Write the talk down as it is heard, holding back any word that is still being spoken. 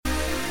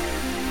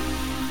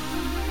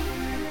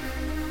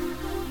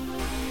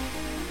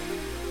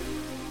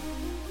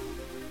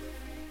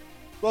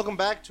Welcome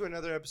back to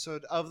another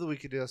episode of the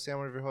Weekly DLC. I'm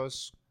one of your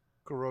hosts,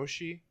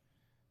 Kuroshi.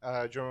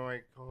 Joined by my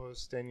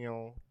co-host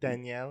Danielle.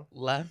 Daniela.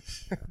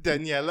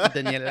 Daniela.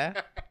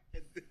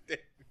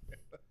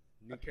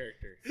 New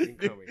character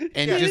incoming.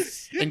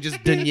 And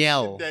just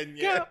Danielle.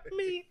 Danielle.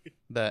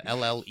 The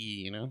LLE,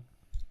 you know?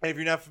 And if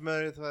you're not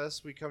familiar with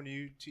us, we come to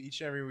you to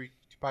each and every week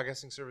to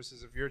podcasting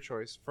services of your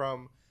choice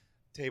from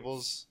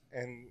tables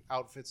and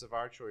outfits of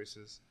our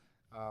choices.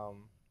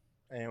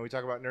 And we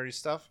talk about nerdy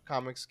stuff,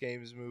 comics,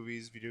 games,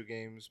 movies, video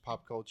games,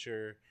 pop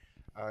culture,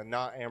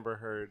 not Amber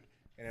Heard,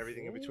 and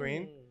everything in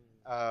between.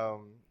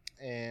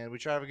 And we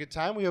try to have a good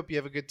time. We hope you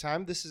have a good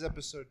time. This is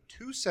episode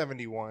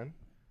 271.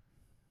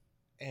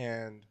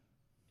 And,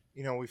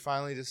 you know, we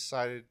finally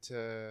decided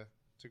to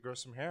grow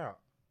some hair out.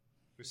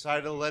 We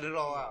decided to let it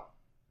all out.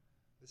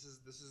 This is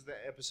the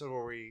episode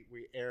where we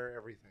air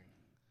everything.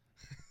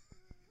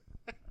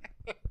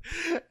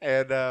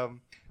 And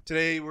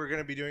today we're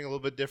going to be doing a little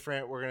bit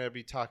different. We're going to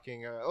be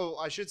talking.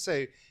 I should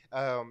say,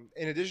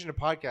 in addition to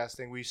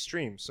podcasting, we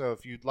stream. So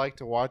if you'd like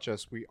to watch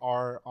us, we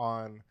are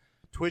on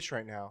Twitch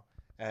right now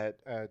at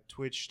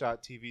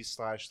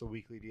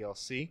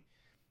twitch.tv/theweeklydlc.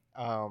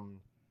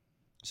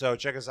 So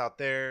check us out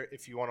there.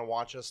 If you want to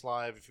watch us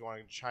live, if you want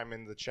to chime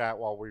in the chat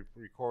while we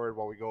record,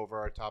 while we go over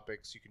our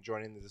topics, you can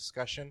join in the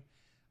discussion.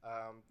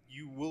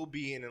 You will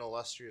be in an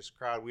illustrious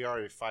crowd. We are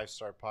a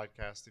 5-star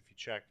podcast. If you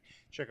check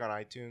on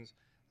iTunes.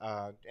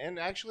 And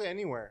actually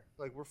anywhere.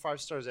 Like, we're 5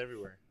 stars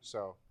everywhere.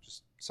 So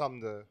just something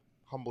to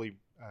humbly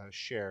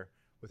share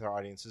with our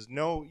audiences.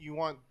 No, you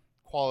want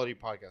quality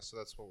podcasts, so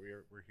that's what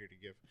we're here to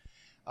give.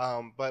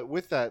 But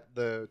with that,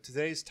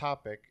 today's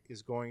topic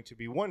is going to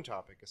be one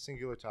topic, a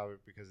singular topic,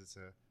 because it's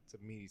a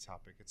meaty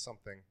topic. It's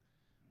something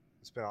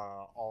that's been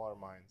on all our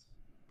minds.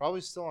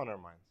 Probably still on our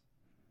minds.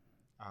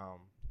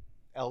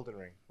 Elden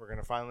Ring. We're going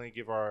to finally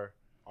give our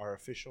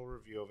official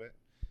review of it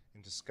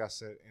and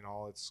discuss it in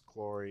all its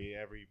glory,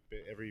 every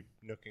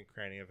nook and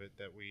cranny of it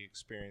that we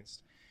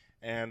experienced,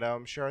 and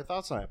share our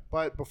thoughts on it.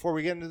 But before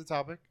we get into the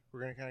topic,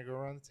 we're going to kind of go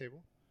around the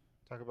table,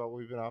 talk about what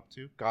we've been up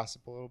to,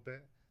 gossip a little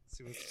bit,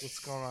 see what's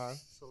going on.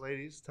 So,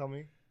 ladies, tell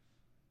me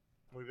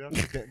what have you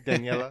been up to,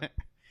 Daniela?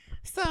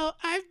 So,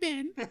 I've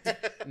been...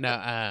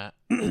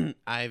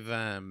 I've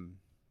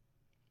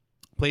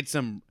played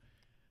some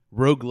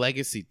Rogue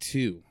Legacy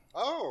 2.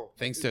 Oh!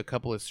 Thanks to a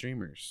couple of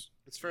streamers.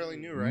 It's fairly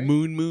new, right?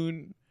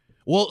 Moon.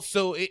 Well,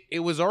 so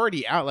it was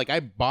already out. Like, I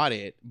bought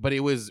it, but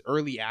it was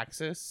early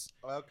access.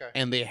 Oh, okay.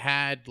 And they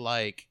had,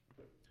 like,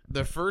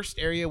 the first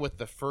area with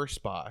the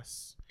first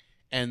boss.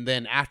 And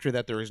then after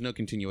that, there was no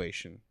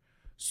continuation.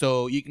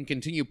 So you can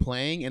continue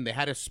playing, and they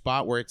had a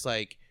spot where it's,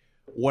 like,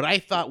 what I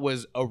thought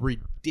was a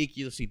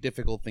ridiculously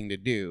difficult thing to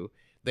do.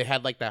 They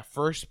had, like, that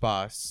first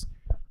boss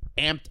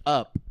amped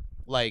up,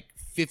 like,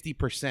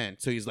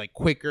 50%. So he's, like,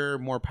 quicker,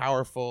 more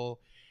powerful.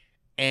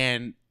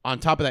 And on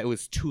top of that, it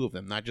was 2 of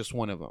them, not just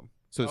 1 of them.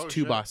 So it's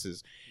 2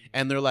 bosses.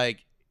 And they're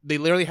like, they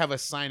literally have a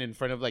sign in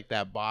front of like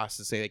that boss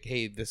to say like,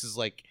 hey, this is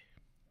like,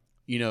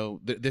 you know,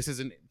 this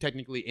isn't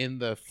technically in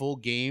the full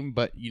game,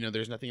 but you know,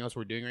 there's nothing else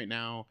we're doing right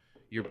now.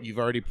 You've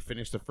already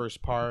finished the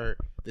first part.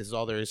 This is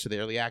all there is to the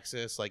early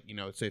access. Like, you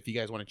know, so if you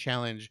guys want to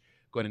challenge,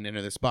 go ahead and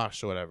enter this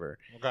boss or whatever.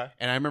 Okay.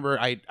 And I remember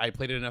I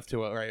played it enough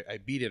to, or I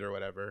beat it or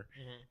whatever.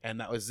 Mm-hmm. And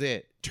that was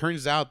it.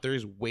 Turns out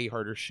there's way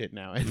harder shit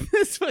now in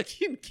this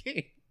fucking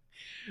game.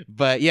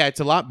 But yeah, it's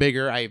a lot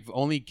bigger. I've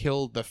only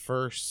killed the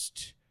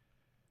first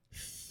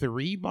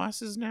 3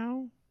 bosses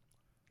now.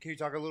 Can you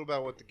talk a little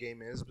about what the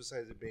game is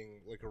besides it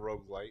being like a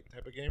roguelite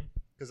type of game?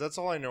 Because that's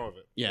all I know of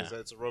it. Yeah.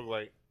 It's a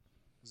roguelite.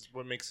 This is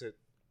what makes it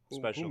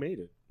special. Who made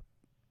it?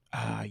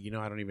 You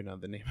know, I don't even know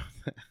the name of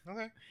that.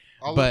 Okay.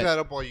 I'll look that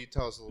up while you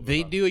tell us a little bit.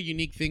 They do a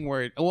unique thing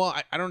where,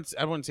 I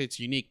wouldn't say it's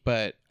unique,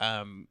 but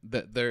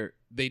their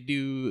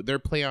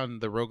play on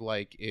the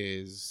roguelike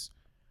is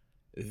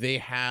they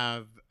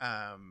have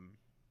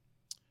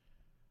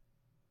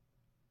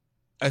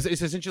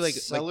it's essentially like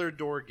Cellar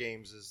Door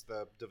Games is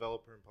the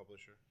developer and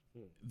publisher.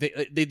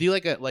 They do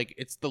like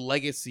it's the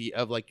legacy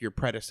of like your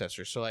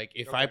predecessor. So like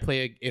if I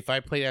play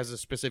as a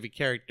specific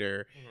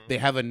character, mm-hmm. they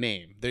have a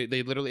name. They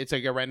literally, it's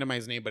like a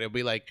randomized name, but it'll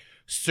be like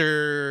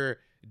Sir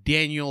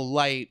Daniel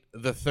Light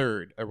the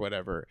Third or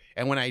whatever.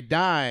 And when I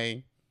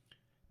die,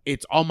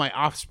 it's all my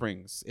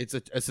offsprings. It's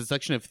a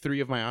selection of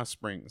 3 of my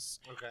offsprings.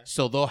 Okay.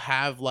 So they'll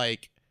have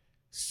like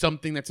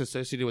something that's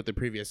associated with the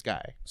previous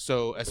guy.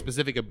 So a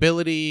specific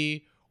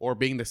ability or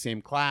being the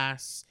same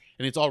class,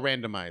 and it's all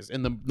randomized.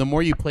 And the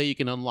more you play, you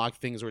can unlock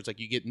things where it's like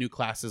you get new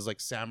classes like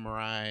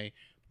samurai,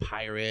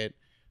 pirate,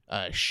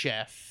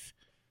 chef,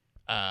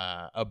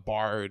 a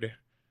bard,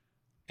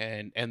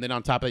 and then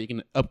on top of that, you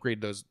can upgrade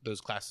those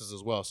classes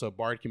as well. So a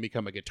bard can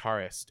become a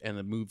guitarist, and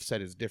the move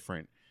set is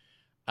different.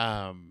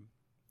 And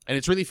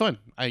it's really fun.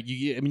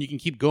 You can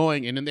keep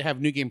going, and then they have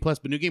New Game Plus,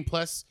 but New Game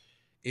Plus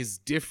is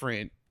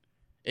different.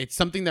 It's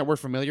something that we're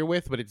familiar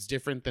with, but it's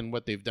different than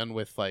what they've done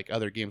with like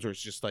other games where it's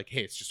just like,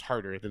 hey, it's just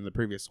harder than the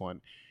previous one.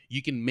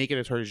 You can make it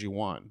as hard as you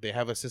want. They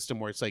have a system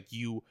where it's like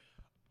you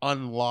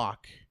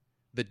unlock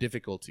the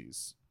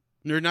difficulties.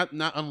 They're not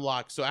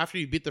unlock. So after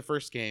you beat the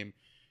first game,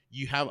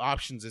 you have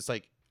options. It's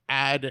like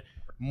add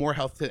more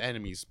health to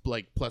enemies,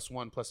 like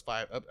 +1,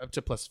 +5, up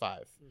to +5.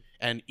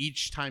 And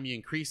each time you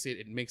increase it,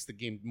 it makes the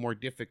game more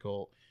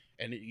difficult.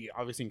 And it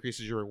obviously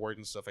increases your reward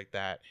and stuff like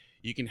that.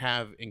 You can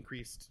have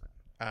increased,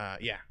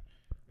 It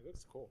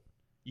looks cool.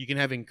 You can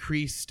have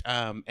increased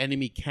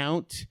enemy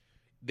count.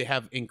 They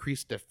have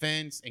increased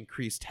defense,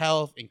 increased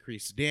health,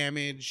 increased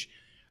damage.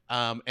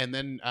 And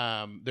then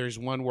there's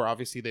one where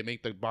obviously they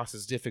make the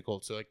bosses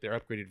difficult. So like they're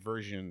upgraded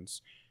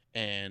versions.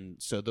 And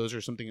so those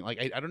are something like,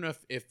 I don't know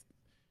if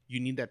you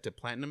need that to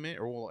platinum it,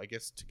 or well, I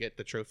guess to get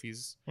the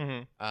trophies,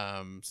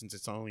 since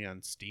it's only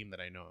on Steam that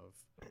I know of.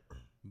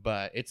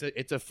 But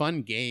it's a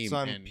fun game. It's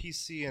on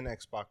PC and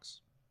Xbox.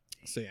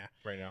 So yeah,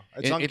 right now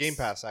it's on Game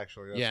Pass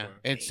actually. That's yeah, why.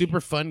 it's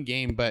super fun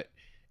game. But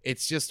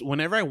it's just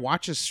whenever I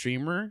watch a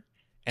streamer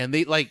and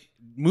they like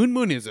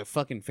Moon is a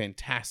fucking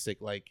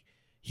fantastic, like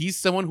he's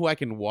someone who I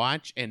can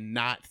watch and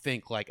not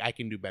think like I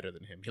can do better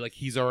than him.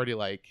 He's already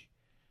like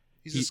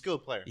he's a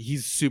skilled player.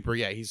 He's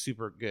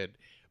super good.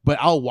 But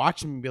I'll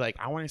watch him and be like,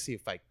 I want to see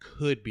if I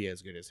could be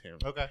as good as him.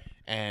 Okay.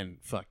 And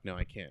fuck, no,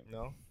 I can't.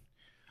 No.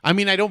 I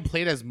mean, I don't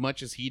play it as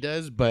much as he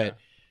does, but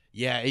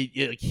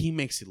like, he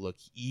makes it look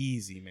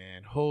easy,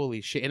 man. Holy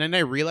shit! And then I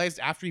realized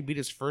after he beat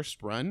his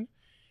first run,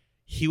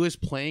 he was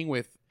playing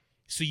with.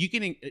 So you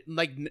can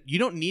like you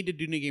don't need to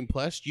do New Game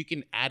Plus. You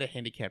can add a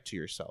handicap to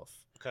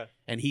yourself. Okay.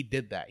 And he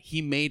did that.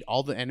 He made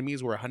all the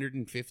enemies were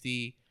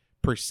 150%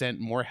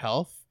 more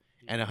health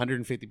and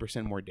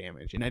 150% more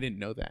damage, and I didn't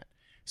know that.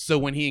 So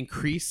when he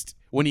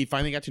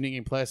finally got to New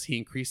Game Plus, he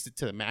increased it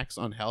to the max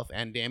on health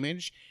and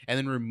damage, and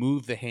then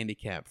removed the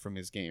handicap from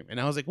his game. And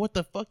I was like, "What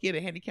the fuck? You had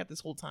a handicap this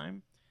whole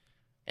time?"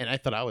 And I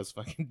thought I was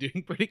fucking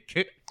doing pretty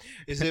good.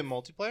 Is it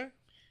multiplayer?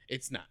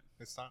 It's not.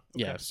 It's not.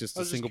 Okay. Yeah, it's just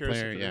a single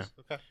player. Yeah,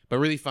 okay, but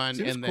really fun.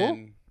 Seems and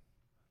cool.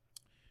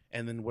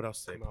 then what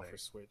else did I Came out play? for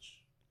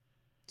Switch.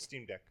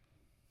 Steam Deck.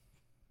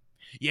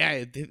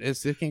 Yeah,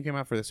 this game came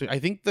out for the Switch. I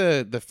think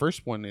the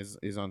first one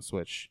is on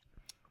Switch.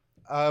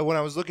 When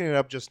I was looking it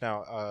up just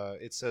now,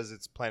 it says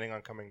it's planning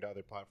on coming to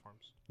other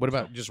platforms. What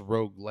about just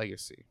Rogue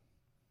Legacy?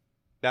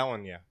 That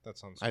one, yeah,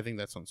 that's on Switch. I think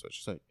that's on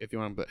Switch. So if you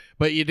want to,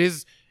 but it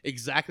is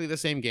exactly the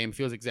same game.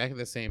 Feels exactly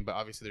the same, but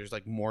obviously there's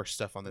like more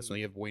stuff on this one.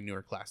 You have way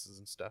newer classes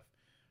and stuff.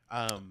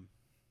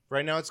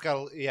 Right now, it's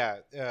got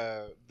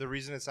the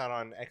reason it's not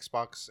on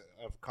Xbox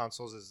of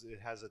consoles is it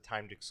has a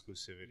timed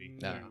exclusivity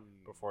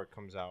before it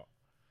comes out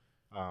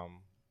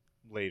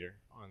later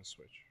on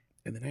Switch.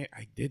 And then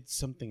I did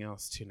something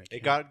else too. And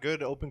it got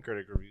good open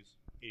critic reviews.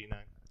 89.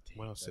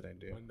 What else did I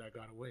do? One that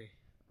got away.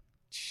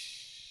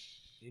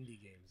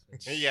 Indie games.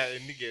 Yeah,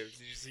 indie games.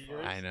 Did you see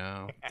yours? I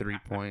know. 3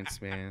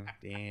 points, man.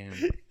 Damn.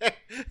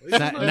 It's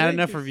not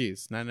enough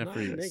reviews. Not enough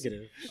reviews.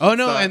 Negative. Oh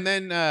no, and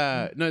then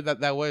no,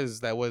 that was.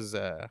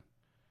 Did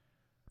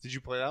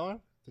you play that one?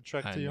 The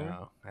Trek to Yomi?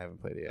 No, I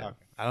haven't played it yet. Okay.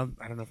 I don't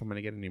know if I'm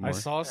gonna get it anymore. I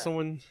saw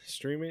someone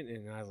stream it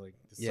and I was like,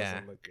 this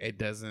doesn't look good. It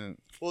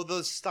doesn't. Well,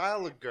 the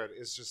style looked good.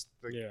 It's just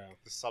the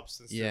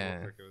substance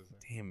didn't look like it was there.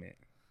 Damn it.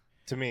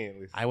 To me, at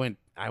least. I went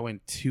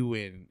 2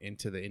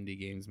 into the indie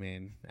games,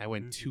 man. I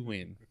went 2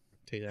 in.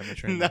 Tell you that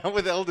much right now. Now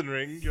with Elden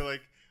Ring, you're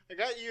like, I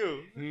got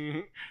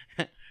you.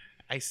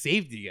 I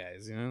saved you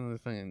guys, you know.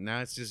 Now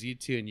it's just you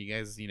two, and you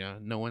guys,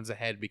 no one's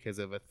ahead because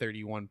of a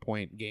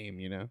 31-point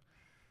game,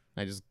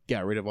 I just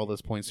got rid of all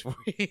those points for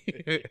you.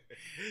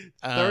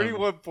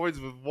 31 points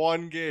with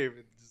one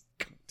game.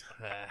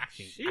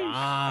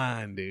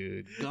 Gone,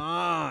 dude.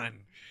 Gone.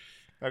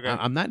 Okay.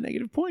 I'm not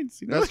negative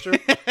points. That's true.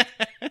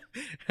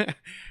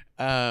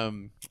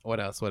 What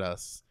else?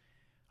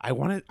 I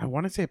want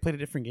to say I played a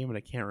different game, but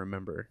I can't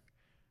remember.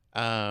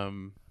 Just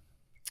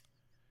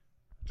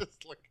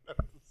looking at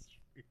the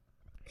stream.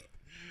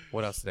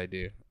 What else did I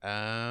do?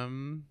 I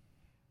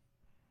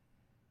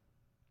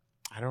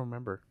don't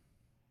remember.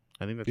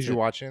 I think that's Did you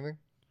watch anything?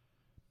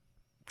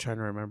 I'm trying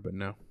to remember, but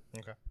no.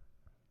 Okay.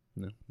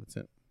 No, that's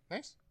it.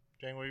 Nice.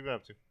 Jane, what have you been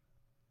up to?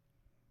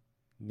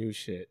 New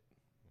shit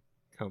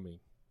coming.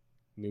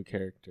 New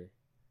character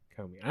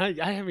coming.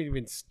 I haven't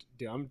even...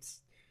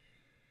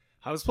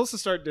 I was supposed to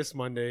start this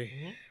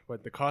Monday,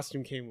 but the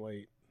costume came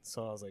late.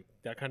 So I was like,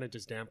 that kind of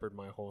just dampened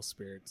my whole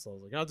spirit. So I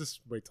was like, I'll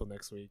just wait till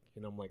next week.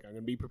 And I'm like, I'm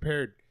going to be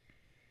prepared.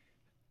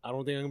 I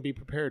don't think I'm going to be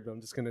prepared, but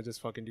I'm just going to just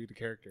fucking do the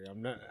character. I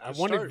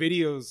wanted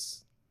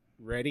videos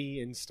ready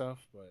and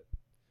stuff, but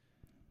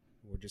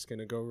we're just going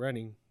to go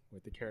running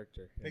with the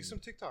character. Make some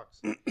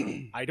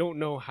TikToks. I don't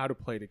know how to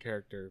play the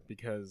character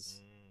because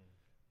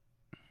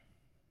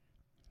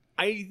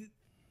I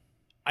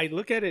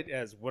look at it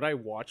as would I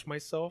watch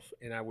myself,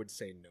 and I would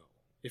say no.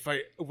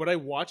 Would I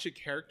watch a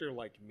character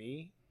like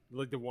me,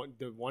 like the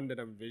one that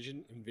I'm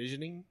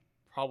envisioning?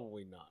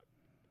 Probably not.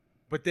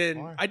 But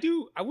then Why? I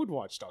would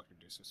watch Dr.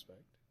 Disrespect.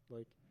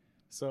 Like,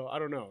 so I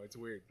don't know. It's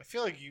weird. I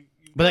feel like you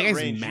But that got guy's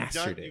range.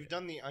 mastered it. You've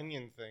done the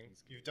onion thing.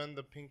 You've done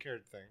the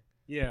pink-haired thing.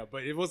 Yeah,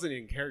 but it wasn't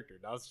in character.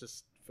 That was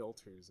just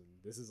filters, and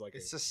this is like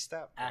It's a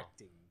step. Bro.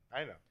 acting.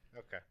 I know.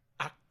 Okay.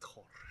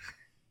 Actor.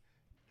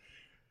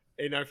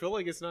 And I feel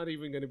like it's not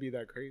even going to be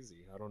that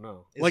crazy. I don't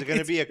know. Is it going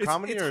to be a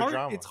comedy or a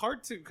drama? It's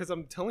hard to, because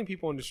I'm telling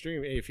people on the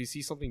stream, hey, if you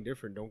see something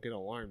different, don't get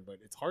alarmed. But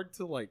it's hard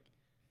to like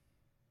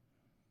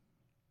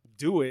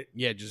do it.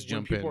 Yeah, just when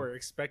jump in. people are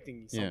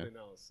expecting something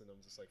else, and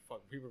I'm just like,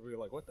 fuck. People will be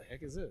like, what the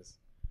heck is this?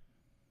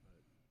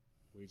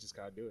 But we just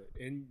gotta do it.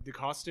 And the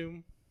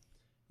costume,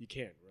 you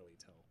can't really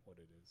tell what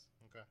it is.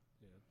 Okay.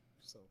 Yeah.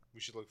 So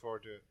we should look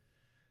forward to it.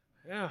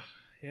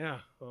 Yeah.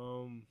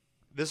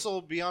 This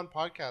will be on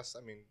podcast.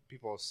 I mean,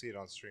 people will see it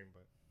on stream,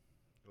 but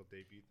it'll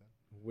debut then.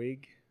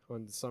 Wig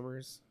on the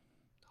summers,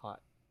 hot.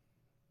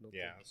 No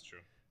Yeah, thank that's true.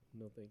 you.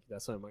 No thank you.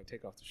 That's why I might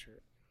take off the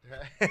shirt.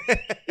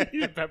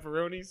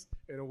 Pepperonis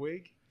and a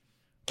wig.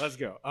 Let's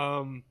go.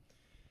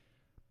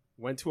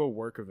 Went to a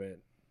work event,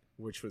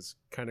 which was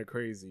kind of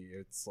crazy.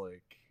 It's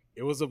like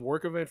it was a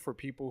work event for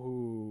people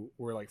who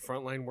were like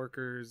frontline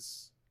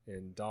workers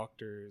and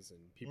doctors and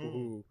people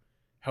who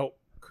help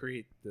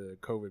create the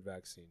COVID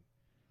vaccine.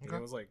 Okay. And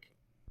it was like,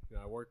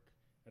 I work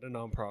at a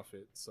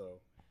nonprofit, so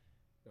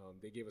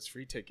they gave us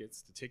free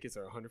tickets. The tickets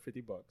are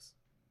 $150,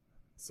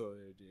 so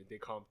they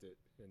comped it.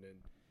 And then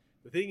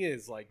the thing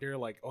is, like, they're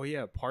like, oh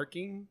yeah,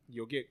 parking,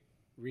 you'll get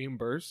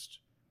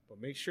reimbursed,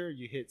 but make sure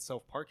you hit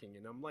self parking.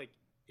 And I'm like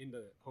in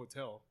the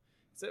hotel.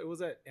 So it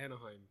was at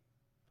Anaheim,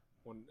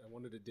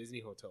 one of the Disney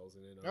hotels,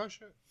 and then Oh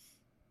shit!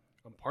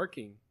 I'm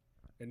parking,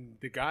 and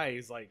the guy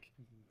is like,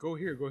 go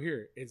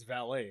here. It's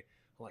valet.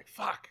 I'm like,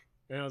 fuck.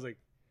 And I was like,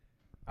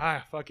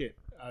 fuck it.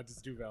 I'll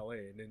just do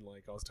valet. And then,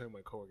 like, I was telling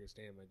my coworkers,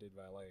 damn, I did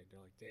valet. And they're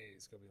like, dang,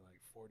 it's going to be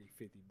like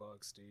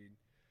 $40-50, dude.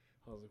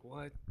 I was like,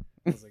 what?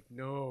 I was like,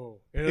 no.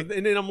 And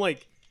then I'm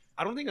like,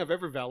 I don't think I've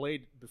ever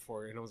valeted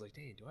before. And I was like,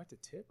 dang, do I have to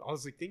tip? I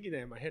was like thinking that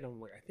in my head. I'm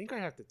like, I think I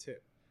have to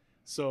tip.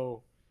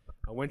 So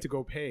I went to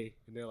go pay.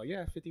 And they're like,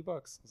 yeah, $50. I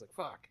was like,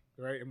 fuck.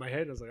 Right? In my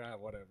head, I was like,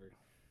 whatever.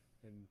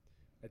 And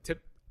I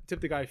tipped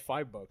the guy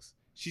 $5.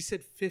 She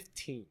said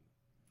 15.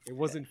 It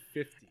wasn't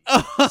 50.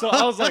 So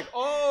I was like,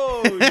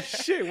 oh,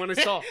 shit, when I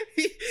saw.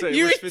 So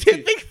you were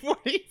tipping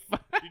 45.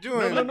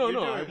 You're doing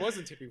No. I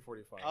wasn't tipping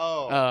 45.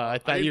 Oh. I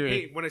thought you were.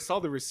 When I saw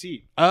the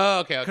receipt. Oh,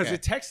 okay. Because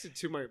it texted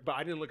to my. But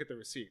I didn't look at the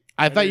receipt.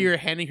 I thought you were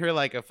handing her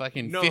like a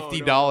fucking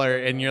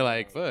 $50 and you're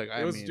like, fuck.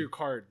 It was due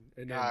card.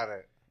 And Got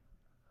it.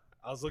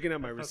 I was looking at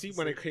my receipt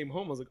when I came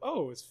home. I was like,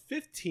 oh, it's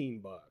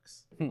 $15.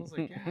 I was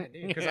like, God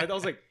damn. Because I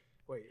was like,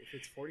 wait, if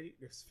it's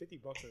 $50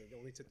 and I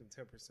only took them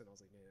 10%, I was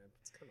like, man,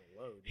 it's kind of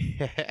low.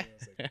 Dude. And I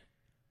was like, yeah.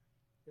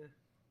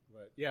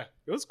 But yeah,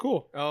 it was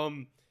cool.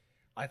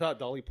 I thought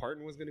Dolly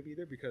Parton was gonna be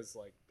there because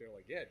like they're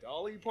like, yeah,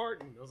 Dolly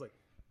Parton. I was like,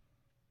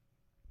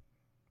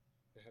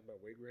 I had my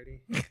wig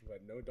ready,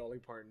 but no Dolly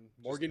Parton.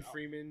 Morgan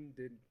Freeman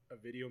did a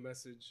video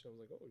message. I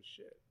was like, oh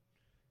shit,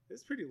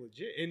 this is pretty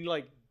legit. And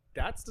like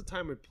that's the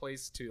time and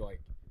place to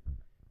like,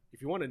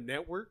 if you want to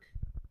network.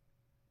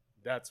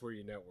 That's where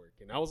you network.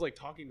 And I was like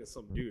talking to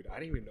some dude. I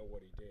didn't even know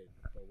what he did,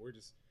 but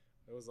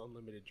it was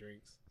unlimited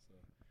drinks. So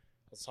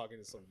I was talking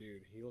to some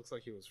dude. He looks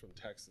like he was from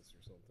Texas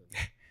or something.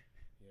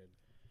 He had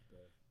the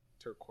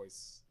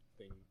turquoise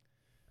thing.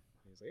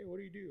 He was like, hey, what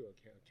do you do?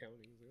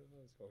 Accounting. He was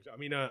like, oh, I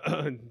mean, I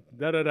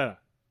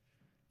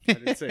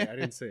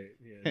didn't say it.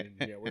 Yeah,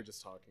 and, we're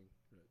just talking.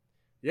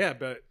 Yeah,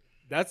 but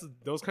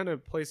those kind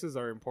of places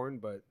are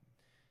important, but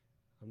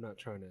I'm not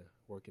trying to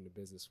work in the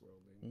business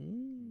world.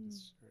 I'm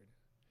just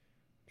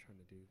trying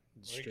to do.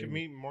 You can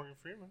meet Morgan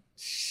Freeman.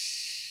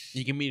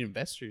 You can meet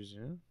investors,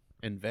 you know?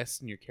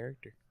 Invest in your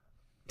character.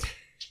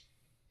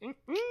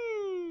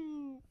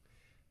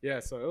 Yeah,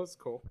 so it was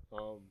cool.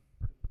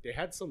 They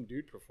had some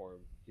dude perform.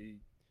 He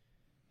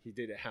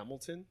did a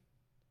Hamilton,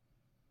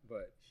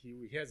 but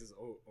he has his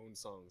own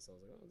songs. So I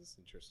was like, oh, this is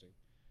interesting.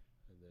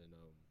 And then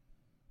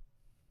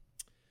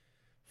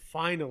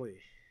finally,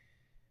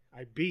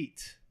 I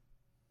beat.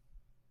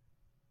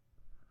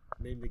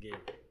 Name the game.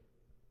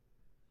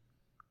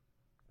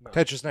 No.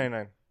 Tetris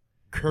 99.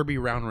 Kirby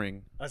Round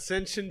Ring.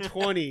 Ascension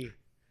 20.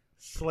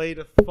 Slay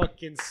the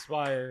fucking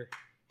Spire,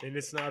 and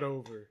it's not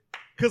over.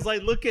 Because I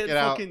look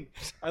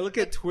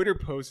at Twitter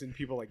posts and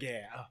people like,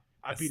 yeah,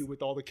 I beat it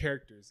with all the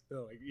characters. They're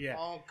like, yeah.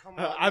 Oh, come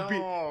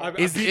on.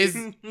 Is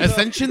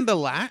Ascension the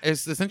last?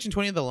 Is Ascension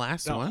 20 the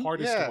last one? The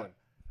hardest one.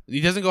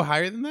 He doesn't go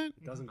higher than that?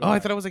 Doesn't go I higher.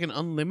 thought it was like an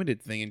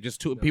unlimited thing, and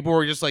just people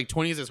were just like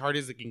 20 is as hard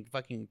as it can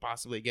fucking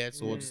possibly get,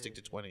 so we'll just stick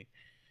to 20.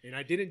 And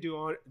I didn't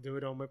do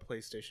it on my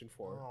PlayStation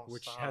 4,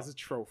 which has a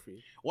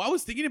trophy. Well, I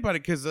was thinking about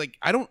it because like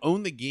I don't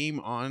own the game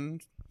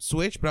on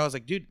Switch, but I was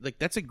like, dude, like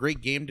that's a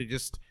great game to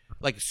just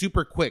like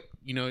super quick,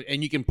 you know,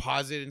 and you can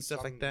pause it and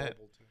stuff like that.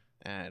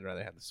 I'd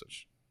rather have the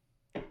Switch.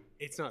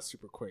 It's not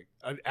super quick.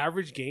 An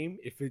average game,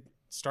 if it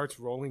starts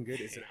rolling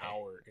good, is an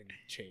hour and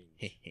change.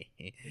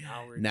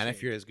 Not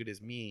if you're as good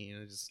as me, you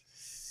know,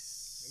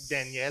 just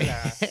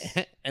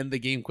Daniela. end the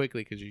game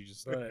quickly because you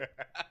just. But,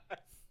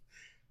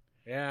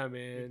 yeah,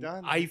 man.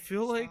 Done. I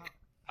feel like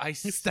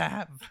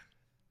Stop.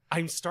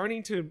 I'm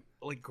starting to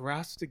like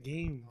grasp the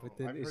game, but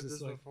then I've it's heard just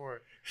this like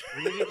before.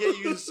 We need to get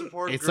you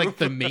support. It's group. like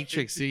the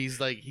Matrix. He's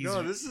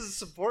no, this is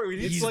support. We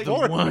need he's the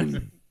support.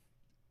 one.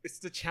 It's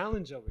the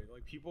challenge of it.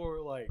 Like people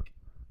are like,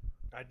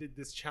 I did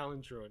this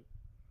challenge run,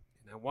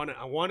 and I want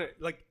to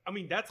like. I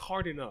mean, that's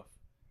hard enough.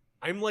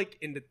 I'm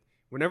like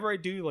whenever I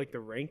do like the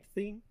ranked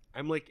thing,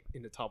 I'm like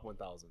in the top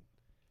 1,000.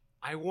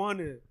 I want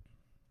to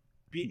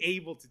be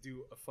able to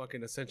do a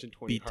fucking Ascension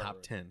 20 Be heart top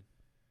run. 10.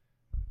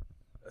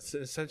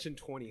 Ascension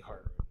 20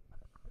 heart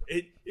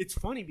run. It's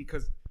funny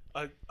because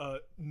a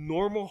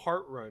normal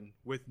heart run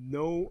with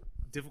no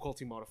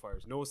difficulty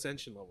modifiers, no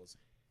ascension levels,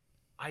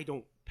 I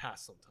don't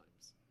pass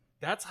sometimes.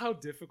 That's how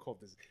difficult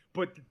this is.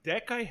 But the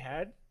deck I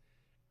had,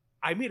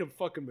 I made a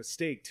fucking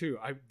mistake too.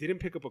 I didn't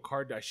pick up a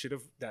card that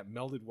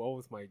melded well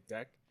with my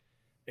deck,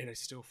 and I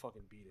still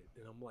fucking beat it.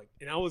 And I'm like,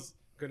 and I was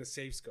gonna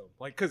save scum,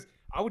 like, cause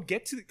I would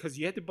get to, cause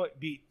you had to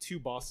beat 2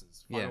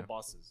 bosses, final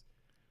bosses,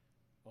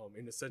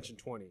 in Ascension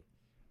 20.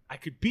 I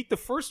could beat the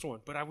first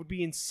one, but I would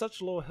be in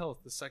such low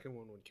health, the second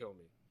one would kill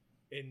me.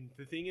 And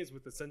the thing is,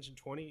 with Ascension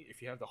 20,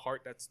 if you have the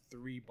heart, that's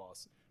 3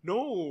 bosses.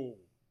 No,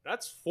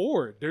 that's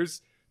 4.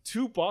 There's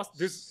 2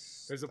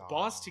 bosses. There's a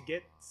boss to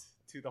get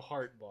to the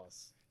heart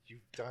boss.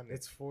 You've done it.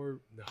 It's 4.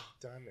 No, You've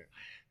done it.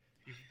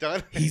 You've done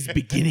it. He's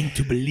beginning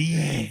to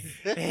believe.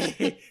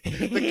 The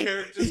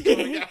character's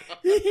coming out.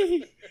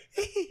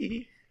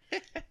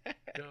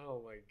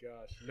 Oh my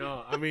gosh.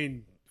 No, I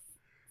mean,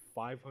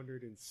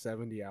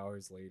 570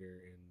 hours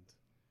later, and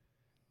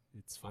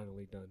it's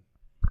finally done.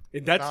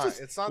 And that's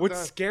it's not what's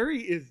done. scary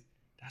is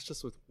that's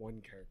just with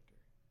one character.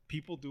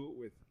 People do it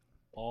with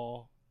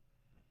all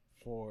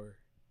 4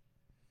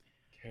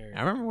 characters. I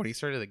remember when he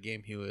started the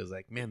game, he was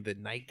like, "Man, the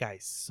night guy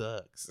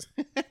sucks."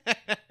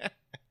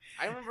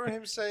 I remember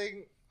him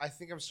saying, "I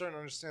think I'm starting to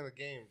understand the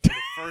game for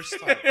the first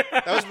time."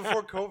 That was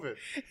before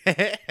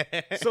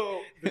COVID.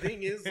 So the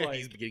thing is, like,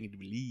 he's beginning to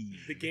believe.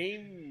 the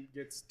game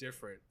gets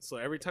different. So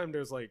every time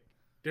there's like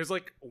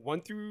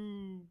 1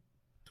 through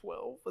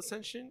 12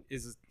 Ascension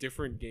is a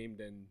different game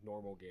than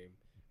normal game.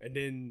 And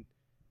then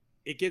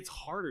it gets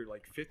harder,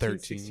 like 15,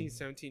 13. 16,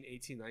 17,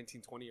 18,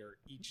 19, 20 are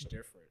each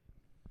different.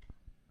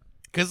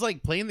 Because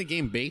like playing the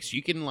game base,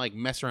 you can like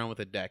mess around with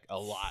a deck a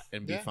lot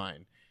and be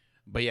fine.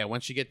 But yeah,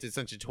 once you get to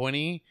Ascension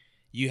 20,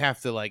 you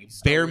have to like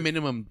bare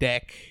minimum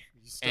deck.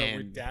 You start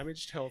with And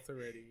damaged health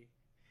already.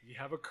 You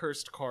have a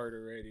cursed card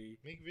already.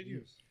 Make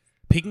videos.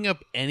 picking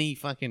up any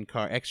fucking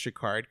extra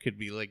card could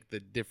be like the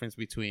difference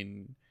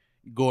between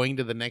going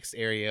to the next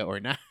area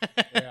or not.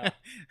 Yeah.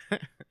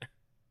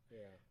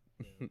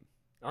 Yeah.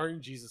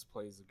 Orange Jesus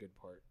plays a good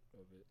part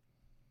of it.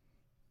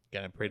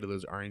 Gotta pray to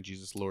those Orange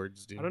Jesus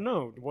lords, dude. I don't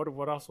know.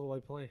 What else will I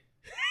play?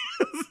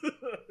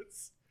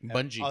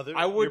 Bungie.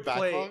 I would your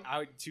play.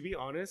 backlog? To be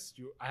honest,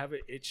 I have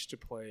an itch to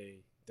play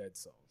Dead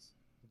Cells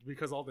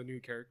because all the new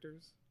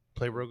characters.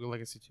 Play Rogue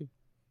Legacy 2.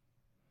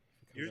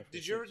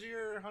 Did you ever do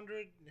your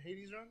 100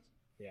 Hades runs?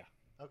 Yeah.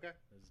 Okay.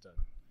 It's done.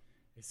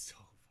 It's so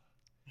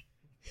fun.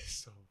 It's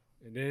so.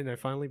 And then I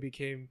finally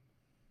became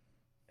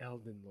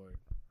Elden Lord.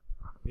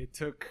 It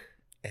took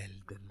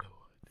Elden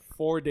Lord.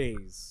 4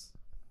 days.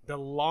 The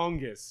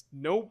longest.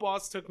 No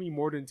boss took me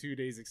more than 2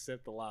 days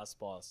except the last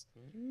boss.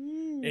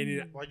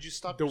 And Why'd you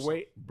stop the yourself?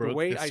 way Broke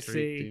the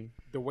streak,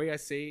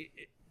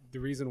 dude. the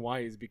reason why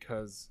is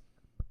because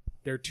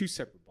they're 2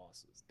 separate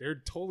bosses. They're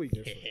totally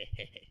different.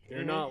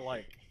 They're not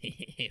like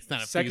It's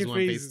not a second phase 1,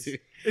 phase. phase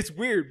 2. It's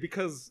weird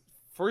because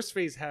first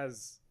phase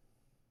has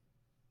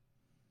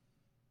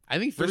I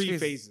think first 3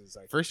 phase, phases.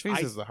 First phase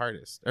is the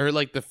hardest, or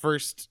like the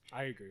first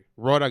I agree.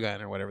 Radagon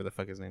or whatever the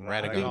fuck his name.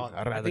 Radagon.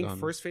 Radagon. I think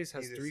first phase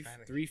has He's three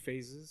Hispanic. 3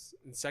 phases,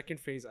 and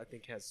second phase I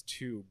think has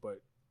 2.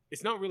 But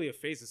it's not really a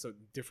phase; it's a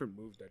different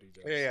move that he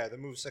does. Yeah, the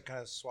moveset kind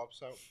of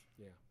swaps out.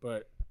 Yeah.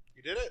 But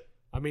You did it.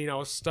 I mean, I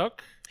was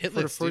stuck Hit for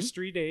the list, first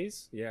 3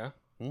 days. Yeah.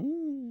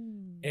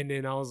 Ooh. And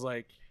then I was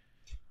like,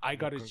 I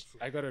gotta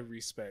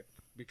respect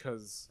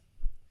because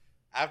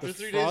After The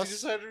 3 days, frost- you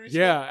decided to respect?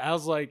 yeah, I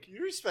was like,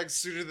 You respect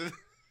sooner than...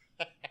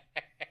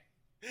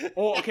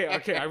 oh,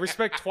 okay, I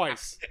respect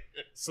twice.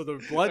 So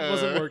the blood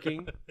wasn't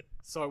working,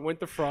 so I went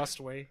the frost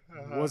way.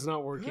 Was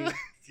not working.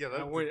 Yeah,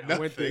 I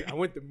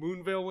went the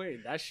Moonveil way,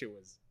 and that shit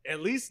was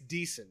at least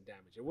decent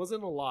damage. It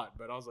wasn't a lot,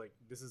 but I was like,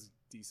 this is a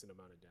decent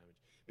amount of damage.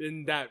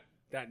 Then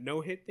that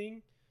no hit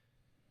thing,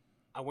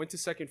 I went to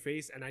second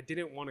phase, and I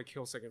didn't want to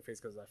kill second phase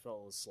because I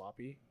felt it was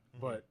sloppy.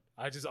 Mm-hmm. But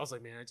I was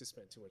like, man, I just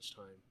spent too much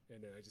time,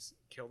 and then I just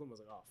killed him. I was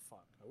like, oh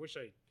fuck, I wish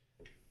I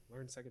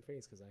learned second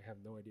phase because I have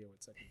no idea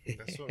what second phase.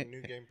 That's what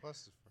New Game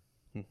Plus is for.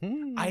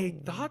 Mhm. I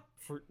thought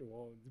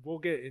we'll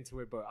get into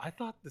it, but I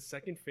thought the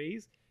second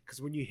phase, because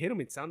when you hit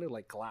him, it sounded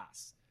like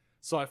glass.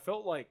 So I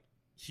felt like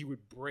he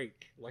would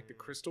break, like the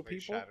crystal Like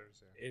people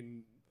shatters, yeah.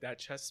 in that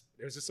chest.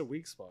 There's just a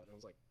weak spot. I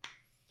was like,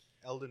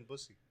 Elden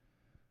Bussy.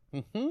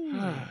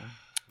 Mhm.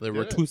 The Did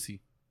it. Rotusi.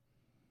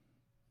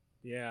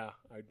 yeah,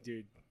 I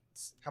did.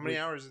 How many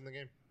hours in the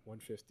game?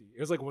 150. It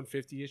was like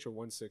 150-ish or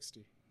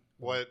 160.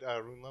 What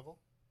rune level?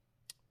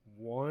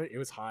 It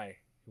was high.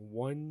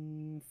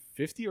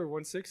 150 or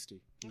 160.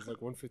 It was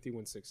like 150,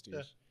 160.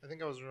 Yeah, I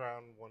think I was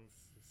around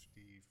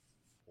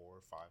 154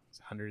 or 5. It's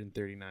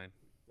 139.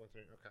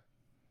 130, okay.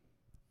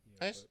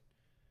 Yeah, Nice. but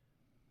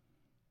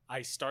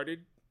I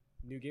started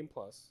New Game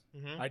Plus.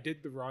 Mm-hmm. I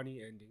did the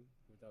Ronnie ending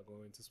without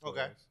going into spoilers.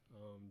 Okay.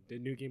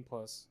 Did New Game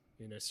Plus.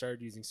 and I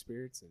started using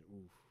spirits, and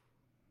ooh,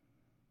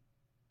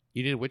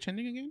 You did which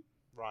ending again?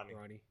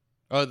 Ronnie.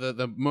 Oh,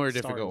 the more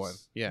difficult one.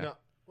 Stars. Yeah. No.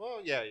 Well,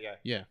 yeah. Yeah.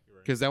 You're right.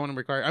 Because that one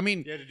required. I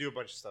mean, You had to do a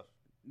bunch of stuff.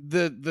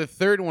 the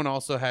third one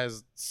also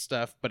has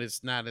stuff, but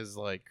it's not as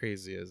like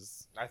crazy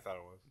as. I thought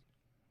it was.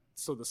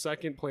 So the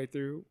second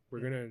playthrough, we're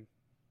gonna.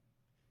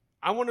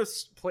 I want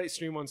to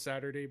stream on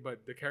Saturday,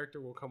 but the character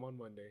will come on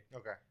Monday,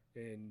 Okay.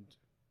 and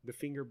the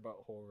finger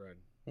butthole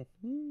run.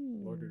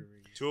 Hmm. Lord of the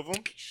Rings. 2 of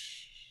them?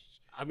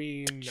 I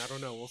mean, I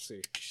don't know. We'll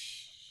see.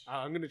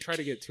 I'm gonna try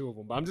to get 2 of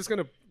them, but I'm just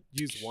gonna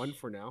use 1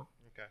 for now.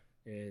 Okay.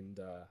 And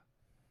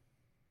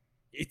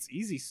it's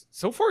easy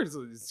so far.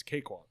 It's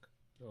cakewalk.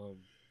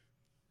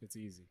 It's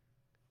easy.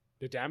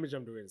 The damage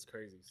I'm doing is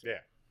crazy. So Yeah.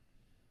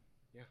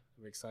 yeah,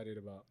 I'm excited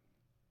about.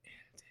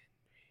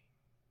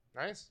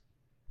 Nice.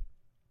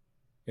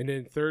 And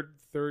then third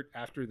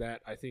after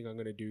that, I think I'm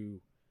gonna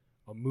do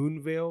a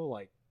Moonveil,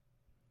 like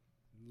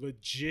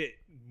legit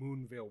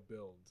Moonveil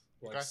build,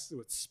 like Okay.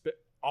 with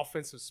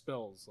offensive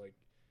spells, like.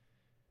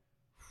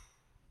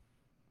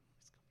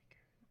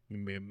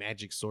 Maybe a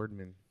magic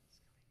swordman.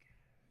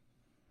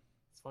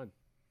 It's fun.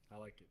 I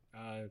like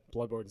it.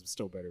 Bloodborne's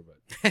still better,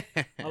 but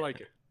I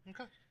like it.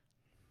 Okay.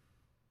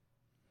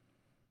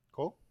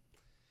 Cool.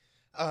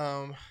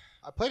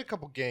 I played a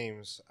couple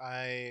games.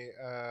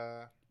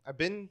 I've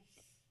been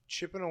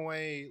chipping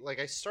away. Like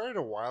I started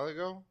a while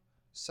ago,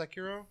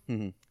 Sekiro,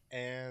 Mhm.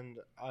 and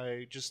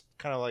I just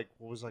kind of like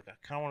was like I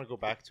kind of want to go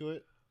back to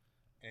it,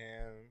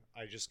 and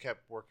I just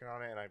kept working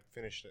on it, and I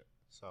finished it.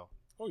 So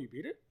Oh, you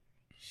beat it?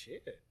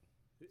 Shit.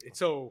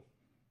 So,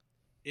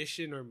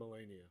 Ishin or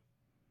Millennia?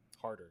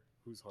 Harder.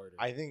 Who's harder?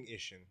 I think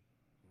Ishin.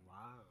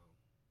 Wow.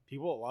 A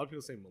lot of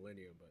people say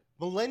Millennia, but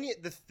Millennia.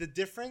 The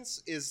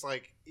difference is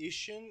like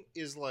Ishin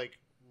is like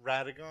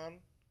Radagon,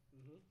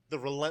 the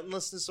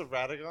relentlessness of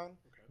Radagon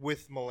Okay.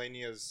 with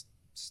Millennia's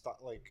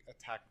like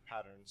attack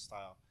pattern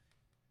style.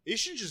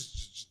 Ishin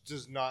just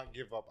does not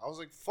give up. I was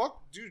like,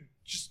 "Fuck, dude,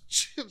 just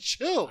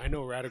chill." I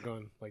know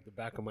Radagon like the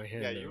back of my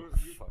hand. Yeah, now. you-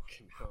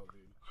 Fucking hell,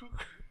 dude.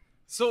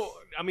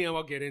 So, I mean,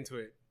 I'll get into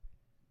it.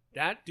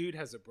 That dude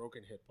has a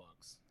broken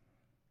hitbox.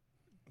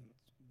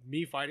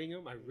 Me fighting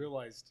him, I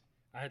realized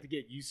I had to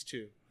get used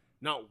to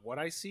not what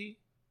I see,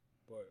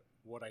 but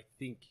what I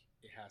think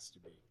it has to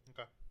be.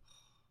 Okay.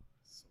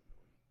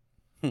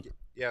 So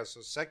Yeah,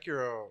 so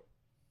Sekiro,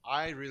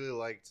 I really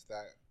liked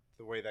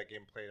the way that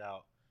game played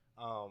out,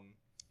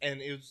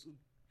 and it was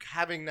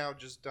having now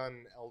just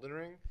done Elden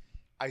Ring.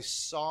 I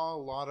saw a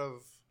lot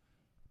of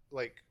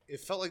like it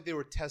felt like they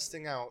were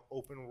testing out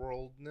open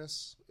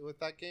worldness with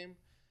that game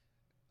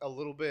a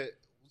little bit,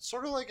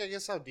 sort of like I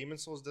guess how Demon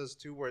Souls does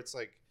too, where it's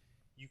like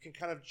you can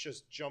kind of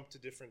just jump to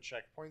different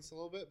checkpoints a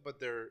little bit, but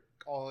they're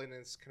all in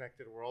this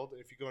connected world.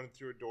 If you go in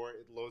through a door,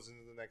 it loads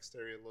into the next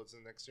area, it loads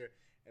in the next area,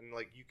 and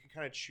like you can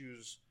kind of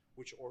choose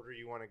which order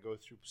you want to go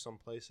through some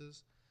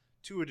places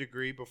to a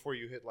degree before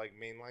you hit like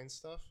mainline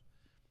stuff.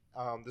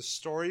 The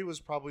story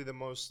was probably the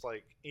most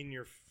like in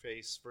your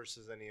face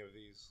versus any of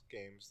these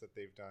games that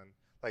they've done.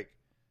 Like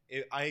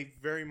I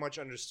very much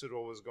understood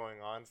what was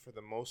going on for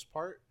the most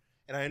part,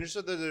 and I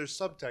understood that there's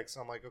subtext.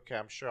 I'm like, okay,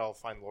 I'm sure I'll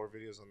find lore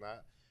videos on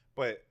that.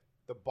 But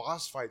the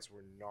boss fights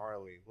were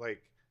gnarly.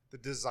 Like the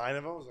design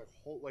of them was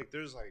like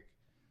there's like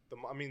the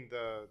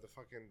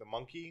fucking the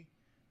monkey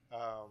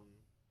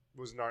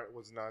was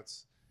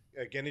nuts.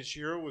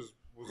 Genichiro was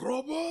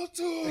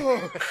Roboto.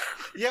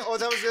 yeah. Oh,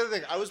 that was the other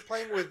thing. I was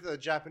playing with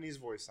Japanese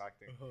voice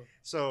acting,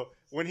 so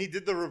when he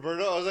did the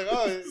Roberto, I was like,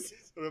 oh,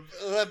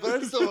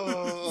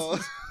 Roberto.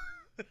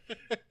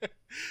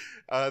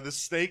 The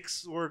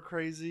stakes were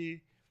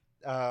crazy.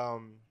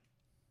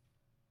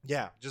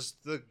 Yeah,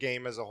 just the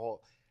game as a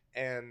whole,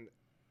 and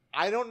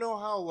I don't know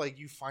how like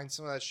you find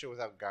some of that shit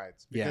without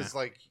guides because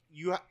like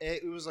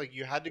it was like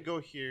you had to go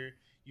here,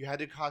 you had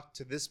to talk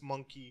to this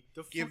monkey,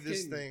 give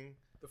this thing.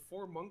 the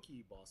 4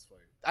 monkey boss fight.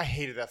 I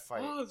hated that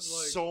fight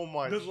so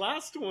much. The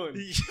last one.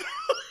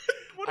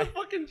 What a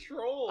fucking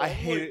troll. I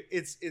hate it.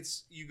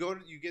 It's you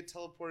get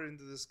teleported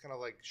into this kind of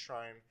like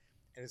shrine,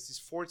 and it's these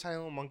 4 tiny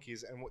little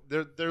monkeys, and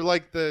they're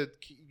like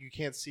you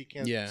can't see,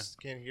 can't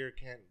hear,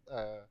 can't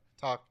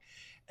talk,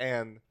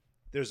 and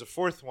there's a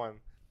 4th one,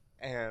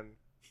 and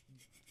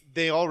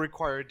they all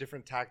require a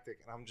different tactic,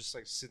 and I'm just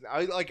like sitting.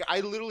 I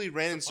literally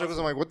ran in circles.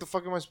 I'm like, what the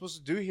fuck am I supposed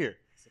to do here?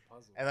 It's a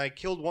puzzle. And I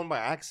killed one by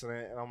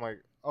accident, and I'm like,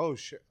 oh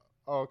shit,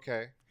 oh,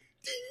 okay.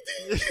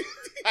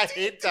 I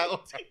hate that one.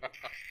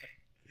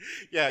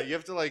 Yeah, you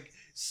have to like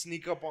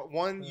sneak up on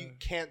one. You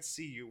can't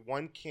see you.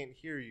 One can't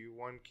hear you.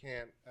 One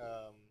can't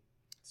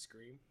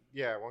scream.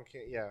 Yeah, one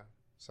can't. Yeah,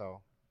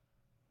 so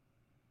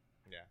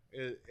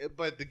yeah.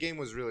 But the game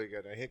was really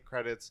good. I hit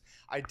credits.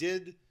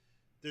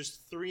 There's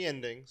 3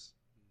 endings.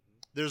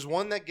 There's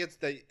one that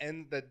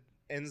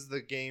ends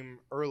the game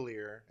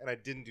earlier, and I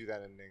didn't do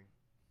that ending.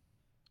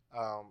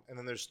 And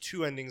then there's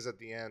 2 endings at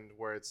the end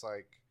where it's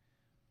like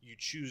you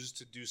choose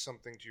to do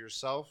something to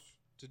yourself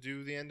to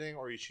do the ending,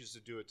 or you choose to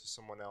do it to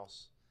someone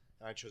else.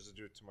 And I chose to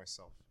do it to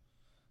myself.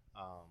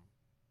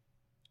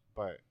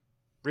 But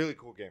really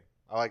cool game.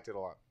 I liked it a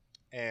lot.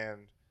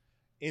 And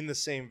in the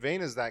same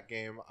vein as that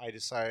game, I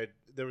decided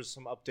there was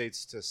some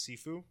updates to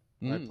Sifu.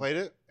 I played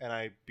it and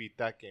I beat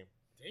that game.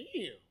 Damn,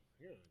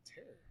 you're a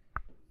terror.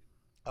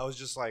 I was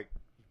just like,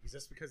 is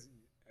this because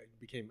I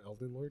became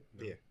Elden Lord?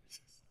 No. Yeah.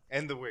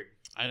 And the wig.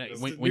 I know,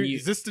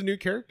 Is this the new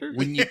character?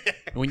 when you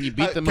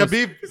beat the most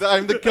Khabib,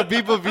 I'm the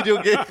Khabib of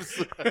video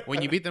games.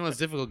 when you beat the most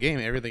difficult game,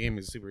 every other game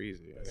is super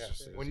easy. Yeah.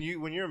 When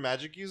you're a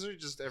magic user,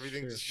 just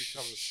everything just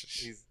becomes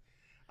easy.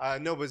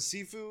 No, but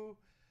Sifu,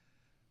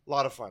 a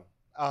lot of fun.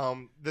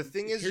 The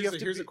thing is,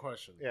 here's a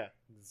question. Yeah.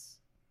 It's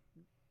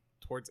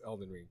towards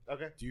Elden Ring.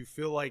 Okay. Do you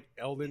feel like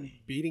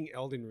beating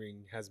Elden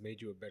Ring has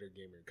made you a better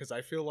gamer? Because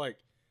I feel like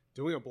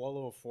doing a below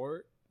level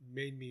 4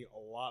 made me a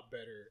lot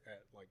better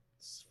at like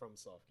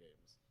FromSoft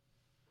games.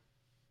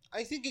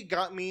 I think it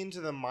got me into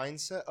the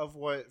mindset of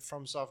what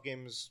FromSoft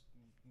games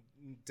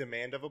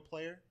demand of a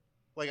player.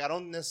 Like, I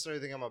don't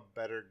necessarily think I'm a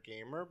better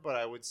gamer, but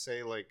I would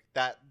say like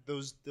that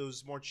those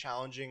more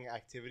challenging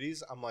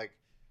activities, I'm like,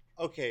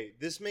 okay,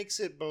 this makes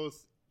it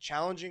both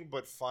challenging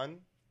but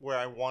fun, where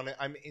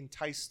I'm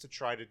enticed to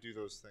try to do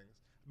those things.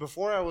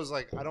 Before I was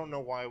like, I don't know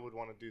why I would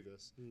want to do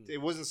this.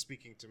 It wasn't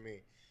speaking to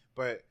me,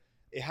 but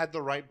it had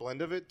the right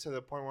blend of it to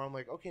the point where I'm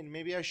like, okay,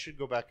 maybe I should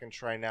go back and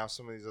try now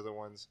some of these other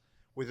ones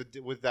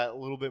with that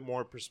little bit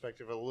more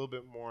perspective, a little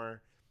bit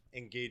more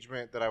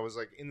engagement that I was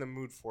like in the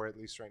mood for, at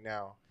least right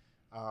now.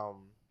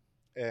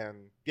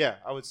 And yeah,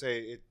 I would say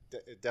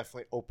it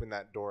definitely opened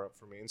that door up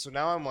for me. And so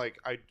now I'm like,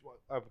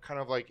 I'm kind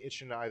of like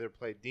itching to either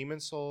play Demon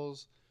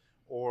Souls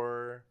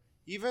or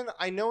even,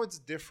 I know it's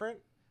different,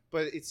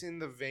 but it's in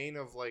the vein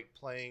of like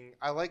playing.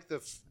 I like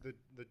the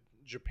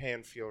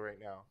Japan feel right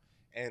now,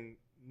 and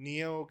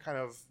Neo kind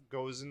of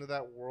goes into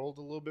that world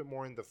a little bit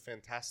more in the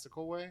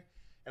fantastical way,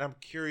 and I'm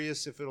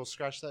curious if it'll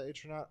scratch that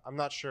itch or not. I'm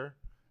not sure,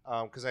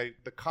 because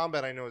the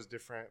combat I know is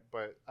different,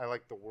 but I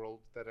like the world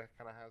that it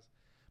kind of has.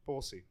 But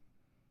we'll see.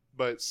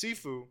 But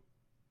Sifu,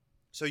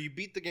 so you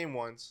beat the game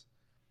once,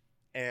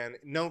 and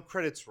no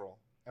credits roll,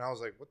 and I was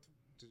like, what?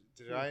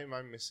 Am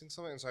I missing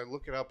something? And so I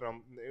look it up,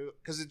 and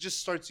because it just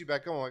starts you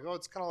back on. I'm like, oh,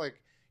 it's kind of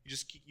like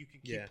you can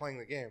keep playing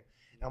the game.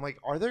 And I'm like,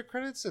 are there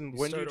credits, and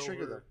when do you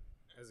trigger them?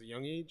 As a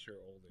young age or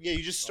old age? Yeah,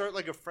 you just start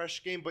like a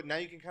fresh game, but now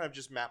you can kind of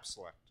just map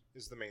select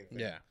is the main thing.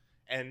 Yeah.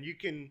 And you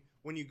can,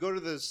 when you go to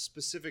the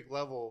specific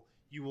level,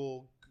 you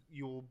will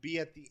be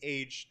at the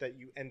age that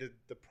you ended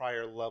the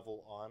prior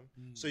level on.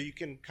 So you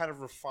can kind of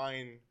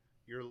refine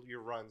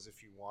your runs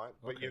if you want,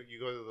 but you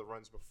go to the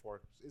runs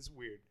before. It's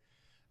weird.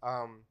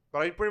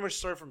 But I pretty much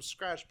started from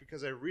scratch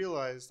because I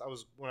realized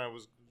when I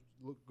was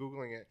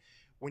Googling it,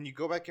 when you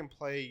go back and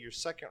play your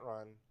second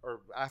run, or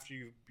after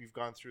you've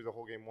gone through the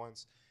whole game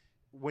once,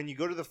 when you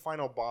go to the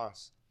final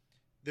boss,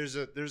 there's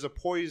a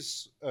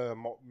poise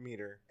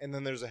meter, and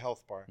then there's a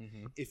health bar.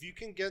 If you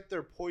can get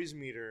their poise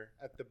meter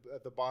at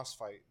the boss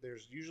fight,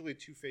 there's usually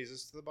 2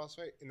 phases to the boss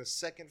fight. In the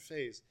second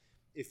phase,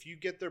 if you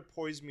get their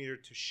poise meter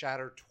to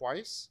shatter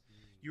twice,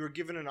 you are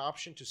given an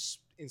option to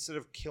instead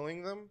of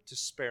killing them, to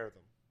spare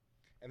them.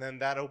 And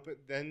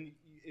then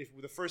if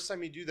the first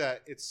time you do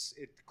that, it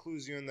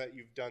clues you in that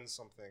you've done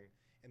something,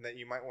 and that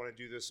you might want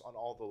to do this on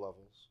all the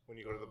levels when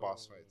you go to the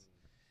boss fights.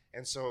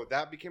 And so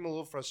that became a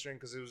little frustrating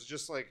because it was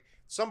just like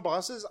some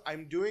bosses,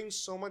 I'm doing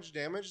so much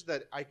damage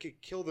that I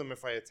could kill them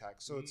if I attack.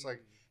 So it's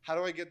like, how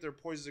do I get their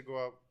poise to go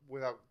up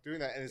without doing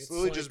that? And it's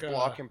literally like, just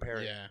block and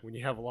parry. Yeah. When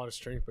you have a lot of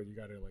strength, but you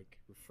gotta like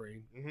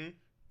refrain.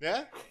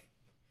 Yeah.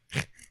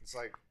 It's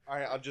like, all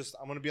right,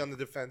 I'm gonna be on the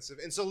defensive.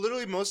 And so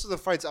literally most of the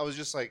fights, I was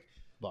just like,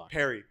 block.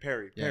 Parry,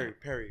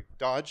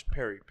 dodge,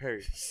 parry.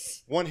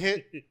 One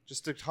hit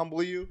just to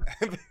humble you,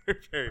 and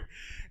parry.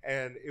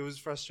 And it was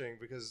frustrating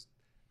because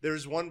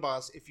there's one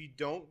boss, if you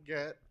don't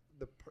get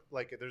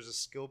there's a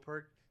skill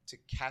perk to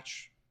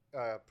catch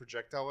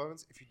projectile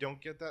weapons. If you don't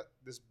get that,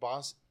 this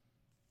boss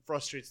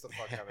frustrates the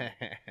fuck out of me.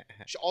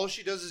 All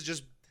she does is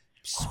just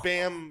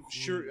spam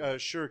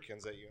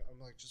shurikens at you. I'm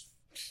like, just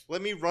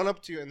let me run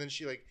up to you, and then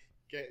she like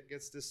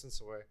gets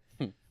distance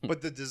away.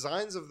 But the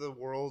designs of the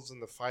worlds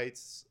and the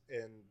fights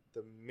and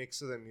the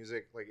mix of the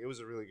music, like, it was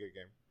a really good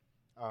game.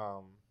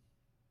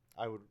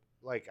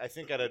 I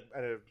think at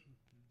a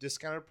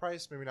discounted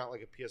price, maybe not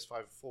like a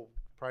PS5 full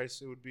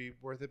price, it would be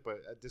worth it,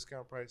 but at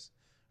discount price,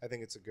 I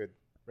think it's a good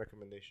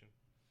recommendation.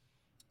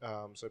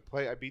 So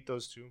I beat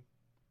those 2,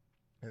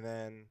 and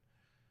then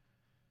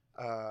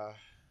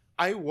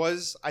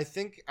I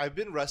think I've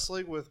been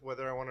wrestling with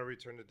whether I want to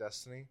return to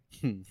Destiny,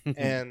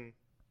 and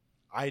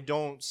I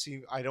don't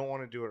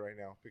want to do it right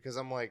now because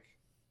I'm like,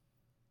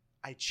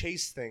 I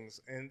chase things,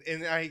 and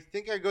I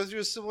think I go through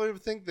a similar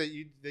thing that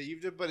you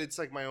did, but it's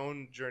like my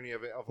own journey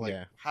of it, of like,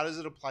 how does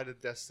it apply to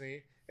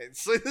Destiny?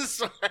 It's like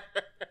this.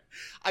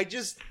 I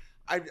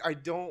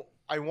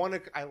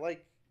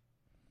like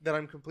that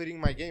I'm completing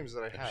my games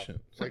that I have,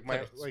 like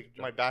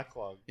my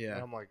backlog. Yeah,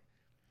 and I'm like,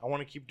 I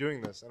want to keep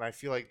doing this, and I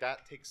feel like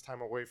that takes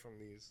time away from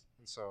these,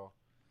 and so.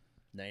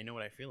 Now you know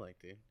what I feel like,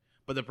 dude.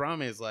 But the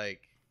problem is,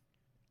 like,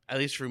 at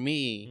least for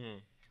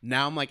me,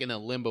 now I'm like in a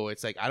limbo.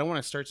 It's like I don't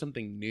want to start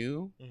something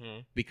new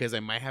because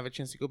I might have a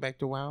chance to go back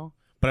to WoW,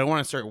 but I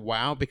want to start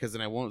WoW because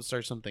then I won't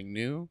start something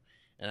new.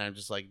 and I'm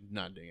just like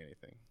not doing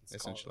anything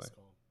essentially.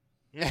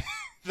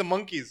 The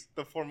monkeys,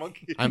 the 4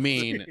 monkeys. I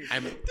mean,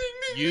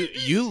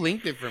 you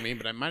linked it for me,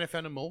 but I might have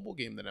found a mobile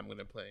game that I'm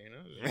gonna play. You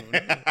know? Who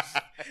knows?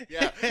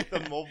 Yeah, the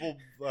mobile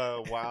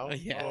WoW.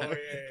 Yeah.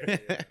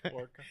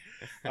 Oh,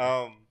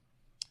 yeah.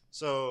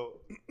 So,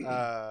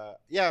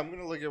 yeah, I'm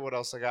gonna look at what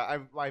else I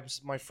got.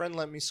 My friend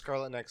lent me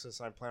Scarlet Nexus,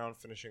 and I plan on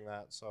finishing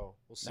that. So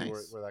we'll see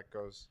Nice. where that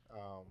goes.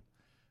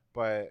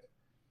 But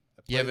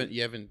You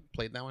haven't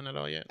played that one at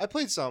all yet? I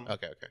played some.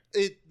 Okay.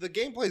 The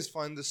gameplay is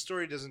fun. The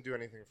story doesn't do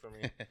anything for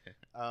me.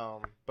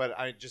 But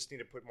I just need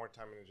to put more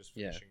time into just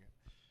finishing it.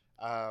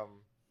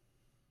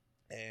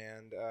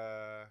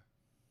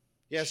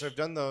 Yeah, so I've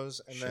done those,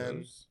 and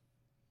Shows?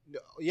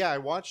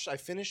 I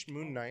finished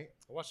Moon Knight.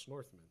 I watched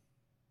Northman.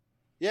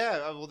 Yeah,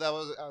 well,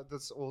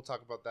 we'll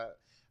talk about that.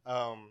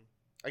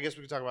 I guess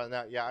we can talk about it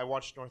now. Yeah, I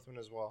watched Northman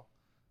as well,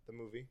 the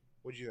movie.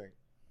 What'd you think?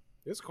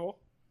 It's cool.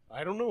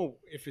 I don't know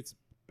if it's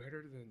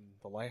better than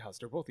The Lighthouse.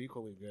 They're both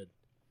equally good.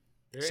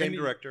 Same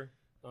director.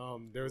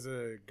 There was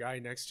a guy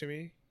next to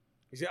me.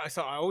 You see, I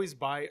always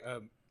buy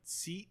a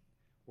seat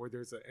where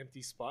there's an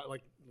empty spot,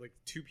 like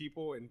 2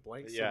 people in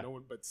blank, Yeah. so no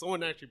one, but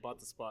someone actually bought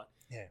the spot.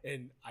 Yeah.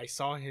 And I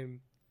saw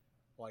him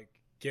like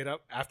get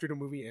up after the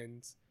movie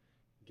ends,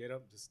 get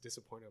up just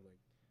disappointed. I'm like,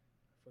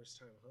 first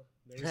time, huh?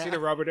 Never seen a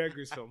Robert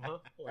Eggers film, huh?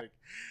 Like,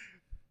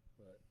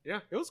 but yeah,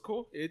 it was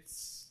cool.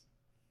 It's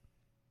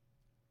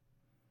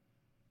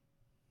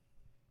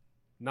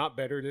not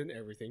better than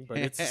everything, but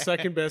it's the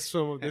second best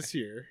film of this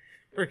year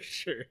for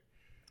sure.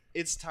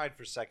 It's tied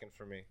for second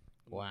for me.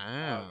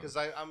 Wow. Because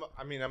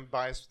I'm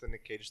biased with the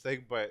Nick Cage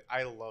thing, but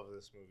I love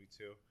this movie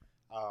too.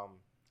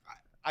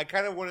 I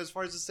kind of went as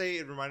far as to say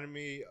it reminded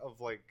me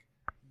of like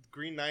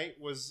Green Knight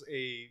was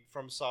a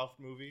FromSoft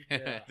movie.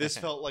 Yeah. This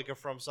felt like a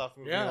FromSoft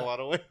movie Yeah. in a lot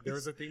of ways. There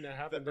was a thing that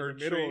happened The in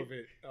the middle tree. of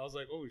it. I was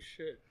like, oh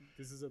shit,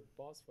 this is a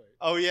boss fight.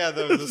 Oh yeah,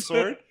 the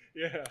sword.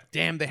 Yeah.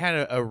 Damn, they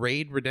had a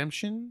raid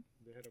redemption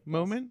They had a boss-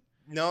 moment.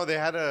 No, they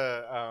had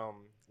a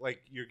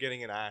like you're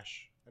getting an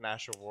Ash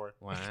of War.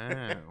 Wow.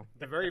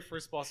 The very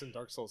first boss in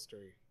Dark Souls 3,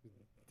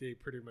 they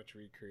pretty much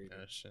recreated.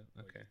 Oh shit.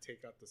 Like, Okay.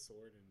 take out the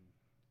sword and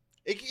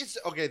It's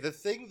okay. The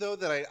thing though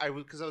that I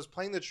because I was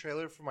playing the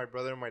trailer for my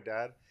brother and my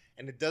dad,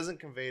 and it doesn't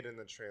convey it in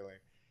the trailer.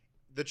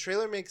 The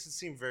trailer makes it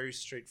seem very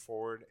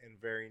straightforward and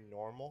very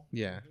normal,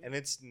 Yeah. and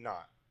it's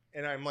not.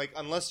 And I'm like,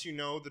 unless you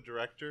know the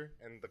director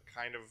and the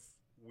kind of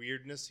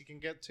weirdness he can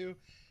get to,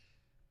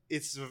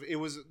 it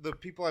was the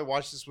people I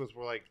watched this with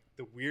were like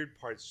the weird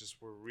parts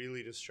just were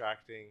really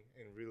distracting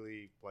and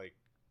really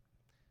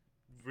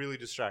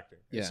distracting.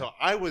 And Yeah. so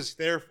I was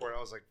there for it. I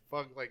was like,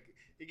 fuck, like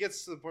it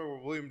gets to the point where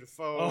William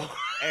Dafoe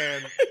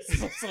and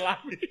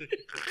salami.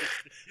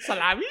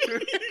 Salami.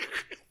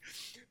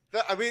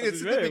 I mean,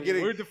 it's in the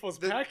beginning. Where'd the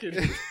first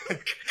package?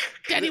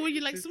 Daddy, would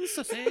you like some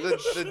sausage?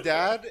 The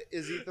dad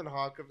is Ethan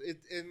Hawke.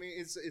 I mean,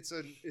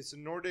 it's a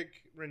Nordic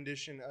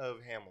rendition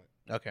of Hamlet,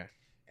 Okay.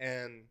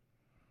 and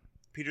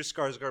Peter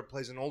Skarsgård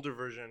plays an older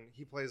version.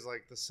 He plays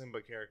like the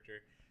Simba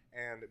character,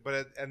 but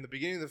at the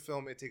beginning of the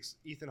film, it takes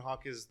Ethan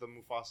Hawke is the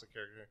Mufasa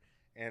character,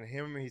 and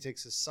he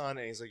takes his son,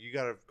 and he's like, you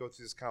got to go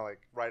through this kind of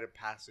like rite of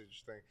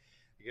passage thing.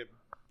 You get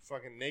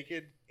fucking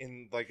naked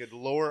in like a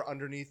lower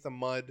underneath the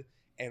mud.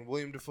 And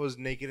William Dafoe's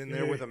naked in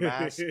there with a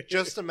mask,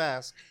 just a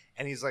mask.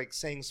 And he's like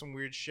saying some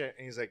weird shit.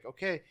 And he's like,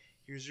 okay,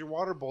 here's your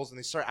water bowls. And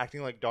they start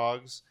acting like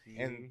dogs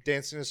and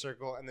dance in a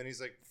circle. And then he's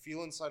like,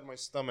 feel inside my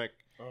stomach.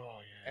 Oh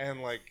yeah.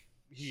 And like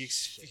he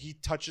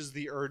touches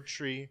the Erd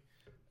tree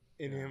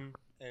in him.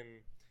 And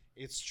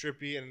it's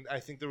trippy. And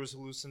I think there was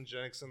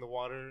hallucinogenics in the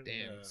water. Damn.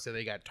 Yeah. So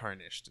they got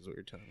tarnished, is what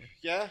you're telling me.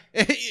 Yeah.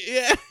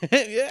 Yeah.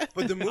 Yeah.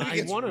 But the movie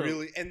gets wanna-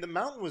 really... And the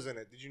mountain was in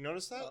it. Did you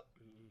notice that?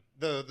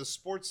 The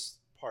sports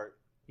part.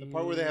 The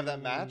part where they have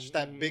that match,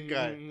 that big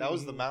guy, that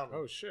was the mountain.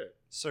 Oh shit!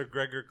 Sir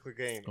Gregor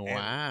Clegane. And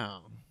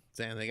Wow.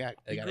 Damn, they got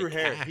he a grew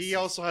hair. cast. He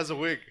also has a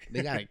wig.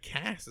 They got a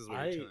cast, is what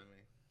you're telling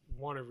me.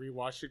 Want to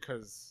rewatch it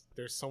because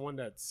there's someone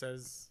that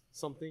says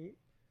something,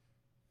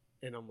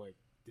 and I'm like,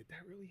 did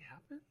that really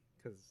happen?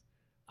 Because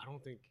I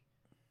don't think.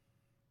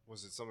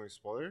 Was it something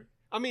spoiler?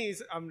 I mean,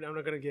 I'm not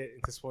gonna get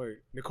into spoiler.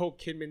 Nicole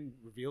Kidman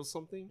reveals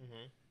something,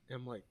 and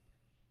I'm like,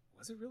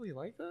 was it really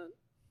like that?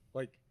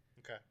 Like,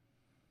 Okay.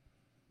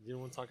 you know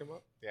what I'm talking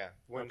about? Yeah.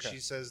 When Okay. she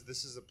says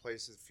this is a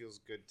place that feels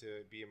good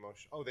to be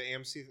emotional. Oh, the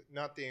AMC,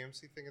 not the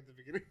AMC thing at the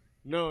beginning.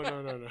 No.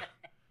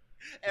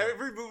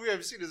 Every movie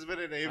I've seen has been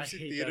in an I AMC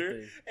hate theater, that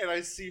thing. and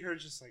I see her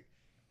just like,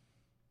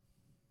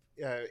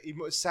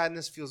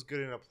 sadness feels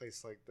good in a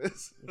place like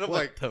this. And I'm What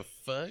like, the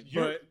fuck?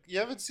 you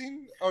haven't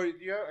seen? Oh,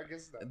 yeah, I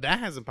guess not. That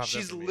hasn't popped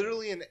up. She's for me.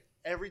 literally in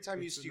every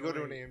time It's you go to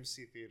an annoying.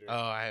 AMC theater. Oh,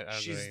 I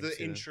she's don't know the AMC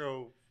then.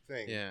 intro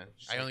thing. Yeah,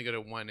 She's I like- only go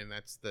to one, and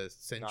that's the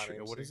Century.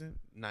 Not What AMC. is it?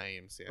 Not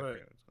AMC. I forget But what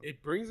it's called.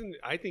 it brings in.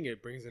 I think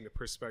it brings into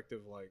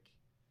perspective like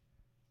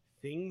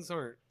things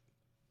aren't.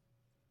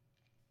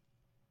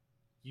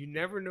 You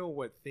never know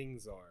what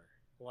things are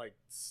like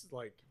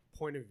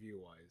point of view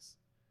wise.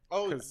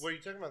 Oh, 'Cause- were you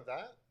talking about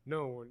that?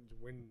 No,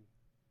 when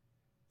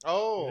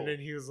Oh, and then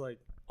he was like,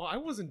 oh, I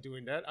wasn't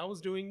doing that. I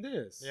was doing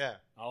this. Yeah.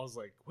 I was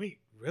like, wait,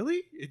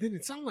 really? It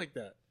didn't sound like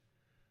that.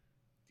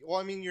 Well,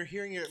 I mean, you're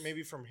hearing it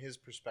maybe from his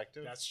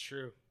perspective. That's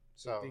true.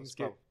 So things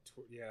get,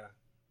 yeah.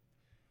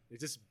 It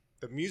just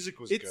the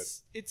music was good.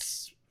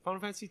 It's Final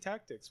Fantasy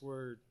Tactics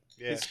where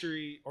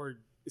history or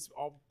it's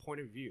all point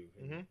of view.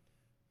 Mm-hmm.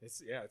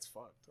 It's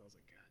fucked. I was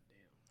like, God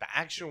damn. The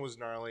action was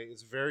gnarly.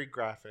 It's very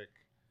graphic.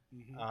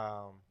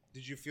 Mm-hmm.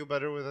 Did you feel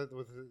better with it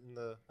in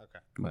the okay?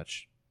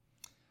 Much.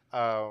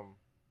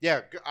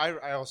 Yeah,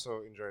 I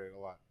also enjoyed it a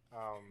lot.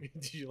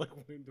 Did you like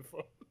William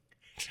Dafoe?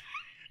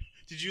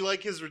 Did you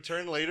like his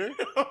return later?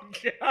 Oh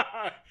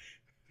God!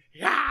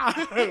 Yeah,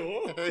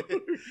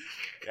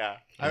 yeah.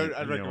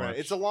 I'd recommend it.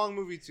 It's a long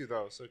movie too,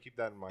 though, so keep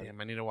that in mind. Damn,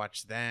 I need to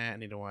watch that. I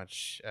need to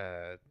watch.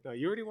 No,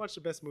 you already watched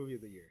the best movie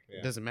of the year.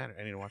 It doesn't matter.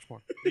 I need to watch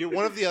more.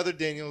 One of the other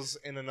Daniels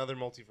in another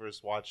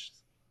multiverse watched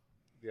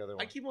the other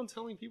one. I keep on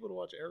telling people to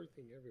watch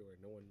everything everywhere.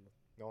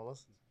 No one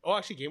listens. Oh,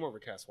 actually, Game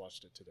Overcast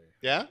watched it today.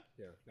 Yeah?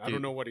 Yeah. I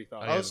don't know what he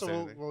thought. Oh,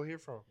 so we'll hear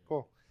from him.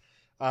 Cool.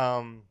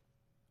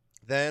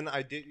 Then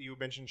you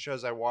mentioned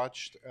shows. I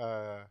watched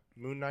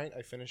Moon Knight.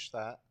 I finished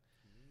that.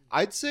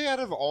 I'd say out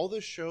of all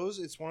the shows,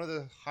 it's one of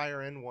the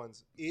higher end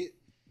ones.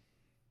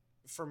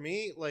 For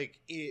me, like,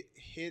 it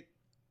hit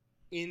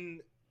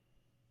in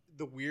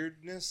the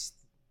weirdness.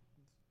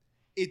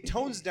 It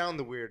tones down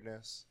the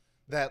weirdness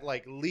that,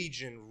 like,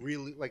 Legion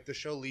really, like, the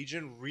show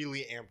Legion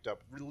really amped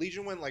up.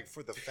 Legion went, like,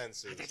 for the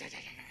fences.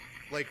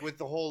 Like, with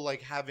the whole,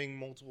 like, having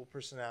multiple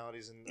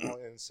personalities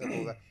and several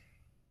of that.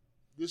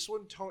 This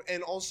one,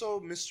 and also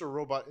Mr.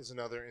 Robot is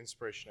another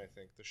inspiration, I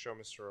think, the show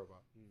Mr.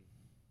 Robot.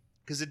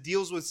 Because it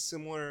deals with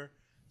similar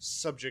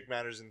subject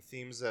matters and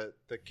themes that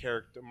the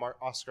character,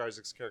 Oscar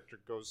Isaac's character,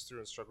 goes through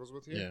and struggles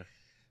with here. Yeah.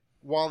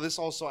 While this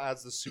also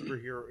adds the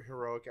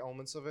heroic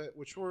elements of it,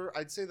 which were,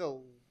 I'd say, the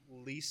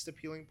least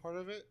appealing part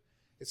of it.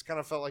 It's kind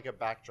of felt like a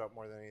backdrop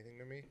more than anything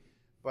to me.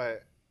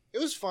 But it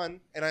was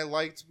fun, and I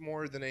liked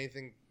more than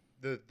anything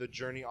the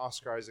journey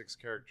Oscar Isaac's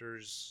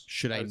characters.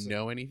 Should I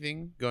know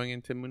anything going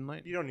into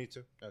Moonlight? You don't need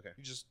to. Okay.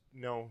 You just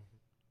know.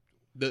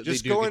 They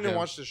just do go a in good and job.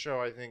 watch the show,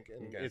 I think,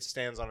 and it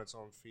stands on its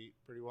own feet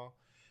pretty well.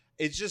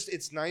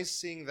 It's nice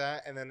seeing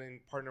that, and then in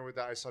partner with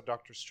that, I saw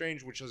Doctor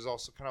Strange, which is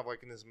also kind of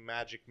like in this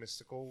magic,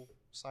 mystical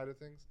side of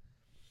things.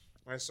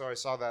 And so I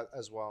saw that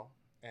as well,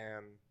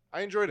 and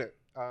I enjoyed it.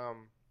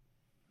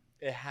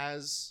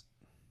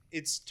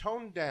 It's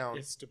toned down.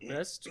 It's the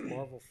best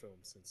Marvel film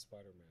since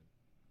Spider-Man.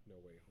 No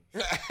Way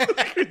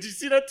Home. Did you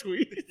see that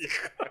tweet?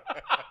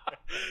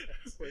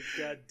 It's like,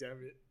 God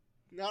damn it.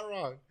 Not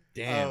wrong.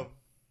 Damn.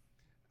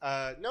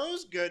 No, it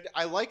was good.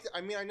 I'm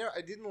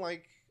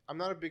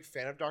not a big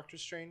fan of Doctor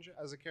Strange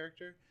as a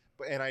character,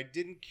 and I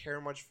didn't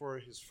care much for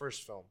his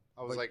first film.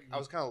 I was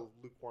kind of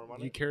lukewarm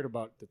on it. You cared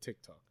about the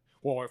TikTok.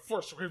 Well, at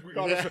first we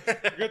got to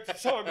get the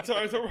time.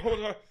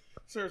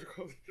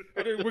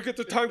 We get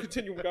the time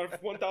continuum. We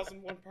got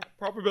 1,001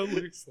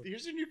 probabilities.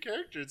 Here's your new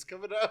character. It's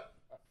coming up.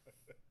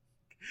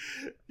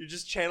 You're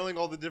just channeling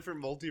all the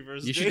different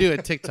multiverses. You should do a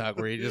TikTok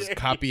where you just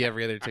copy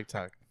every other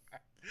TikTok.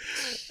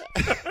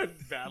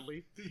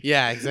 Badly.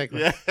 Yeah,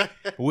 exactly. Yeah.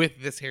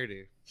 With this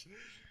hairdo.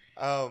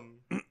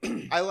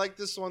 I like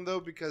this one though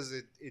because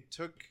it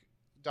took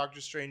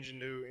Doctor Strange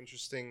into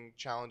interesting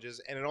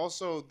challenges, and it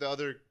also, the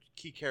other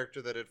key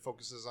character that it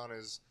focuses on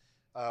is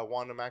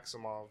Wanda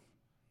Maximoff,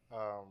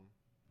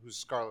 who's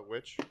Scarlet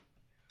Witch,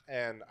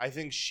 and I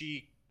think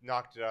she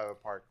knocked it out of the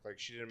park. Like,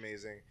 she did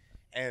amazing.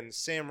 And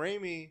Sam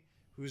Raimi,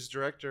 who's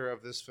director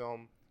of this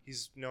film,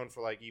 he's known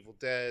for like Evil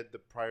Dead, the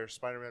prior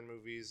Spider-Man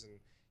movies, and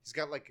he's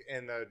got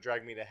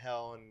Drag Me to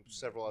Hell and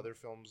several other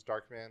films,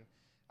 Darkman.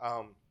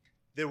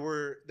 There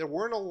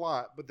weren't a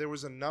lot, but there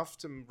was enough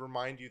to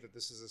remind you that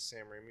this is a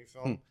Sam Raimi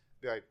film.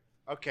 Be like,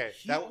 okay,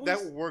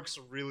 that works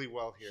really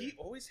well here. He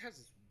always has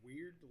this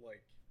weird,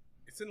 like,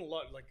 it's in a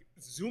lot, like,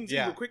 zooms in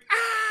Yeah. real quick.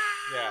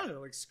 Yeah.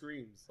 Like,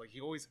 screams. Like,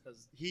 he always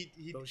has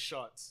those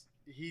shots.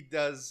 He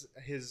does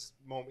his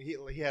moment.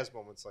 He has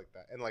moments like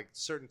that, and like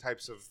certain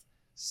types of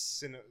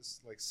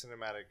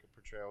cinematic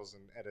portrayals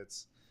and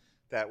edits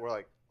that were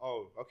like,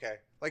 oh, okay.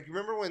 Like,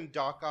 remember when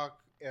Doc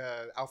Ock,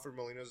 Alfred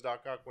Molina's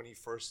Doc Ock, when he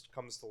first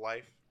comes to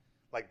life,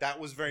 like that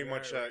was very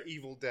much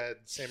Evil Dead,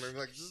 Sam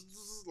Raimi,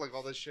 like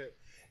all this shit.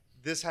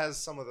 This has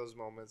some of those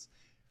moments.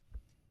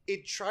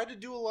 It tried to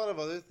do a lot of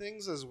other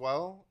things as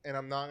well, and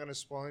I'm not gonna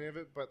spoil any of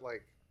it, but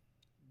like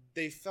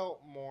they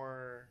felt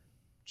more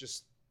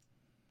just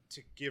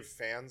to give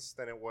fans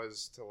than it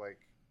was to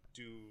like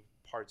do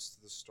parts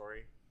to the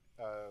story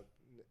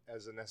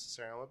as a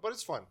necessary element. But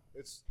it's fun.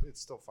 It's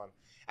still fun.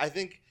 I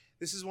think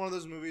this is one of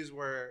those movies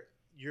where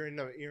you're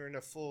in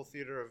a full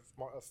theater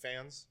of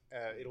fans.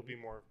 It'll be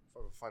more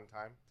of a fun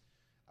time.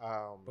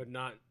 But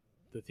not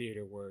the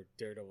theater where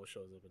Daredevil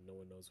shows up and no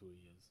one knows who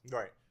he is.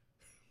 Right.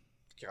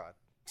 God.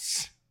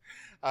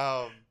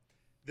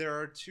 There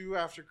are two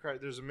after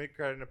credit. There's a mid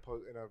credit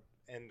and a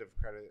end of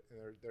credit,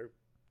 and they're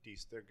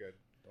decent. They're good.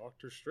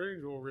 Doctor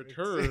Strange will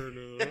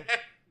return.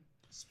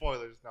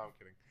 Spoilers. No, I'm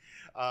kidding.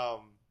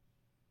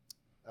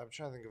 I'm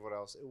trying to think of what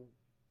else. It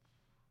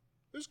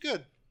was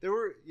good. It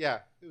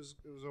was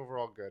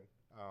overall good.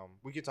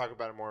 We could talk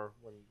about it more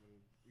when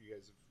you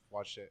guys have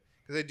watched it,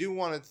 because I do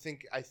want to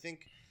think. I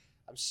think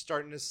I'm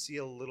starting to see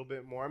a little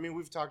bit more. I mean,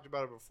 we've talked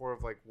about it before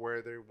of like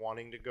where they're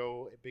wanting to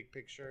go, big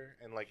picture,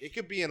 and like it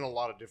could be in a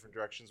lot of different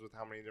directions with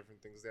how many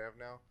different things they have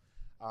now.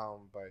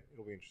 But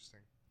it'll be interesting.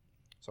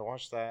 So I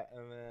watched that,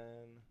 and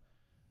then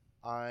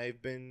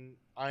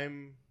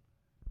I'm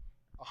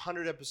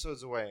 100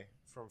 episodes away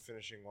from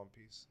finishing One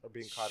Piece or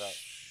being caught up.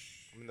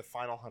 I'm in the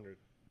final 100.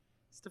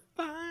 It's the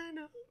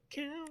final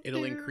countdown.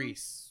 It'll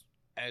increase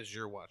as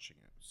you're watching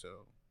it. So,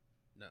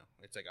 no,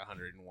 it's like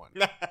 101.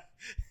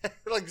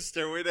 Like the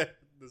stairway to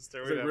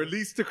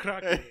release the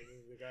Kraken.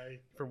 The guy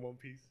from One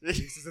Piece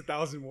releases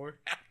 1,000 more.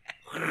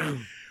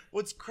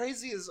 What's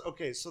crazy is,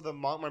 okay, so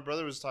my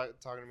brother was talking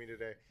to me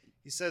today.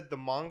 He said the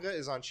manga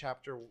is on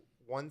chapter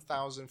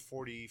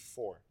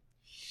 1044.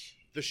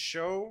 The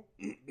show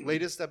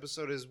latest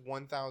episode is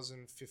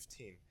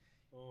 1015.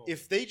 Oh,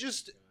 if they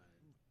just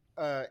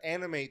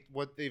animate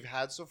what they've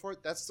had so far,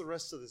 that's the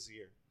rest of this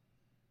year.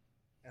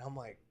 And I'm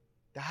like,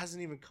 that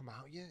hasn't even come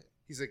out yet?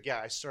 He's like,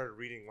 yeah, I started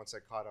reading once I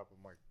caught up.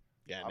 I'm like,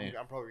 Yeah,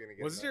 I'm probably going to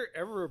get was that. there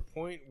ever a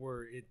point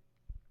where it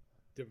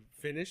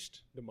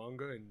finished the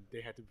manga and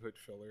they had to put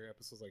filler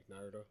episodes like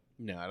Naruto?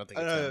 No, I don't think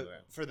it's done with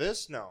that. For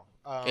this, no.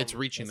 It's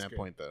reaching that's that good.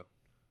 point, though.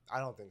 I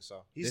don't think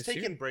so. He's This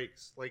taking year?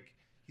 breaks. Like,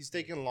 he's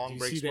taking long Do you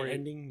breaks. see the where he-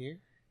 ending near?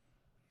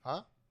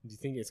 Huh? Do you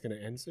think it's going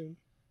to end soon?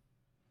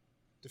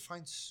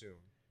 Define soon.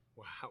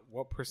 Well,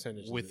 what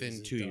percentage? Within is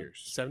it 2 done?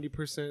 years. 70%,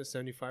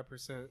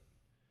 75%,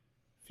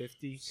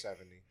 50%?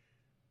 70.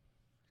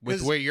 With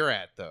 'Cause- where you're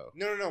at, though.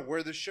 No.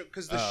 Where the show...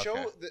 Because the Oh,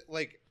 show...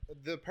 okay.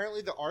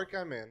 Apparently the arc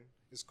I'm in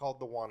is called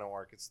the Wano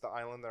arc. It's the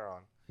island they're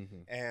on.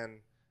 Mhm.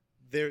 And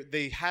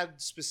they had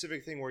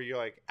specific thing where you're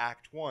like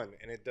Act 1.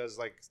 And it does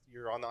like...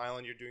 You're on the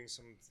island. You're doing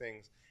some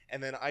things.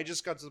 And then I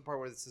just got to the part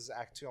where this is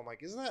Act 2. I'm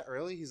like, isn't that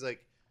early? He's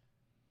like...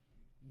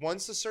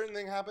 Once a certain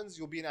thing happens,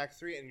 you'll be in Act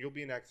 3. And you'll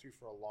be in Act 3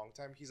 for a long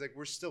time. He's like,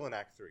 we're still in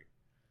Act 3.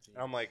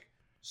 And I'm like...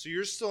 So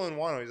you're still in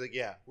Wano? He's like,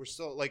 yeah. We're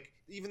still... Like,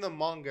 even the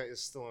manga is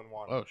still in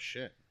Wano. Oh,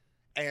 shit.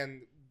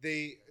 And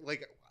they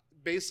like,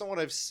 based on what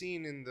I've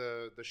seen in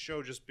the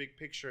show, just big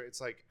picture, it's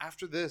like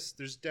after this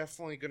there's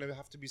definitely going to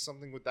have to be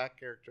something with that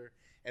character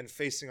and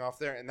facing off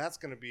there, and that's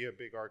going to be a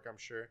big arc, I'm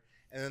sure.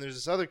 And then there's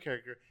this other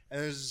character, and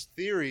there's this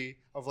theory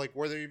of like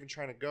where they're even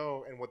trying to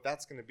go and what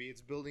that's going to be.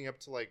 It's building up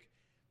to like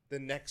the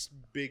next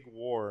big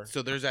war.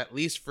 So there's at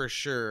least for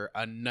sure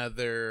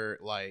another,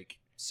 like...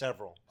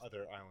 Several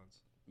other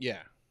islands. Yeah.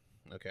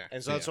 Okay.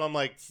 And so that's why I'm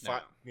like,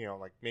 No.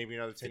 like maybe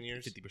another 10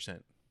 years.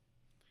 50%.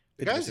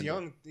 The guy's 50%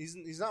 young.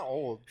 He's not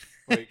old.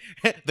 Like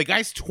The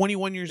guy's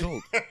 21 years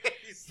old.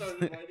 he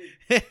started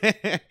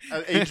writing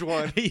at age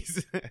 1.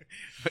 He's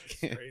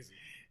It's crazy.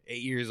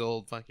 8 years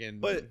old, fucking.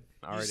 But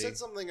already. you said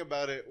something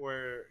about it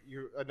where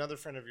another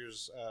friend of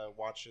yours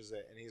watches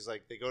it, and he's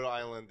like, they go to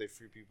island, they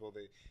free people,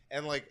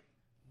 and like,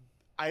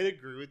 I'd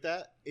agree with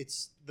that.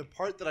 It's the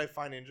part that I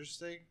find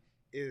interesting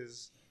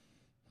is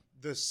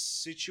the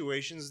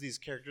situations these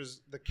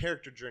characters, the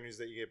character journeys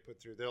that you get put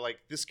through. They're like,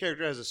 this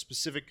character has a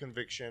specific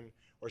conviction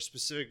or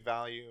specific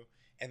value,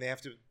 and they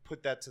have to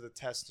put that to the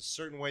test a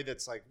certain way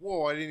that's like,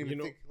 whoa, I didn't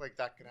even think like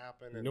that could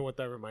happen. You know what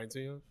that reminds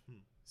me of?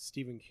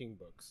 Stephen King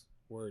books,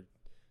 where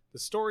the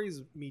story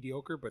is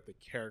mediocre, but the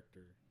character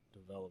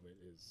development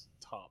is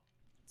top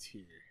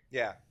tier.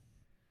 Yeah.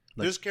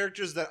 There's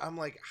characters that I'm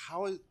like,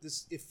 how is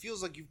this? It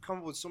feels like you've come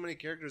up with so many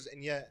characters,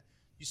 and yet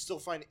you still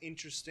find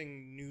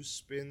interesting new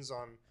spins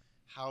on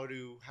how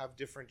to have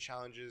different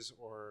challenges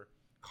or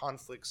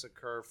conflicts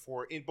occur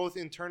both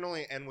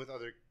internally and with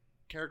other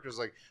characters.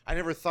 Like, I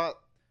never thought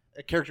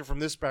a character from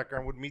this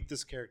background would meet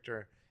this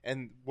character,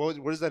 and what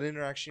does that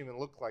interaction even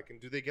look like? And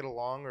do they get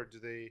along, or do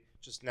they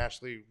just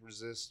naturally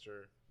resist?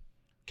 Or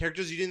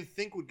characters you didn't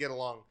think would get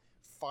along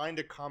find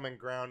a common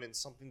ground in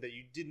something that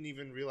you didn't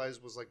even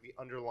realize was like the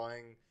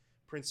underlying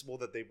principle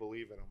that they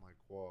believe in. I'm like,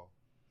 whoa,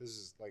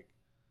 this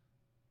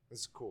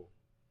is cool.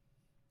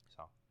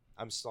 So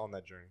I'm still on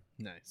that journey.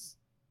 Nice.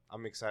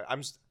 I'm excited.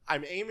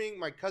 I'm aiming.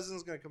 My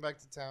cousin's gonna come back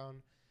to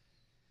town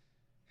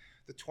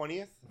the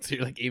 20th, So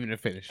you're like aiming to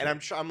finish. and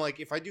it. I'm like,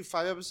 if I do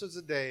 5 episodes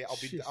a day,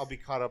 Jeez. I'll be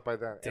caught up by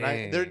then. And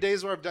Dang. there are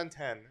days where I've done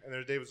 10, and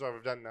there are days where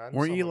I've done none.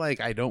 Weren't so you I'm like,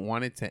 I don't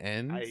want it to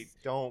end? I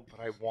don't, but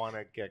I want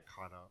to get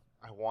caught up.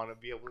 I want to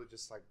be able to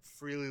just like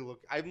freely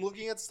look. I'm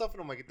looking at stuff,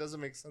 and I'm like, it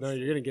doesn't make sense. No,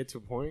 you're gonna get to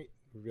a point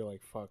where you're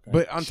like, fuck.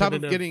 But on top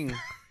of getting,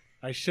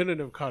 I shouldn't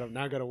have caught up.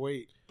 Now I gotta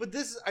wait. But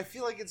I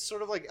feel like it's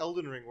sort of like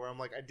Elden Ring, where I'm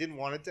like, I didn't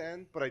want it to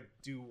end, but I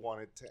do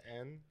want it to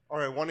end,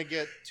 or I want to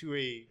get to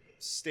a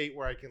state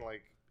where I can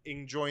like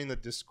enjoying the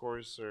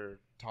discourse or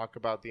talk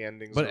about the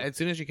endings. but as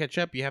soon as you catch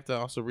up, you have to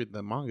also read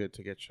the manga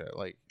to get you.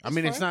 Like, I That's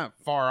mean, it's fine. not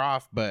far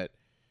off, but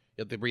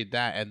you have to read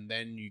that, and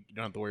then you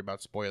don't have to worry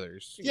about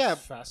spoilers. Yeah.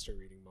 Faster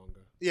reading manga.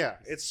 Yeah,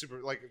 it's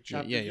super like a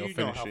chapter. Yeah, you'll you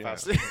know finish how it,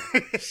 fast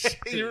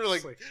yeah. you were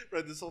like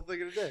read this whole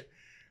thing in a day.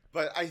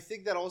 But I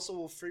think that also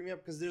will free me up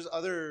because there's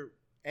other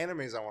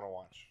animes I want to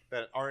watch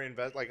that are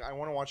like I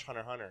want to watch Hunter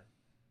x Hunter,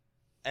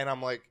 and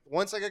I'm like,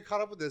 once I get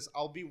caught up with this,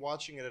 I'll be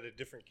watching it at a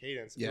different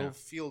cadence. Yeah. It'll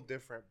feel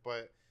different,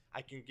 but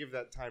I can give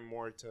that time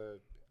more to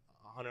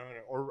Hunter x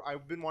Hunter. Or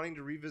I've been wanting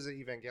to revisit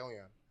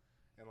Evangelion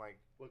and like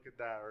look at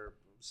that, or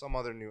some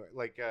other new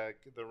like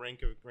the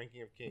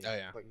ranking of Kings. Oh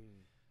yeah. Like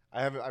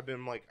I've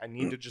been like I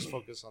need to just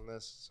focus on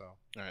this. So All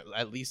right,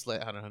 at least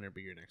let Hunter x Hunter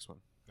be your next one.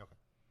 okay.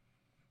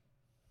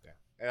 Yeah,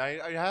 and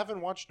I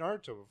haven't watched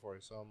Naruto before,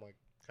 so I'm like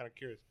kind of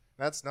curious.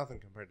 That's nothing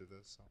compared to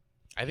this. So.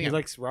 I He think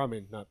likes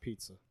ramen, not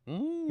pizza.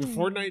 Mm. The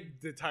Fortnite,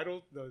 the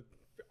title, the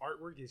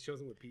artwork, he shows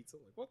him with pizza.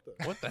 Like, what the?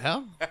 What the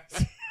hell?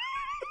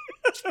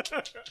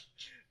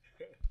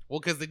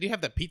 Well, because they do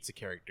have that pizza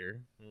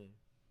character.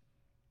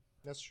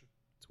 That's true.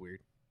 It's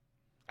weird.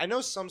 I know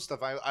some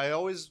stuff. I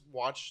always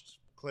watched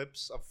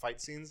clips of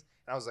fight scenes,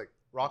 and I was like,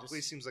 Rock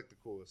Lee seems like the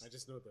coolest. I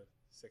just know the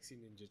sexy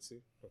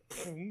ninjutsu.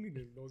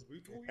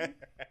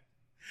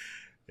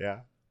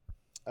 Yeah.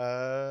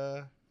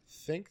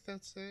 Think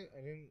that's it.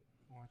 I didn't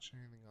watch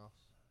anything else.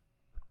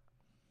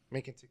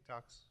 Making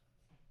TikToks,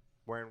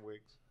 wearing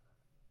wigs.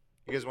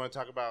 You guys want to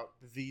talk about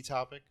the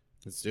topic?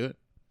 Let's do it.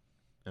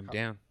 I'm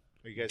down.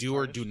 Are you guys Do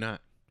or do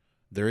not.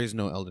 There is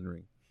no Elden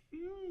Ring.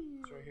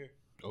 It's right here.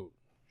 Oh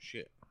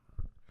shit.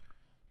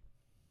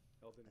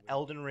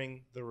 Elden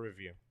Ring, the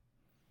review.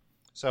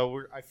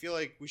 So I feel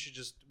like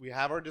we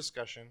have our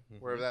discussion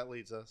wherever that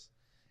leads us,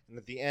 and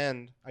at the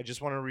end, I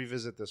just want to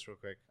revisit this real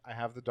quick. I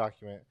have the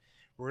document.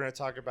 We're going to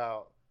talk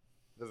about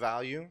the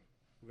value.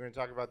 We're going to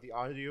talk about the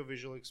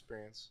audio-visual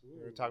experience.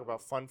 We're going to talk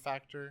about fun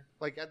factor,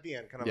 like at the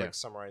end, kind of like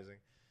summarizing.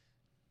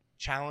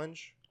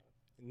 Challenge,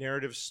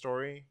 narrative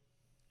story,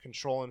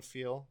 control and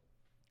feel,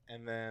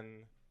 and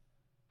then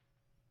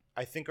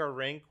I think our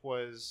rank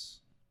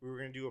was we were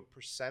going to do a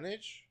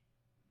percentage,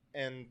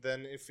 and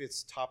then if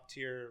it's top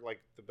tier,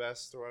 like the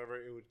best or whatever,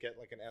 it would get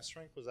like an S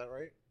rank. Was that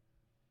right?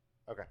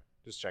 Okay,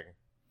 just checking.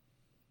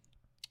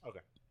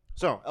 Okay,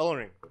 so Elden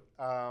Ring.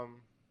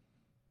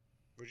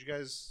 Would you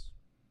guys?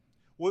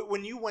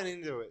 When you went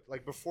into it,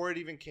 like before it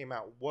even came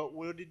out,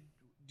 do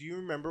you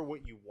remember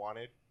what you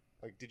wanted?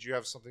 Like, did you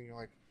have something you're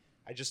like,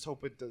 I just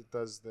hope it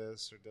does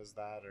this or does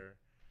that, or?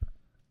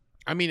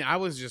 I mean, I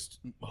was just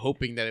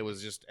hoping that it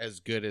was just as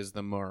good as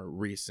the more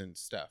recent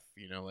stuff,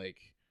 you know,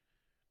 like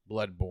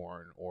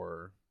Bloodborne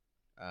or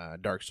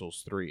Dark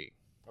Souls 3.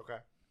 Okay.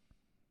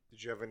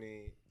 Did you have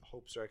any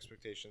hopes or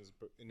expectations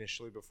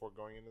initially before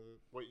going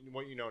into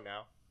what you know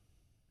now?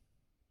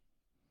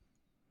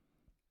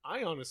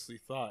 I honestly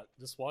thought,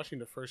 just watching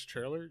the first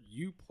trailer,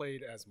 you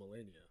played as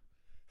Melania.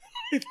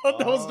 I thought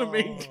that was the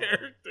main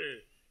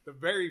character. The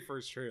very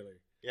first trailer.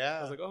 Yeah.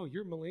 I was like, oh,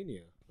 you're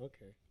Melania.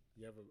 Okay.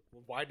 You have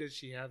why does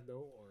she have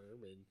no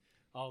arm? And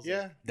I was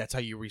yeah. like, That's how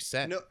you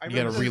reset. No, I you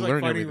gotta remember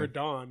relearn fighting everything.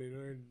 Radon,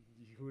 and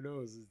who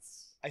knows?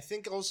 I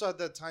think also at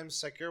that time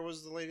Sekiro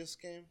was the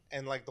latest game,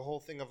 and like the whole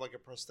thing of like a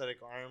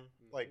prosthetic arm,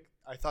 like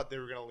I thought they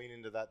were gonna lean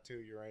into that too.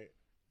 You're right.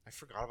 I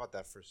forgot about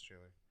that first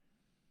trailer.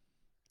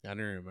 I don't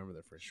even remember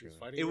the first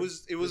trailer. It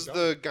was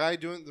the guy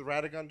doing the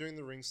Radagon doing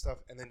the ring stuff,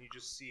 and then you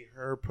just see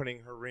her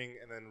putting her ring,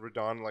 and then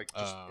Radon like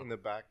just in the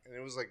back, and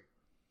it was like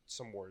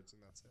some words,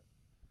 and that's it.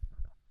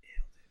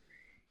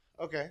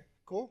 Okay,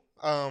 cool.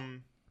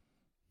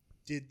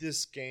 Did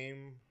this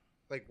game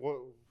like what?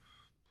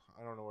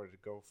 I don't know where to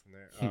go from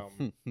there.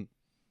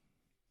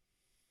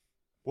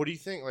 What do you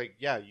think? Like,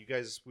 yeah, you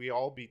guys, we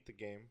all beat the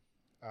game.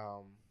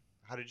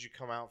 How did you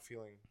come out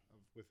feeling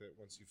with it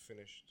once you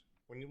finished?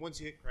 Once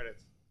you hit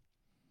credits?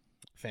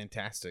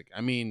 Fantastic.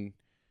 I mean,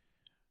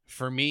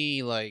 for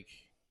me, like,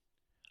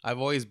 I've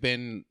always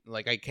been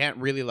like, I can't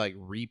really like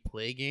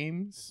replay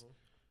games.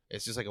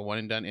 It's just like a one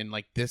and done. And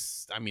like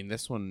this, I mean,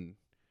 this one,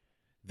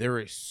 there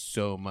is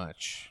so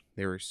much.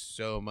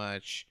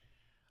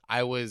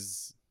 I want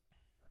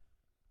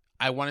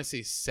to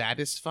say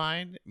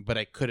satisfied, but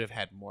I could have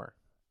had more.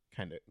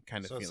 Kind of.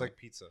 So feeling. it's like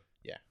pizza.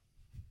 Yeah.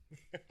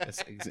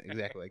 That's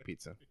exactly like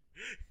pizza.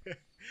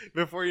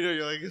 Before you know,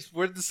 you're like,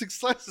 where did the 6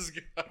 slices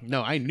go?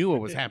 No, I knew what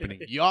was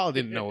happening. Y'all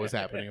didn't know what was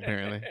happening,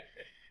 apparently.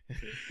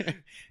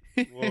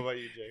 What about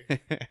you, Jay?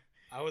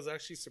 I was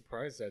actually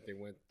surprised that they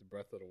went the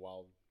Breath of the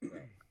Wild route.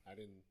 I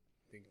didn't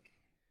think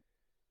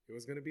it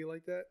was going to be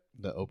like that.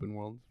 The open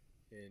world.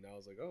 And I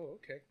was like, oh,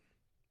 okay.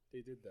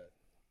 They did that.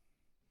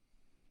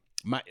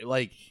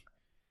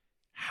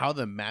 How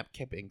the map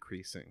kept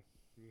increasing.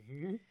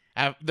 Mm-hmm.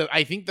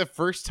 I think the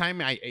first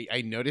time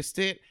I noticed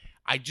it,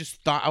 I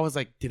just thought, I was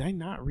like, did I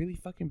not really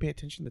fucking pay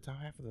attention to the top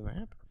half of the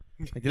map?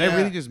 Like, did I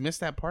really just miss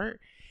that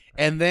part?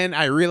 And then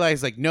I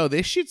realized, like, no,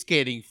 this shit's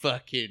getting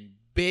fucking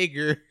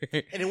bigger.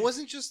 And it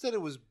wasn't just that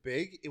it was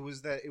big; it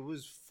was that it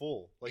was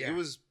full. Like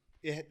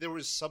there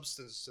was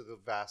substance to the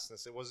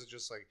vastness. It wasn't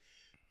just like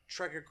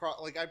trek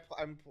across. Like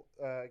I'm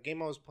a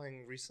game I was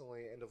playing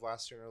recently, end of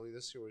last year and early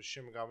this year, was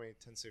Shin Megami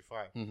Tensei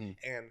 5,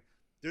 and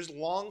there's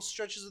long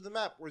stretches of the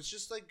map where it's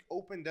just like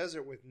open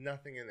desert with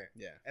nothing in it.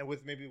 Yeah. And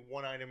with maybe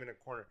one item in a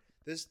corner.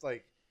 This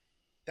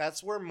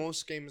that's where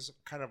most games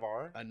kind of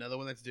are. Another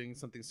one that's doing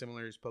something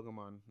similar is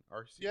Pokemon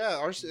Arceus. Yeah,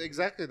 Arceus,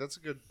 exactly. That's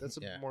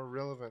a more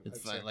relevant.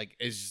 It's like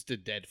it's just a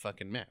dead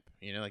fucking map.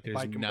 You know, like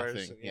there's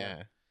nothing.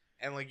 Yeah.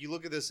 And like you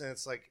look at this and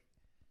it's like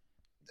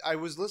I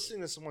was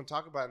listening to someone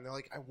talk about it, and they're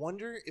like, I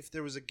wonder if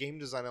there was a game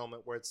design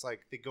element where it's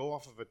like they go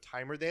off of a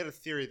timer. They had a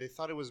theory. They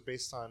thought it was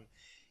based on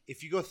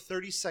if you go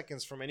 30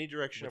 seconds from any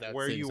direction Without of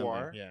where saying you something,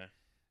 are, yeah.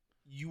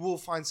 you will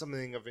find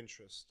something of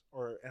interest.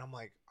 And I'm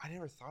like, I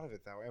never thought of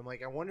it that way. I'm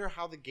like, I wonder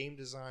how the game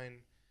design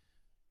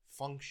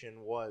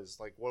function was.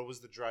 Like, what was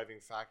the driving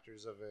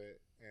factors of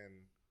it? And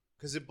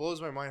because it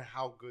blows my mind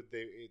how good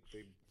they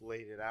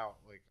laid it out.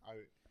 Like,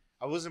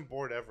 I wasn't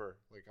bored ever.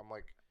 Like, I'm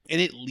like, And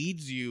it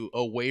leads you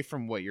away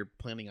from what you're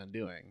planning on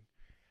doing.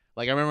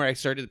 Like, I remember I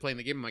started playing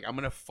the game. I'm like, I'm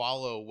going to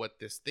follow what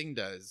this thing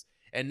does.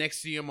 And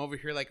next to you, I'm over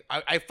here like,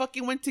 I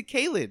fucking went to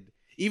Caelid.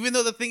 Even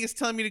though the thing is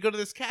telling me to go to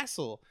this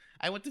castle.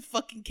 I went to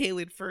fucking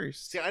Caelid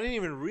first. see, I didn't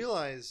even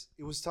realize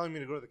it was telling me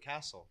to go to the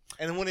castle.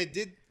 And then when I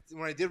did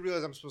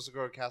realize I'm supposed to go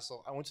to a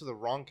castle, I went to the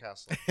wrong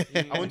castle.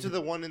 I went to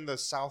the one in the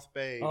South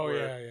Bay. Oh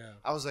where yeah.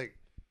 I was like,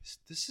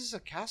 this is a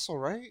castle,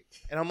 right?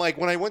 And I'm like,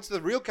 when I went to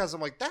the real castle,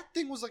 I'm like, that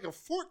thing was like a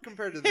fort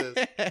compared to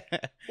this.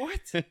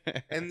 What?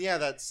 And yeah,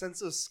 that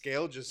sense of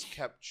scale just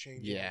kept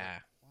changing. Yeah.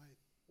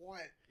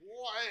 What?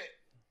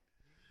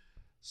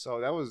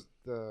 So that was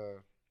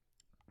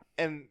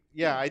and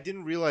yeah, I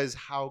didn't realize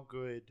how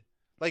good.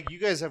 Like, you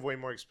guys have way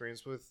more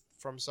experience with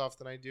FromSoft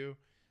than I do.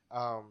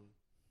 I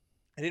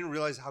didn't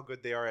realize how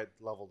good they are at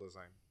level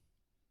design.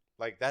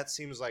 Like, that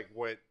seems like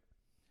what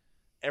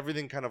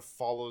everything kind of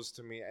follows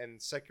to me, and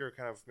Sekiro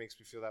kind of makes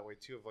me feel that way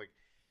too. Of like,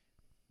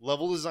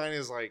 level design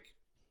is like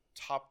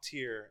top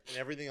tier, and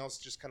everything else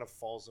just kind of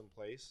falls in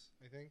place.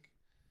 I think,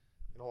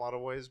 in a lot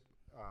of ways,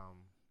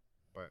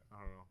 but I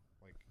don't know.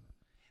 Like,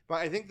 but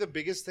I think the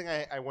biggest thing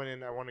I went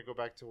in. I want to go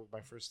back to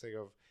my first thing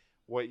of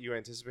what you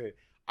anticipated.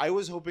 I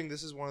was hoping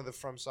this is one of the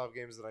FromSoft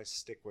games that I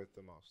stick with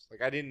the most.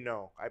 Like, I didn't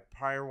know.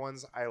 Prior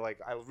ones I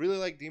really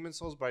like Demon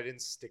Souls, but I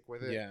didn't stick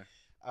with it. Yeah.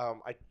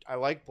 I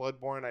like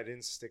Bloodborne. I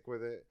didn't stick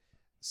with it.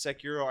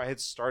 Sekiro, I had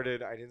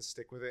started. I didn't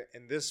stick with it.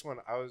 And this one,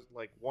 I was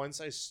like,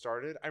 once I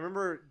started, I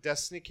remember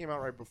Destiny came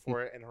out right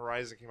before it, and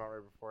Horizon came out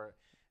right before it.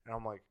 And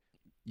I'm like,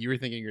 You were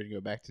thinking you were going to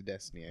go back to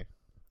Destiny, eh?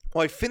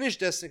 well, I finished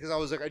Destiny because I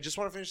was like, I just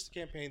want to finish the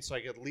campaign so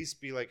I could at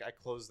least be like, I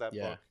closed that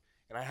book.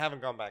 And I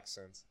haven't gone back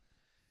since.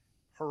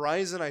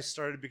 Horizon, I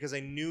started because I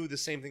knew the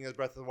same thing as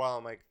Breath of the Wild.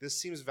 I'm like, this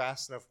seems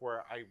vast enough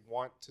where I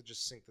want to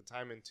just sink the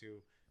time into.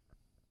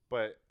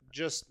 But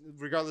just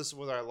regardless of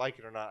whether I like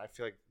it or not, I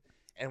feel like,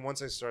 and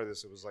once I started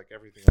this, it was like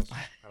everything else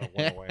kind of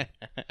went away.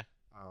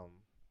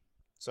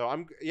 So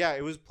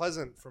it was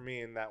pleasant for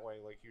me in that way.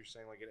 Like you were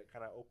saying, like it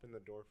kind of opened the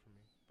door for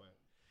me. But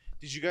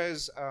did you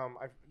guys, I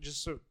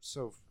just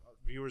so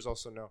viewers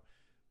also know,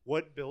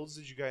 what builds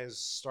did you guys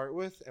start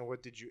with and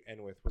what did you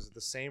end with? Was it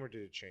the same or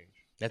did it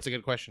change? That's a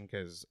good question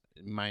because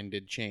mine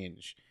did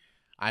change.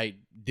 I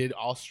did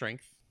all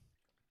strength.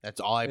 That's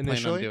all I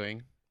planned on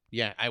doing.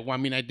 Yeah, I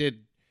mean, I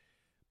did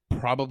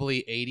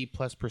probably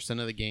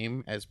 80+% of the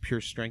game as pure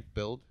strength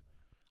build.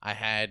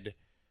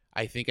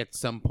 I think at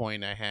some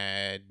point I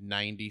had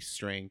 90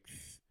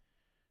 strength,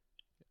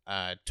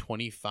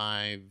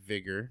 25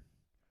 vigor.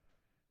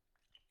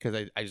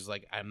 Because I just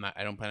like I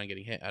don't plan on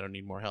getting hit. I don't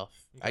need more health.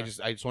 Okay.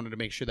 I just wanted to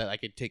make sure that I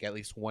could take at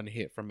least one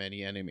hit from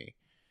any enemy.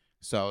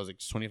 So I was like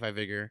just 25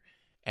 vigor,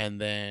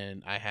 and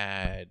then I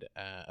had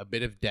a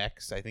bit of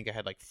dex. I think I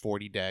had like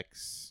 40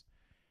 dex.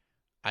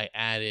 I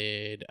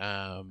added.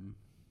 I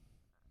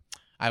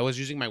was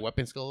using my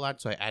weapon skill a lot,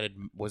 so I added.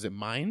 Was it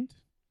mind?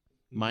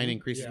 Mind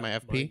increases my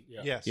FP. Mind,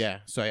 yeah. Yes. Yeah.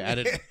 So I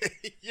added.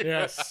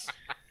 Yes.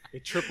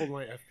 It tripled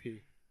my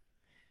FP.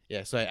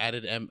 Yeah, so I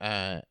added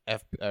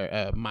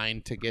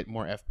mine to get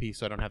more FP,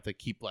 so I don't have to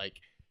keep like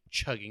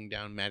chugging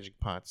down magic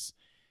pots.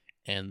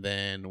 And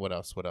then what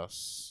else?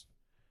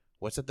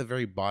 What's at the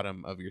very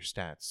bottom of your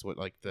stats? What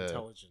like the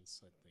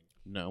intelligence? I think.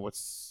 No,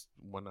 what's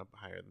one up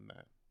higher than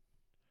that?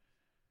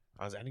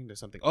 I was adding to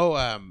something. Oh,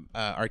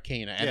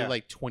 arcane. I added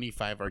like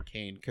 25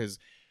 arcane because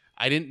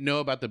I didn't know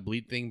about the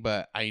bleed thing,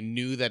 but I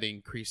knew that it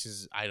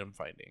increases item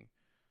finding,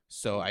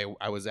 so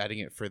I was adding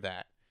it for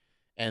that.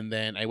 And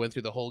then I went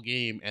through the whole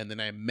game, and then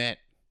I met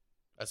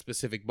a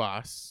specific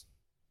boss,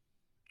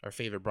 our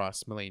favorite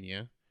boss,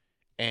 Melania,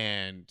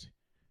 and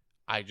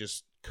I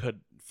just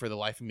for the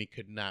life of me,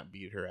 could not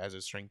beat her as a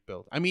strength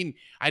build. I mean,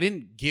 I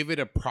didn't give it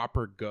a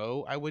proper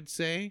go, I would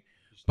say,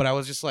 but I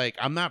was just like,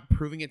 I'm not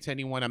proving it to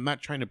anyone. I'm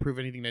not trying to prove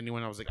anything to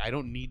anyone. I was like, I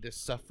don't need to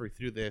suffer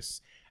through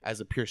this as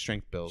a pure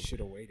strength build. Should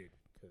have waited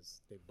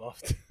because they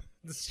buffed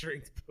the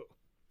strength build.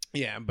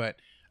 Yeah, but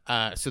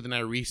so then I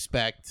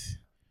respect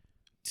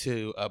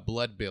to a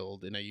blood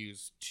build, and I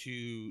used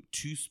two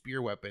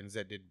spear weapons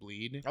that did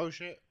bleed. Oh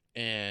shit!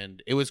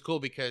 And it was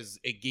cool because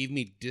it gave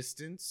me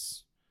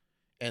distance,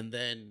 and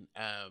then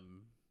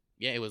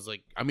it was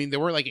like, I mean, they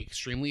were like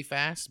extremely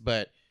fast,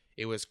 but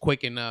it was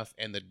quick enough,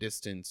 and the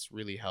distance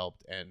really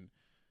helped, and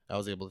I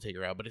was able to take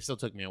her out. But it still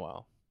took me a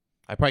while.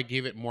 I probably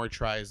gave it more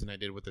tries than I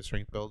did with the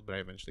strength build, but I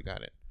eventually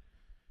got it,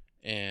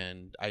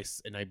 and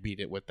I beat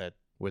it with that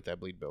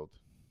bleed build.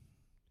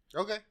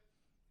 Okay.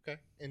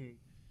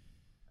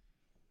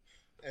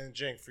 And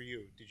Jank, for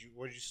you,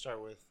 what did you start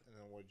with, and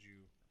then what did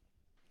you?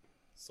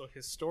 So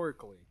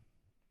historically,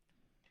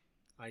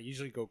 I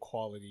usually go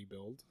quality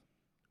build.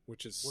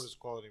 which is What is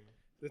quality?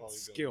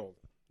 it's skill.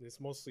 It's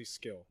mostly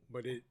skill,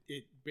 but it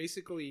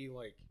basically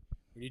like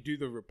when you do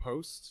the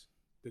riposte,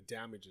 the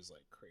damage is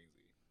like crazy.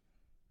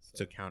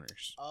 So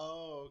counters.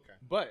 Oh, okay.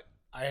 But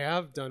I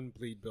have done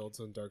bleed builds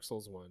on Dark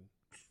Souls 1.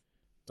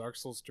 Dark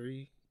Souls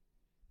 3,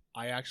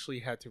 I actually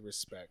had to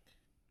respect.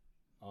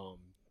 That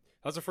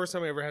was the first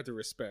time I ever had to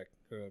respect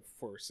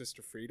for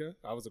Sister Frida.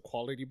 I was a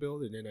quality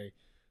build, and then I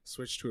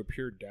switched to a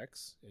pure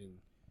dex and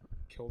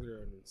killed her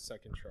on the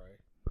second try.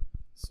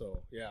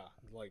 So, yeah,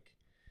 like,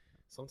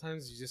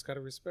 sometimes you just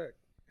gotta respect.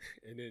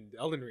 And then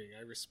Elden Ring,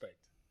 I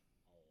respect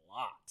a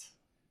lot.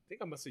 I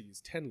think I must have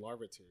used 10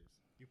 Larva Tears.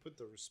 You put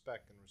the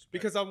respect and respect.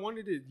 Because I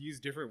wanted to use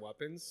different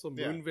weapons. So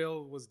Yeah.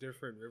 Moonveil was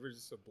different.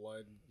 Rivers of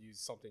Blood used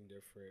something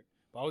different.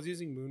 But I was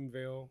using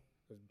Moonveil,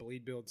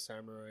 Bleed Build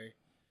Samurai,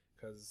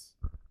 because...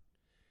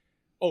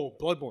 Oh,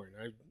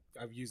 Bloodborne.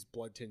 I've used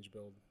Blood Tinge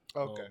build.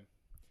 Okay.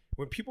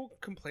 When people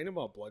complain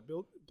about blood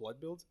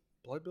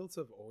builds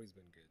have always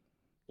been good.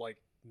 Like,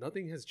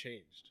 nothing has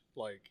changed.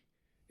 Like,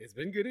 it's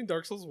been good in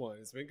Dark Souls 1.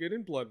 It's been good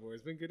in Bloodborne.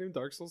 It's been good in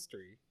Dark Souls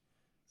 3.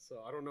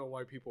 So I don't know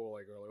why people are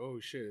like, oh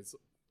shit, it's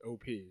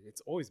OP.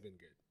 It's always been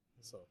good.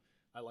 So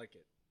I like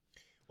it.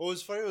 What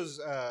was funny was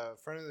a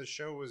friend of the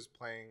show was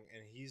playing,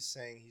 and he's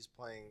saying he was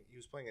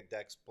playing a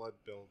Dex Blood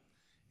build,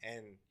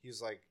 and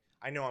he's like,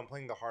 I know I'm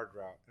playing the hard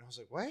route, and I was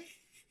like, what?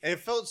 And it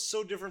felt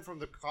so different from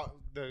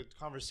the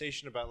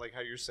conversation about like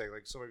how you're saying,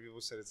 like so many people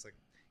said it's like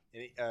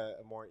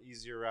a more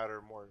easier route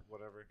or more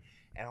whatever,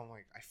 and I'm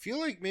like, I feel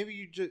like maybe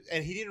you just,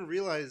 and he didn't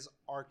realize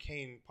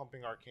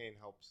pumping arcane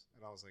helps,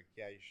 and I was like,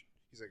 yeah, you should.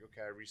 He's like,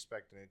 okay, I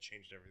respect, and it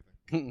changed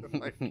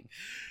everything. Like,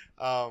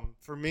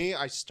 for me,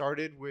 I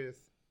started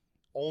with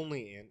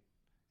only int,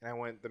 and I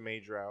went the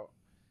mage route.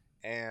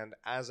 And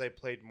as I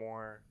played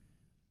more,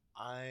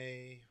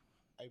 I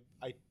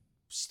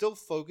still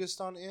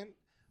focused on int,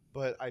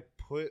 but I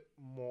put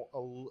more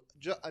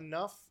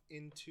enough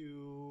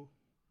into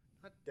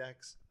not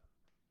dex.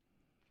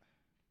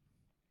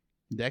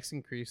 Dex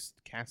increased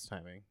cast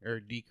timing or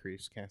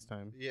decreased cast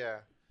time. Yeah.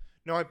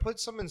 No, I put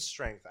some in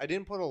strength. I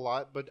didn't put a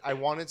lot, but I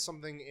wanted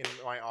something in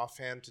my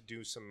offhand to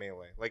do some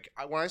melee. Like,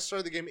 when I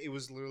started the game, it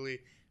was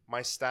literally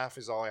my staff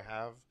is all I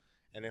have,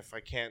 and if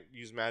I can't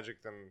use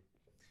magic, then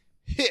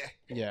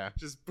yeah,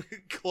 just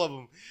club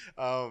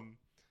them.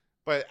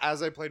 But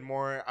as I played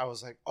more, I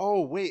was like,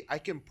 oh, wait, I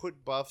can put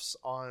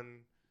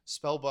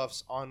spell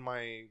buffs on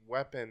my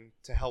weapon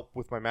to help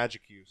with my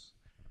magic use.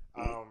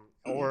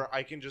 Or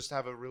I can just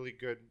have a really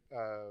good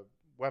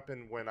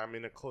weapon when I'm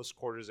in a close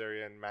quarters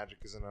area and magic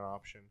isn't an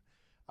option.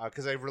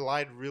 Because I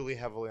relied really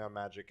heavily on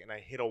magic, and I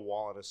hit a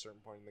wall at a certain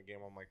point in the game.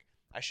 I'm like,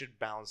 I should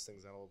balance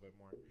things out a little bit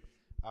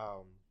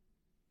more.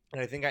 And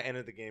I think I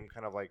ended the game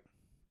kind of like,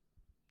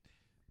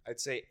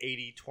 I'd say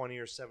 80-20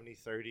 or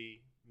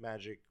 70-30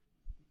 magic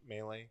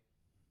melee,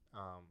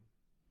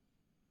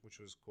 which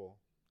was cool.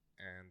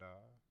 And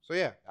so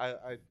yeah,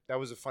 I that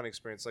was a fun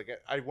experience. Like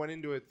I went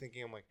into it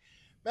thinking, I'm like,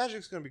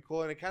 magic's gonna be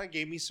cool, and it kind of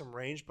gave me some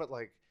range, but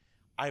like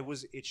I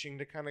was itching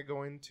to kind of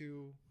go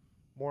into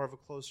more of a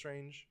close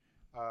range.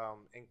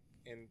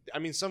 And I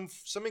mean, some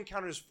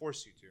encounters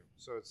force you to,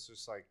 so it's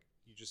just like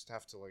you just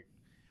have to like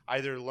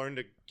either learn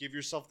to give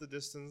yourself the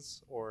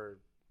distance or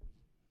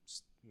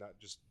not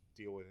just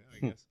deal with it,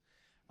 I guess.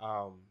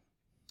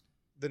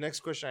 The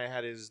next question I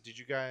had is, did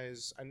you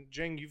guys, and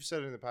Jang, you've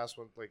said it in the past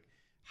one, like,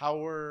 how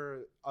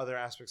were other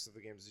aspects of the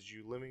games? Did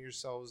you limit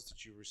yourselves?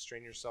 Did you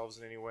restrain yourselves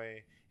in any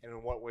way? And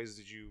in what ways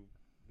did you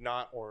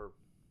not or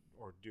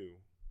do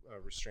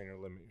restrain or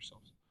limit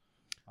yourselves?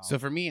 So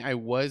for me, I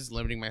was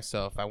limiting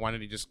myself. I wanted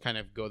to just kind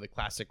of go the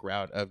classic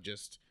route of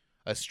just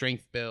a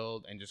strength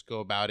build and just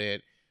go about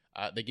it.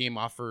 The game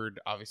offered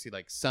obviously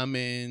like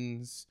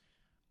summons,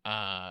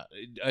 a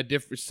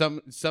different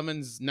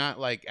summons, not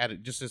like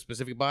at just a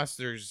specific boss.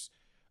 There's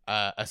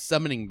a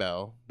summoning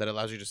bell that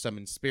allows you to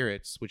summon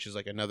spirits, which is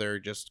like another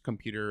just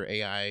computer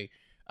AI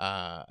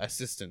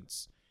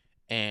assistance.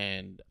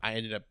 And I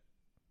ended up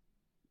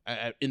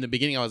in the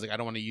beginning, I was like, I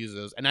don't want to use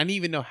those, and I didn't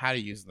even know how to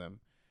use them.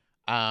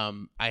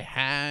 I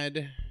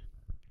had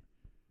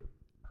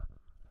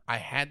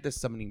the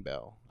summoning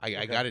bell.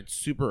 I got it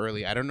super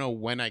early. I don't know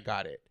when I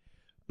got it,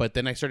 but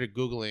then I started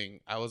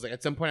Googling. I was like,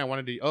 at some point I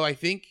wanted to,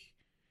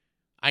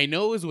 I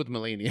know it was with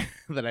Melania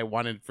that I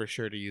wanted for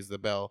sure to use the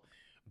bell,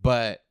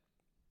 but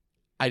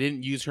I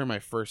didn't use her my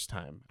first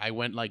time. I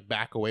went like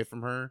back away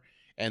from her.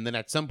 And then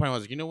at some point I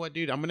was like, you know what,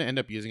 dude, I'm going to end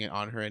up using it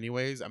on her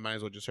anyways. I might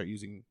as well just start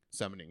using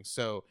summoning.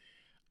 So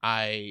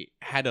I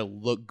had to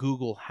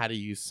Google how to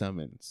use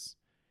summons.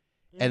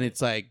 And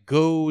it's like,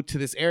 go to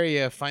this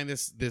area, find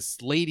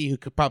this lady who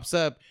pops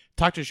up,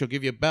 talk to her, she'll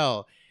give you a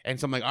bell. And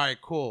so I'm like, all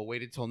right, cool.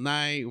 Waited till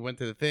night, went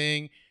to the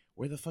thing.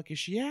 Where the fuck is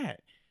she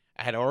at?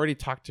 I had already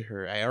talked to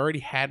her. I already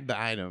had the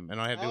item, and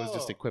all I had to do was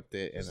just equip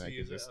it. And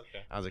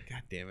I was like,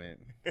 God damn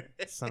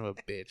it, son of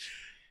a bitch.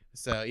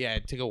 So yeah,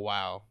 it took a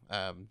while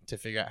to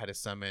figure out how to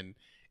summon.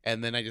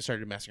 And then I just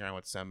started messing around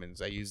with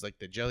summons. I used like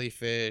the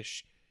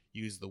jellyfish,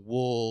 used the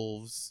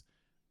wolves,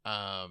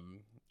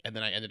 and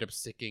then I ended up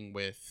sticking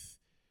with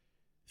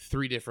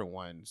 3 different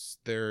ones.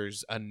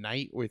 There's a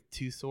knight with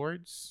 2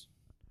 swords.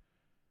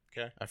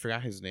 Okay. I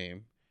forgot his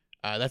name.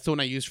 That's the one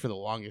I used for the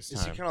longest time.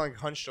 Is he kind of like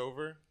hunched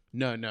over?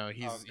 No,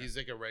 he's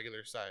like a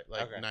regular size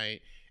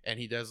knight, and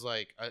he does a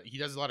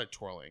lot of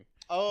twirling.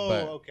 Oh,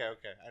 But okay.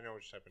 I know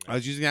which type of I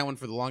was using that one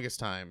for the longest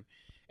time,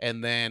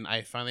 and then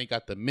I finally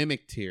got the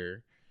mimic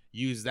tier.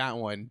 Used that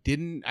one.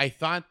 I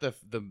thought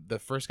the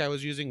first guy I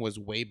was using was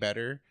way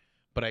better,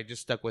 but I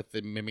just stuck with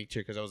the mimic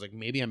tier because I was like,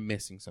 maybe I'm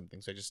missing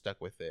something, so I just stuck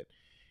with it.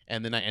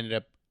 And then I ended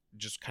up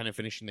just kind of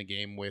finishing the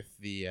game with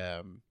the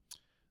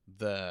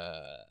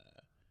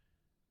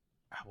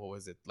what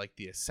was it, like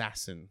the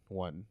assassin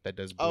one that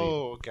does bleed.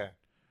 Oh, okay.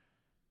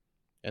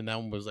 And that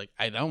one was like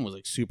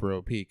super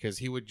OP because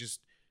he would just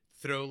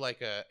throw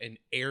like an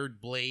aired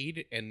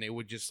blade, and it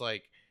would just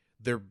like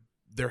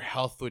their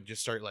health would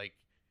just start like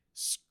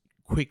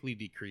quickly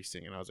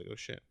decreasing, and I was like, oh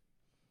shit.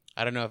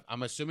 I don't know if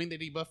I'm assuming they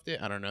debuffed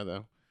it. I don't know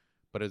though,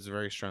 but it's a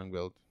very strong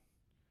build.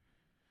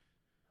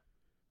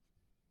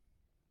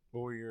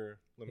 What were your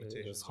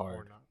limitations? It was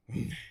hard. Not?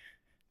 It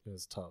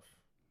was tough.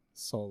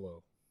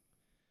 Solo.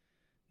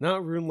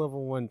 Not rune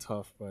level 1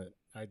 tough, but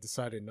I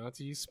decided not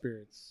to use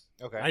spirits.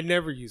 Okay. I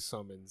never use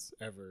summons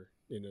ever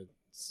in a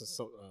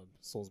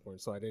Soulsborne,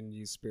 so I didn't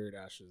use spirit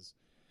ashes.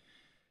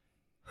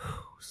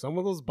 Some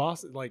of those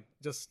bosses, like,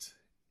 just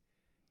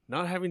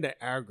not having the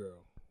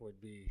aggro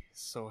would be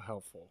so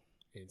helpful.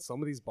 And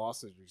some of these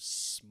bosses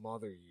just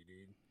smother you,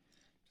 dude.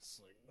 Just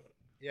like,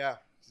 Yeah.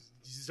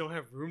 you just don't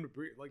have room to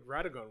breathe. Like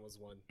Radagon was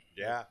one.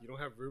 Yeah. Like, you don't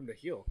have room to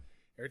heal.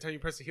 Every time you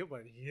press the heal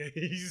button,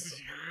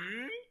 he's.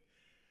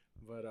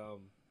 But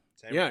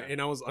Same yeah, here.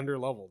 and I was under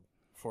leveled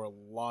for a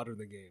lot of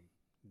the game.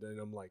 Then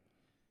I'm like,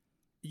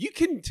 you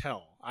can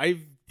tell.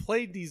 I've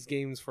played these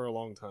games for a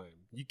long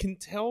time. You can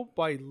tell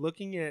by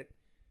looking at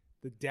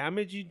the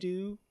damage you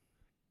do,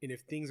 and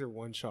if things are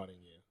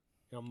one-shotting you.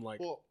 And I'm like,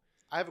 Well,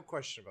 I have a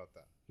question about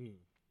that. hmm.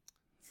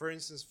 For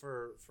instance,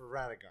 for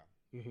Radagon,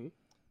 Mm-hmm.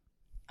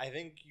 I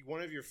think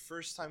one of your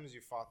first times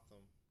you fought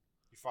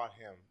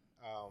him.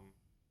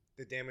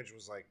 The damage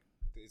was like,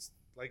 it's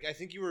like I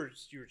think you were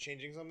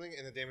changing something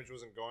and the damage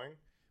wasn't going,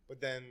 but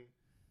then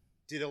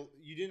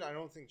you didn't, I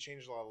don't think,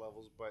 change a lot of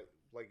levels, but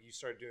like you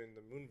started doing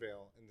the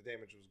Moonveil and the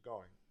damage was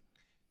going.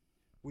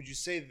 Would you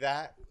say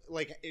that,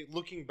 like,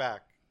 looking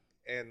back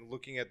and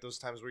looking at those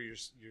times where you're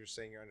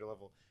saying you're under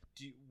level,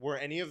 were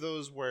any of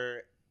those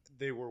where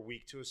they were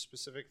weak to a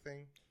specific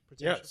thing?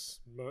 Yes.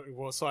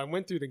 Well, so I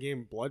went through the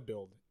game blood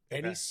build.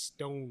 Okay. Any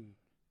stone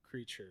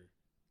creature,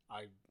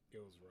 it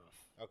was rough.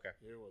 Okay.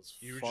 It was.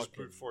 You were just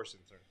brute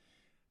forcing, sir.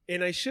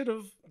 And I should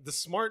have. The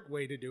smart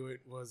way to do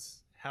it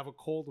was have a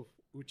cold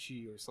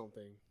Uchi or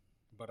something,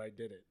 but I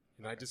did it,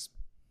 and I just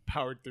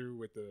powered through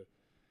with the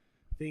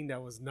thing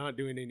that was not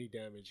doing any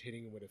damage,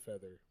 hitting him with a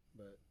feather.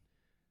 But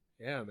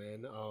yeah,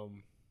 man.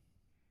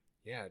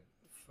 Yeah,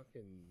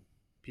 fucking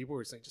people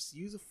were saying just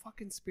use a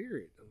fucking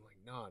spirit. I'm like,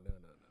 no.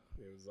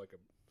 It was like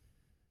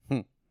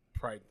a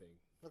pride thing.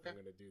 Okay. I'm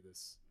gonna do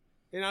this.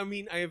 And I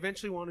mean, I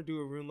eventually want to do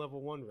a rune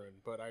level 1 run,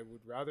 but I would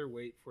rather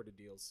wait for the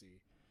DLC.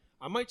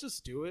 I might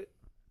just do it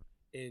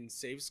and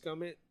save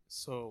scum it.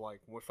 So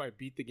like, if I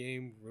beat the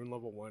game rune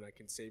level 1, I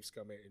can save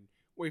scum it and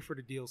wait for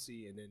the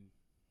DLC and then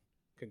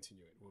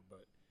continue it.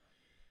 But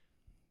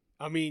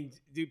I mean,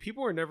 dude,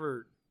 people are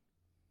never.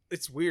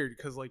 It's weird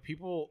because like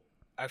people,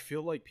 I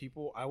feel like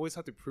people. I always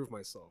have to prove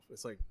myself.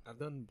 It's like I've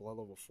done blood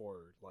level 4,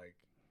 like,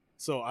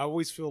 so I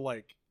always feel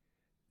like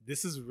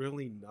this is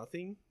really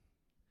nothing.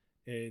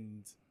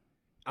 And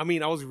I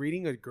mean, I was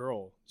reading a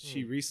girl.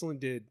 She recently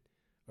did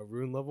a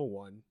rune level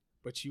 1,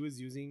 but she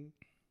was using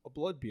a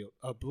bleed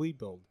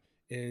build,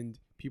 and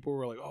people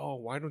were like, "Oh,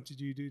 why don't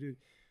you do it?"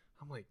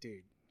 I'm like,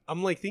 dude.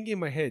 I'm like thinking in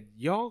my head,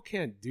 y'all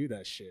can't do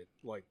that shit.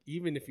 Like,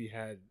 even if you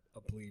had a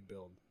bleed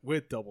build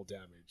with double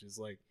damage, it's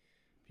like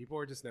people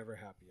are just never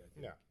happy. I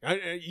think.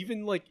 Yeah.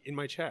 Even like in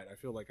my chat, I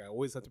feel like I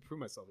always have to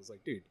prove myself. It's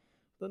like, dude,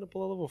 I've done a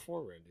blood level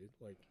 4 run, dude.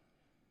 Like,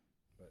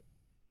 but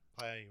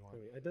Play you want.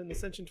 I done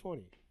Ascension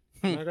 20.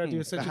 I gotta do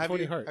Ascension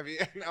 20 hard. Have you?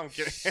 No, I'm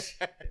kidding.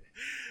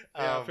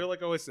 Yeah, I feel like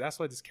that's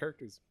why this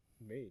character's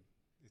made.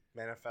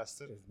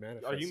 Manifested. It's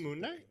manifested. Are you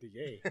Moon Knight? The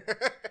yay.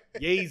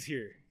 Yay's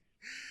here.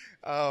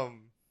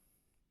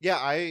 Yeah,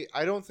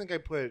 I don't think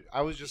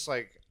I was just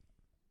like,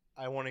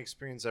 I want to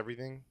experience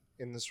everything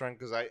in this run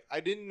because I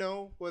didn't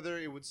know whether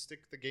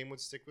the game would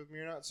stick with me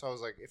or not. So I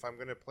was like, if I'm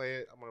gonna play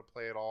it, I'm gonna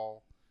play it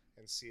all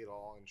and see it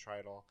all and try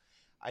it all.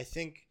 I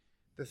think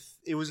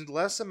it was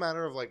less a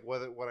matter of like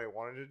what I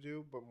wanted to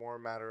do, but more a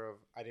matter of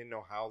I didn't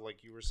know how.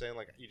 Like you were saying,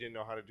 like you didn't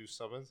know how to do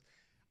summons.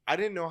 I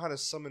didn't know how to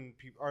summon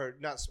people, or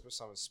not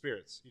summon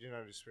spirits. You didn't know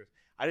how to do spirits.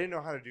 I didn't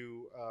know how to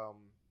do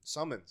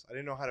summons. I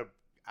didn't know how to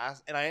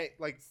ask, and I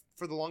like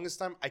for the longest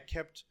time I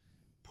kept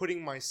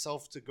putting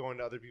myself to go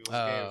into other people's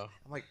games.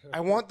 I'm like,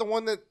 I want the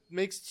one that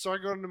makes so I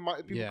go into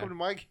my people come to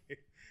my game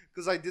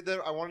because I did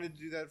that. I wanted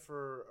to do that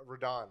for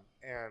Radon,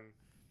 and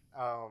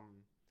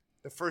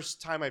the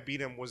first time I beat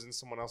him was in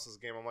someone else's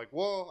game. I'm like,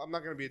 well, I'm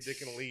not gonna be a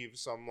dick and leave,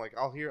 so I'm like,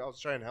 I'll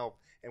try and help,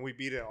 and we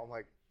beat it. I'm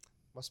like,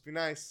 must be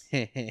nice.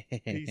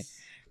 Peace.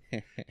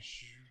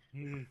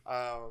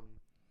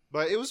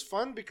 But it was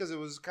fun because it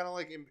was kind of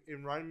like it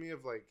reminded me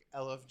of like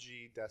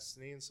LFG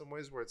Destiny in some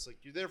ways, where it's like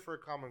you're there for a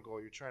common goal.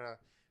 You're trying to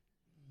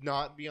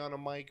not be on a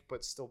mic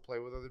but still play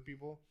with other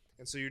people,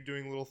 and so you're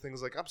doing little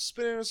things like I'm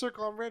spinning in a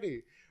circle, I'm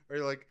ready, or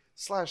you're like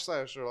slash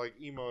or like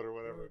emote or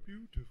whatever. You're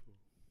beautiful.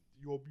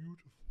 You're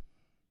beautiful.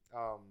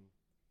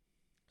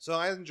 So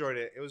I enjoyed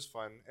it. It was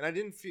fun, and I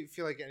didn't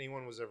feel like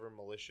anyone was ever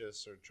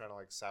malicious or trying to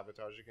like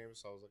sabotage the game.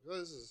 So I was like, oh,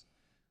 this is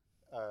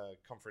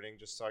comforting,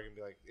 just so I can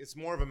be like, it's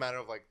more of a matter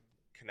of like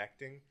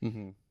connecting.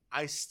 Mm-hmm.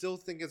 I still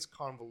think it's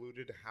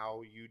convoluted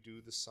how you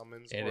do the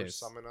summons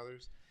summon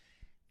others,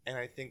 and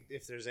I think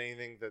if there's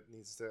anything that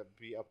needs to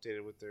be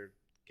updated with their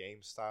game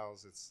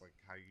styles, it's like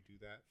how you do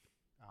that.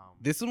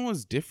 This one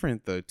was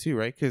different though too,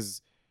 right?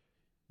 Because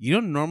you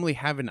don't normally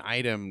have an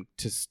item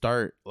to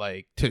start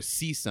like to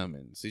see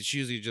summons. It's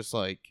usually just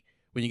like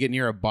when you get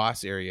near a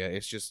boss area,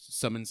 it's just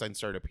summon signs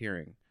start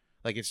appearing.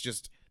 Like it's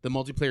just the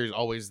multiplayer is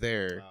always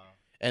there,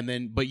 and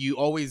then but you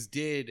always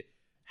did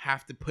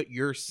have to put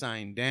your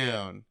sign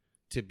down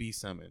to be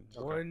summoned.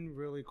 Okay. One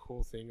really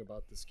cool thing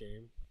about this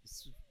game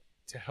is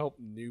to help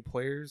new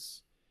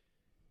players.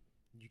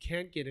 You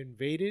can't get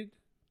invaded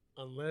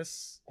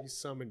unless you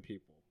summon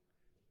people.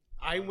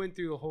 I went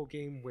through the whole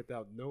game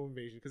without no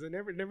invasion because I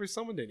never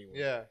summoned anyone.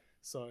 Yeah.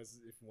 So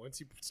if once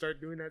you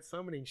start doing that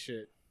summoning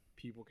shit,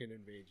 people can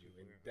invade you,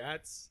 and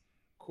that's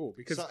cool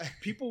because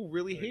people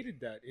really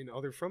hated that in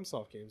other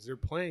FromSoft games. They're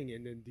playing,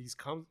 and then these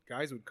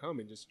guys would come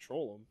and just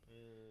troll them.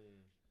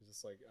 It's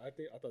just like I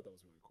thought that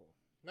was really cool.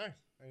 Nice.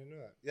 I didn't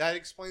know that. Yeah, it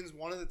explains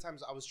one of the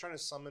times I was trying to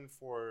summon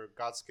for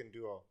Godskin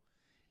Duo,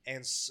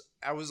 and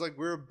I was like,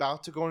 we were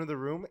about to go into the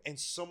room, and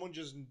someone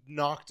just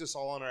knocked us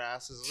all on our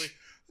asses. I was like,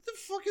 what the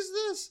fuck is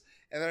this?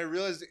 And then I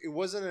realized it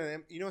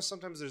wasn't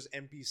sometimes there's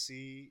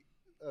NPC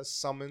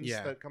summons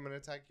that come and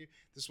attack you.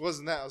 This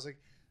wasn't that. I was like,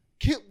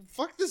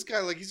 fuck this guy.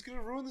 Like, he's going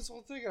to ruin this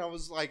whole thing. And I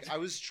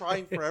was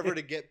trying forever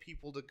to get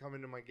people to come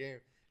into my game.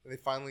 And they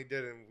finally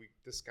did. And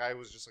this guy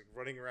was just like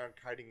running around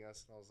kiting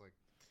us. And I was like,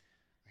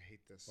 I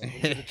hate this.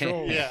 Welcome to the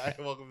troll. Yeah,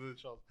 welcome to the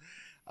troll.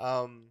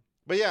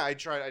 But yeah, I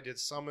tried. I did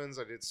summons.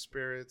 I did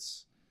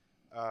spirits.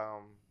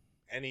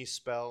 Any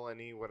spell,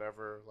 any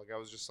whatever. Like, I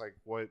was just like,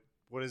 what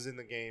is in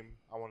the game?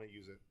 I want to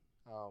use it.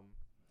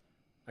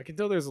 I can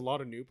tell there's a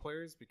lot of new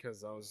players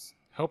because I was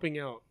helping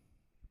out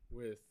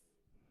with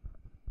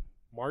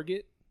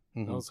Margit,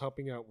 I was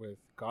helping out with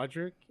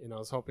Godric, and I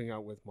was helping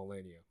out with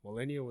Millennia.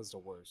 Millennia was the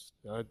worst.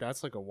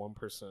 That's like a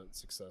 1%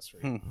 success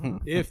rate,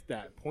 if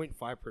that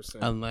 0.5%.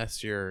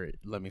 Unless you're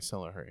let me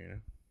sell her, you know.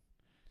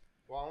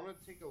 Well, I want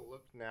to take a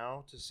look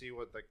now to see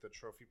what like the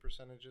trophy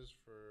percentage is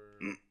for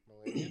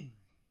Millennia.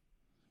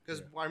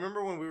 Because I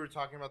remember when we were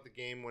talking about the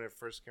game when it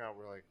first came out,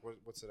 we're like,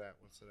 what's it at?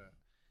 What's it at?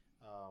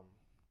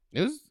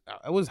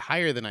 It was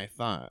higher than I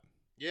thought.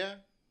 Yeah.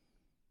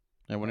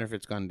 I wonder if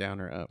it's gone down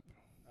or up.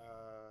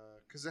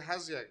 Because it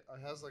has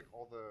like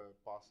all the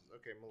bosses.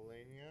 Okay,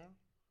 Millennia.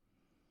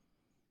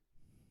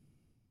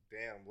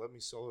 Damn, Let Me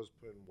Solo's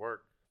put in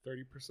work.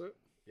 30%?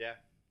 Yeah,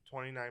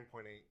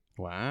 29.8.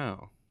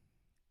 Wow.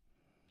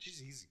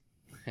 She's easy.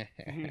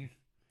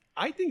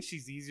 I think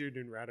she's easier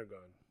than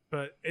Radagon,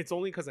 but it's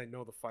only because I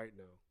know the fight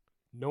now.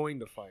 Knowing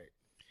the fight.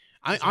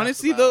 I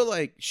honestly though,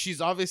 like she's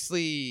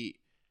obviously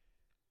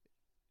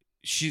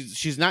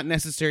she's not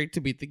necessary to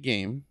beat the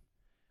game.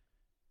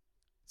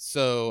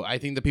 So I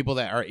think the people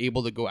that are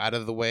able to go out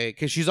of the way,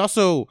 because she's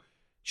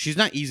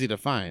not easy to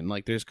find.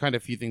 Like there's kind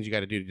of a few things you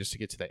got to do just to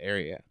get to the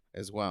area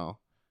as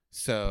well.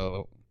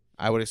 So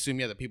I would assume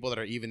the people that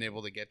are even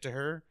able to get to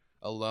her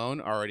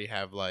alone already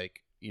have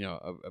like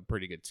a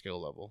pretty good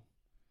skill level.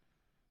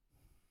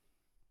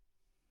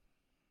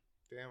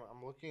 Damn,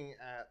 I'm looking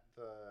at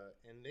the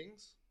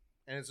endings,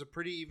 and it's a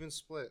pretty even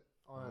split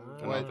on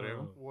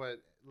Well,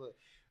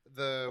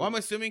 I'm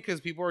assuming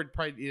because people are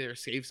probably either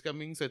save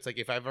scumming, so it's like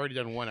if I've already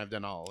done one, I've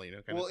done all.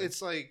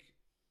 It's like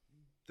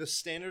the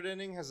standard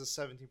ending has a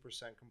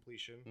 17%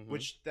 completion,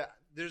 which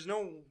there's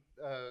no.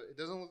 It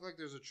doesn't look like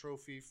there's a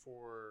trophy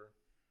for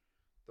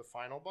the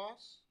final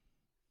boss.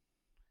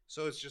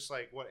 So it's just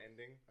like what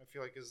ending I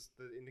feel like is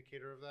the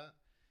indicator of that,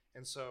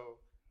 and so.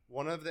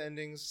 One of the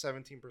endings,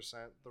 17%.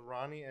 The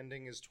Ronnie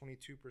ending is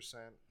 22%,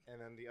 and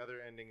then the other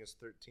ending is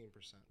 13%.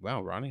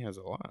 Wow, Ronnie has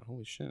a lot.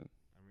 Holy shit!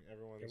 I mean,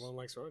 everyone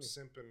likes Ronnie.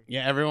 Simping.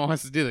 Yeah, everyone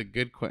wants to do the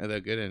good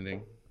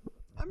ending.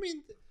 I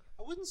mean,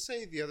 I wouldn't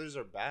say the others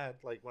are bad.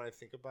 Like when I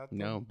think about them.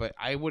 No, but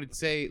I would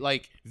say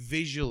like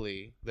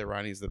visually, the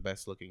Ronnie's the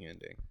best looking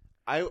ending.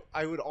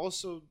 I would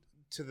also,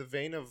 to the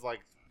vein of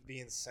like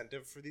the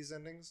incentive for these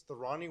endings, the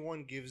Ronnie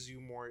one gives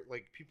you more.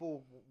 Like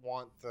people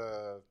want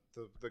the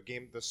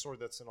game, the sword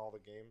that's in all the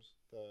games,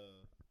 the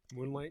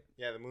Moonlight.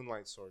 Yeah, the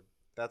Moonlight sword.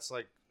 That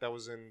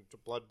was in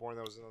Bloodborne.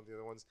 That was in all the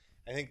other ones.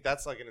 I think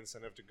that's like an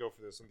incentive to go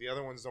for this, and the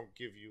other ones don't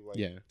give you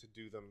to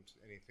do them to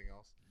anything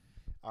else.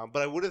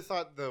 But I would have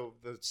thought the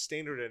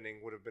standard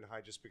ending would have been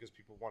high just because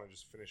people want to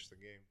just finish the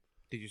game.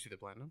 Did you see the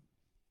platinum?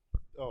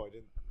 Oh, I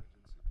didn't see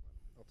platinum.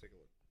 I'll take a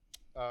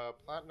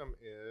look. Platinum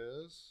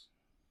is.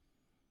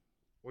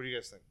 What do you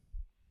guys think?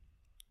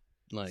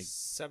 Like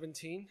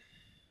 17.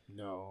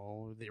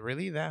 No, they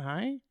really that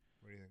high?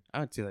 What do you think? I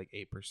would say like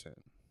 8%.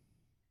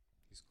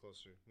 He's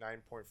closer.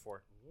 9.4.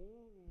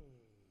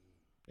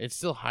 It's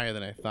still higher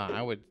than I thought.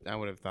 I would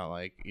have thought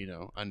like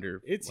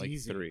under It's like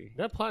easy. 3.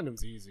 That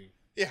platinum's easy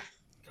Yeah.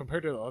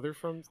 compared to the other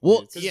from.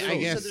 Well, it's- yeah, I You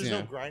guess, said there's yeah.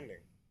 no grinding.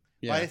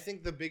 Yeah, But I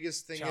think the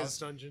biggest thing Chalice is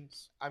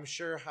dungeons. I'm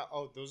sure how.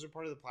 Oh, those are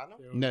part of the platinum.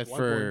 You no, know,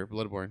 for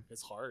Bloodborne, Bloodborne.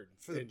 it's hard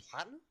For the And-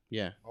 platinum?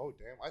 Yeah, Oh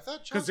damn! I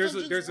thought because Chalice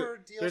there's dungeons were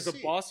there's a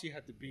DLC. boss you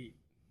have to beat.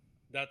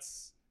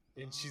 That's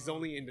and she's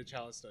only in the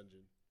Chalice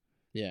dungeon.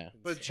 yeah.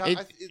 But you don't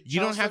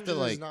Chalice have to, Dungeon is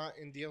like- not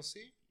in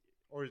DLC,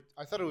 or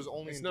I thought it was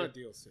only. It's in not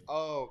DLC.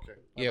 Oh,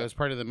 okay. Yeah, it was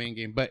part of the main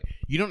game, but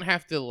you don't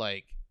have to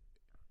like.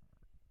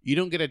 You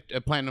don't get a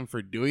platinum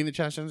for doing the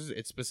challenge dungeons.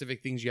 It's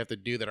specific things you have to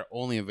do that are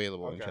only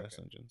available in Okay, challenge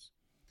okay. dungeons.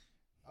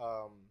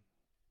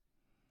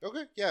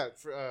 Okay. Yeah.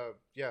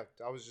 Yeah.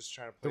 I was just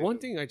trying to The play. one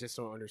thing I just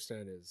don't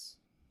understand is,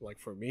 like,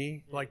 for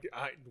me, like,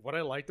 what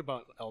I liked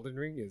about Elden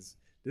Ring is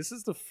this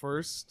is the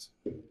first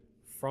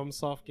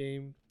FromSoft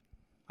game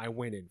I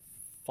went in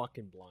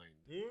fucking blind.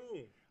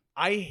 Mm.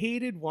 I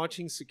hated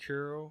watching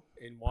Sekiro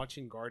and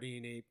watching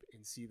Guardian Ape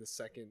and see the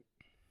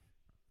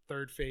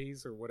third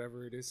phase or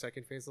whatever it is,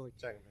 second phase. Like,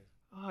 Second phase.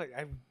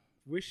 I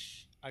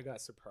wish I got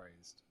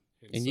surprised.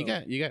 And you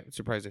so- got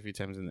surprised a few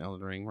times in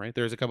Elden Ring, right?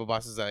 There was a couple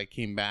bosses that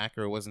came back,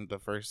 or it wasn't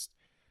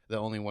the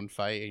only one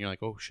fight, and you're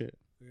like, oh shit.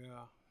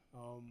 Yeah.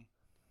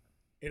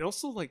 And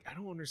also, like, I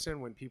don't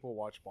understand when people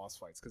watch boss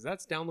fights because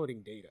that's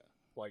downloading data.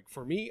 Like,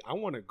 for me, I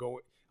want to go.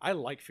 I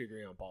like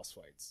figuring out boss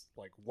fights,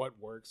 like what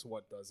works,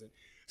 what doesn't.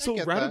 So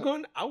get that.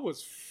 Radagon, I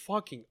was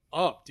fucking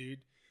up,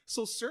 dude.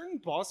 So certain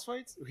boss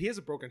fights, he has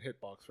a broken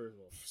hitbox first of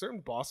all. Certain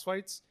boss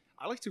fights,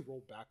 I like to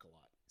roll back a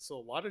lot. So a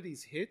lot of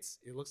these hits,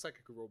 it looks like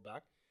I could roll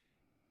back.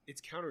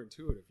 It's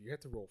counterintuitive. You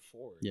have to roll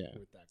forward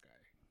with that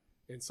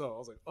guy. And so I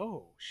was like,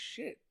 oh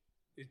shit,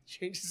 it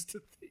changes the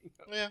thing.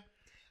 Yeah.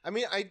 I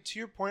mean, to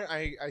your point,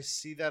 I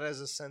see that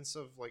as a sense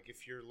of like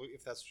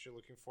if that's what you're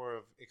looking for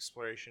of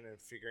exploration and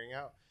figuring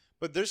out.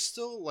 But there's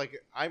still like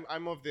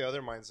I'm of the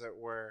other mindset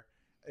where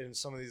in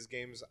some of these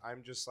games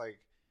I'm just like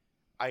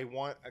I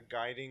want a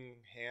guiding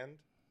hand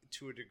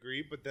to a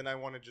degree, but then I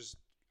want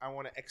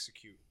to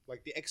execute.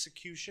 Like the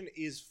execution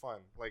is fun.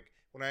 Like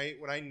when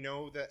I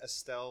know that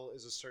Estelle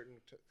is a certain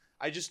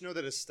I just know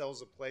that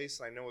Estelle's a place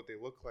and I know what they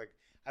look like.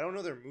 I don't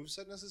know their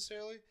moveset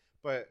necessarily,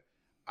 but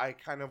I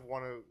kind of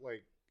want to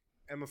like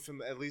am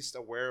at least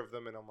aware of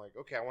them, and I'm like,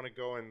 okay, I want to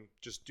go and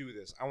just do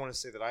this. I want to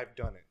say that I've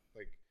done it.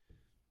 Like,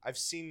 I've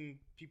seen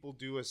people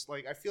do us.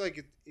 Like, I feel like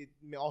it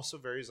also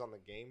varies on the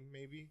game,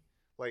 maybe.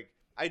 Like,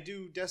 I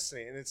do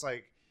Destiny, and it's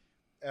like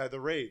the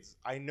raids.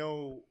 I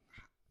know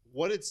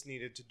what it's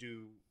needed to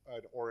do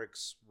an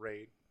Oryx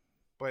raid,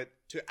 but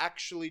to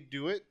actually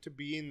do it, to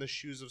be in the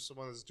shoes of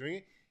someone that's doing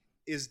it,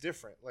 is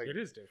different. Like, it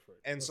is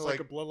different. And it's so, like like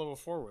a blood level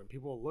 4 when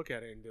people look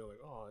at it and they're like,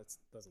 oh, it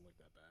doesn't look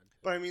that bad.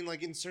 But I mean,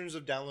 like in terms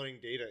of downloading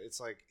data, it's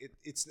like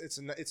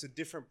it's a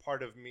different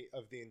part of me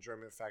of the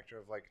enjoyment factor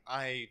of like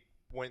I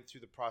went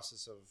through the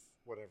process of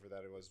whatever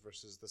that it was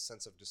versus the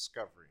sense of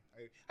discovery.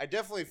 I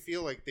definitely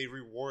feel like they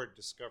reward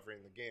discovery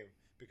in the game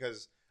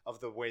because of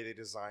the way they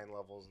design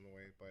levels and the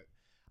way. But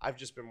I've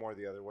just been more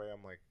the other way.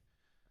 I'm like,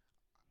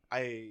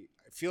 I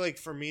feel like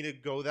for me to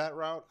go that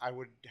route, I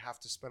would have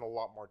to spend a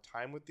lot more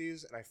time with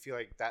these, and I feel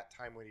like that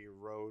time would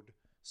erode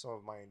some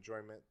of my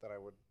enjoyment that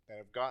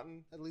I've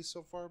gotten at least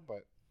so far,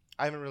 but.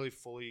 I haven't really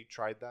fully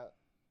tried that,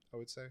 I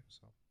would say.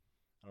 So,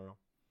 I don't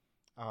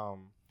know.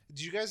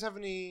 Do you guys have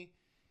any...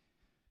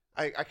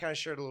 I kind of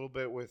shared a little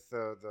bit with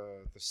the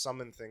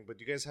summon thing, but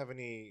do you guys have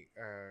any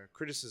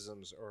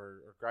criticisms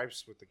or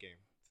gripes with the game?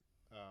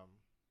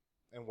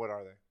 And what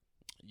are they?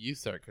 You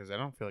start, because I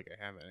don't feel like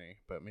I have any,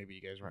 but maybe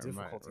you guys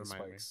remind me.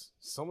 spikes.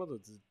 Some of the...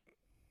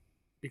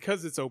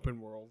 Because it's open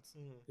world,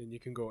 and you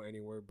can go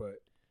anywhere,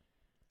 but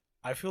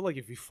I feel like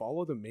if you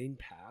follow the main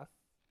path,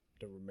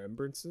 the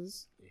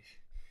remembrances...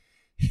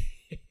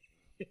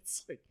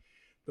 It's like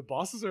the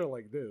bosses are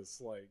like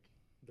this. Like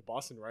the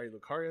boss in Rai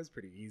Lucaria is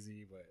pretty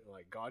easy, but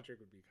like Godric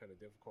would be kind of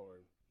difficult. Or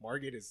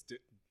Margit is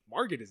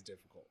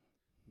difficult.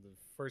 The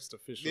first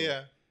official,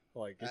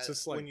 like it's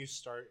just like when you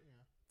start,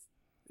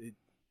 it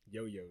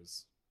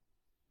yo-yos.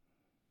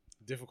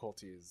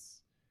 Difficulty is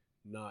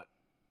not,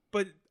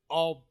 but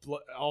all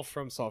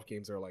FromSoft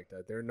games are like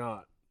that. They're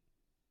not.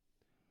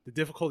 The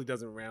difficulty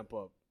doesn't ramp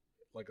up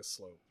like a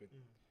slope.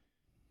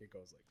 It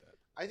goes like that.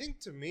 I think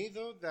to me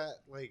though that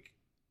like.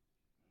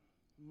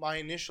 My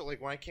initial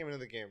like when I came into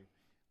the game,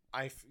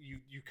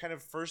 you kind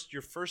of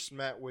you're first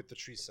met with the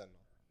Tree Sentinel,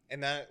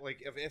 and that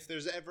like if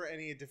there's ever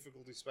any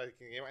difficulty spike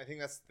in the game, I think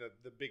that's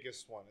the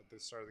biggest one at the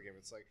start of the game.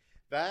 It's like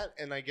that,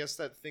 and I guess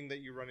that thing that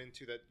you run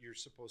into that you're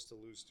supposed to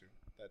lose to,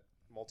 that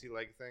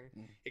multi-leg thing.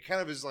 It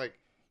kind of is like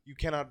you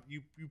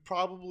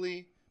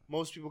probably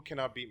most people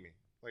cannot beat me.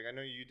 Like I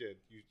know you did,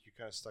 you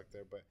kind of stuck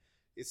there, but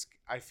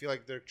I feel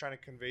like they're trying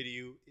to convey to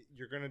you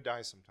you're gonna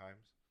die sometimes,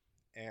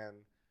 and.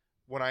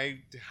 When I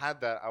had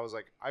that, I was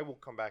like, I will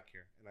come back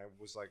here. And I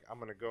was like, I'm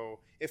going to go.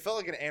 It felt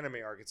like an anime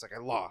arc. It's like, I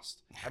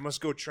lost. I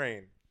must go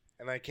train.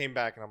 And I came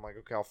back and I'm like,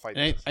 okay, I'll fight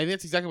And this. I think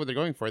that's exactly what they're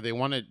going for. They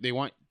want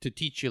to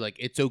teach you like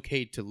it's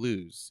okay to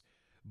lose,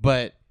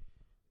 but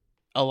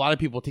a lot of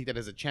people take that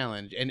as a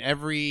challenge. And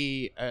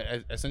every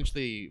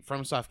essentially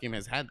FromSoft game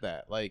has had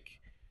that. Like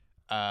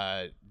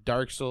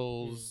Dark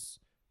Souls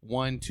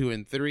 1, 2,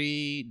 and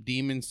 3,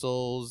 Demon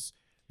Souls.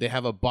 They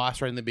have a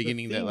boss right in the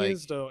beginning that like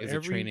is a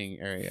training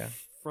area.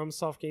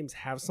 FromSoft games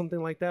have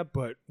something like that,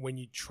 but when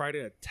you try to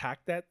attack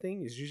that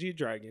thing, it's usually a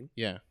dragon.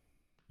 Yeah.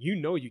 You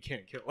know you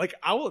can't kill. Like,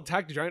 I will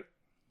attack the dragon.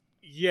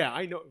 Yeah,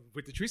 I know.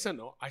 With the tree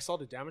sentinel, I saw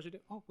the damage it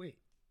did. Oh, wait.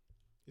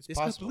 This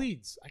guy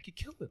bleeds. I could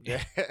kill him.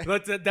 Yeah.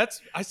 But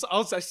I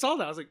saw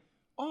that. I was like,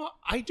 oh,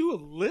 I do a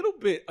little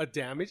bit of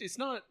damage. It's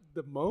not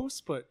the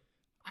most, but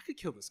I could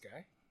kill this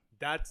guy.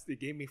 It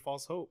gave me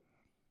false hope.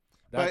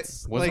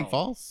 That's wasn't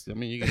false. I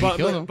mean, you can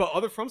kill him. But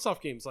other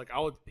FromSoft games, like I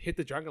would hit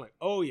the dragon, like,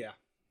 oh yeah,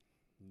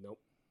 nope.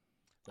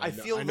 I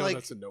know like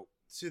that's a nope.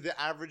 To the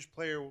average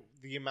player,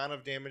 the amount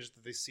of damage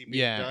that they see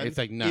being done it's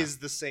like is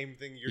the same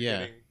thing you're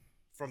getting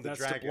from the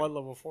dragon. That's the blood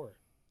level 4.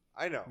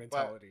 I know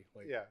mentality. But,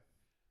 like, yeah.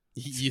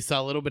 You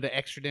saw a little bit of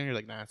extra damage. You're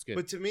like, nah, it's good.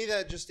 But to me,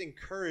 that just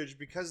encouraged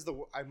because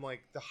I'm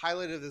like the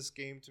highlight of this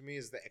game to me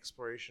is the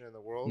exploration in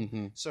the world.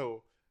 Mm-hmm.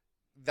 So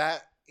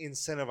that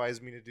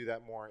incentivized me to do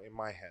that more in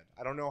my head.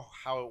 I don't know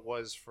how it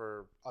was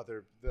for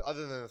other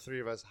than the three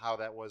of us, how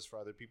that was for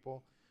other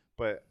people,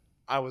 but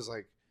I was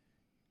like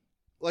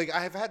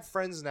I have had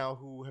friends now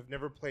who have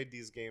never played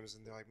these games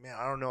and they're like, man,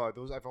 I don't know,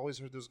 I've always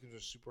heard those games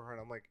are super hard.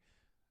 I'm like,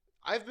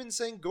 I've been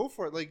saying go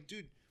for it. Like,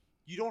 dude,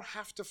 you don't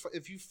have to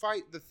if you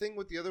fight. The thing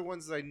with the other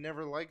ones that I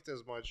never liked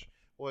as much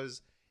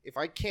was if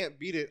I can't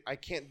beat it, I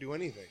can't do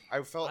anything.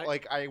 I felt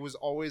like I was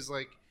always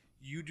like,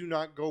 you do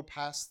not go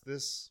past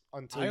this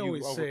until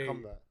you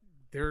overcome that.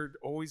 There are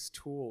always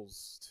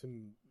tools to,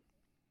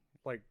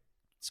 like,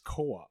 it's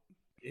co-op.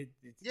 It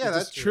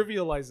just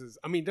trivializes.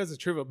 I mean, it doesn't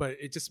trivial, but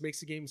it just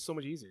makes the game so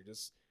much easier.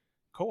 Just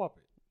co-op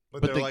it.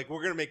 But they're like,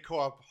 we're gonna make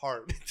co-op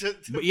hard.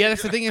 But yeah,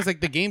 that's the thing is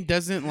like the game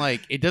doesn't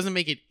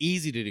make it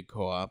easy to do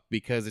co-op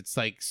because it's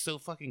like so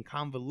fucking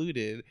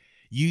convoluted.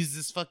 Use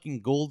this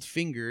fucking gold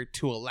finger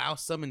to allow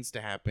summons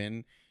to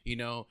happen. You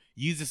know,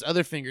 use this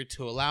other finger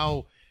to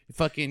allow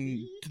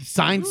fucking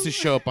signs to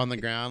show up on the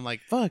ground. Like,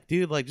 fuck,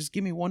 dude, like just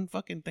give me one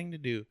fucking thing to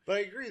do. But I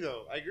agree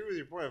though. I agree with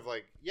your point of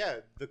like, yeah,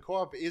 the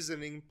co-op is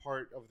an in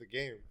part of the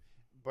game.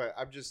 But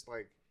I'm just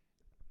like,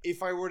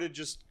 if I were to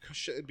just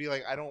be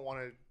like, I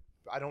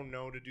don't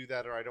know to do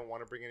that, or I don't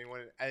want to bring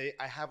anyone in,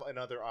 I have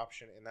another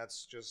option, and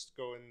that's just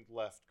go in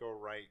left, go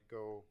right,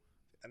 go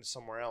and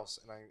somewhere else,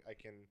 and I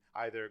can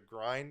either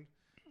grind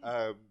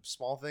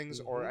small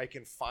things, or I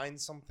can find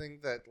something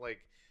that like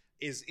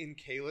is in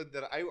Caelid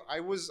that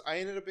I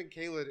ended up in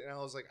Caelid, and I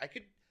was like,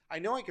 I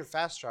know I could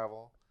fast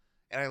travel,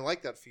 and I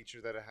like that feature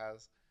that it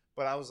has,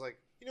 but I was like,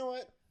 you know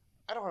what?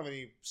 I don't have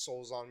any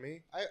souls on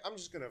me. I'm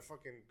just gonna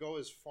fucking go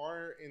as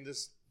far in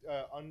this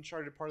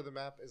uncharted part of the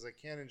map as I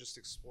can and just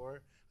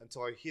explore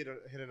until I hit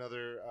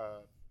another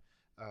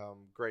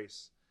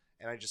grace,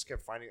 and I just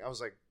kept finding. I was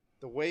like,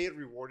 the way it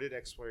rewarded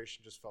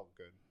exploration just felt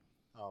good.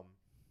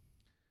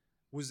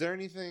 Was there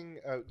anything?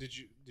 Did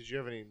you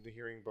have any?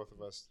 Hearing both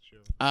of us.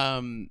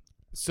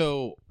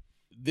 So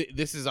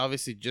this is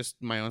obviously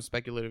just my own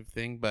speculative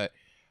thing, but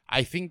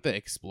I think the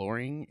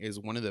exploring is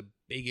one of the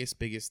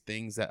biggest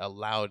things that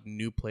allowed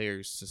new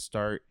players to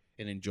start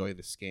and enjoy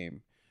this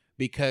game,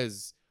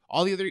 because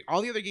all the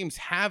other games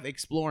have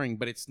exploring,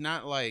 but it's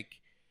not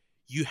like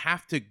you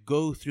have to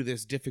go through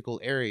this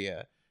difficult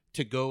area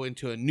to go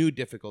into a new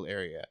difficult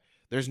area.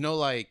 There's no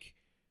like,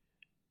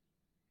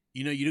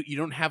 you know, you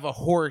don't have a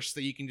horse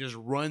that you can just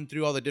run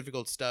through all the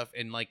difficult stuff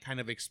and like kind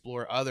of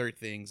explore other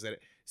things that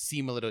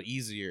seem a little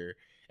easier.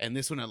 And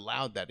this one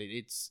allowed that.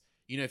 It's,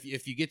 you know,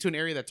 if you get to an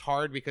area that's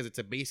hard because it's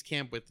a base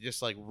camp with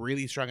just like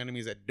really strong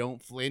enemies that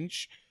don't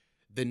flinch,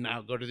 then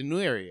now go to the new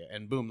area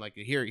and boom, like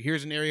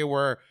here's an area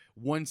where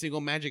one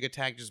single magic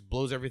attack just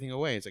blows everything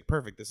away. It's like,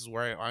 perfect. This is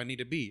where I need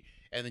to be.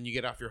 And then you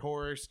get off your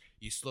horse,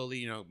 you slowly,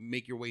 you know,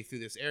 make your way through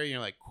this area. And you're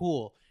like,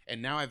 cool.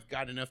 And now I've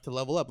got enough to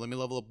level up. Let me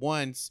level up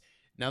once.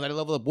 Now that I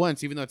level up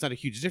once, even though it's not a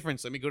huge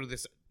difference, let me go to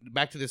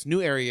back to this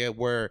new area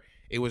where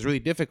it was really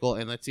difficult,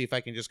 and let's see if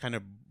I can just kind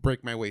of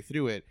break my way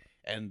through it.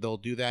 And they'll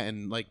do that,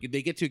 and like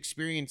they get to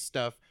experience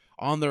stuff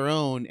on their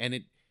own, and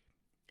it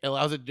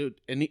allows it to do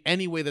it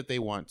any way that they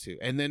want to.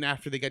 And then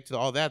after they get to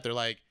all that, they're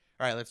like,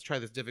 all right, let's try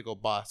this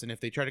difficult boss. And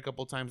if they tried a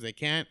couple times and they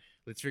can't,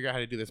 let's figure out how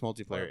to do this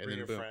multiplayer. And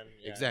then boom,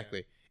 exactly.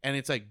 Yeah. And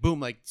it's like boom,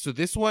 like so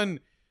this one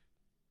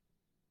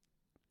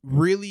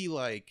really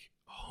like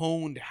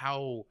honed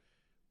how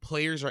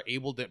players are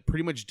able to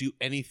pretty much do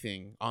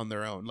anything on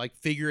their own, like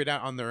figure it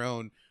out on their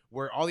own.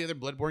 Where all the other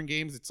Bloodborne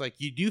games, it's like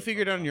you do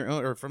figure it out on your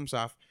own, or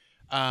FromSoft,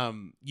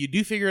 you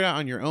do figure it out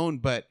on your own,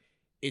 but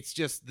it's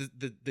just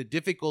the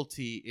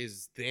difficulty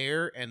is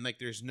there, and like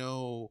there's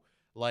no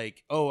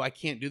like, oh, I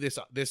can't do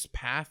this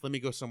path, let me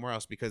go somewhere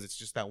else, because it's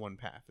just that one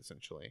path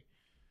essentially.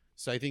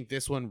 So I think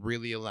this one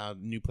really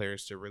allowed new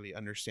players to really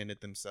understand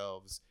it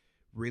themselves,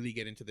 really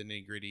get into the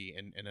nitty-gritty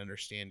and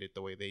understand it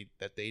the way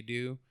they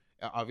do,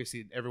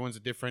 obviously everyone's a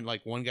different.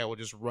 Like one guy will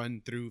just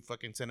run through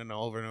fucking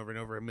Sentinel over and over and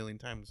over a million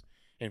times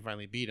and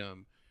finally beat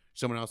him.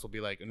 Someone else will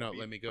be like, no,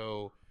 let me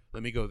go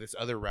this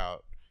other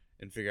route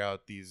and figure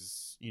out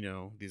these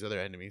other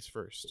enemies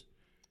first.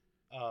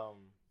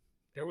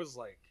 There was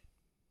like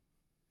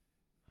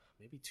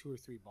maybe 2 or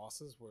 3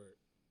 bosses where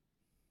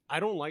I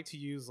don't like to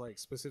use like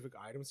specific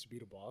items to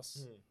beat a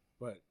boss,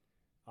 but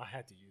I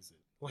had to use it.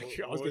 Like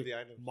what were the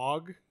items?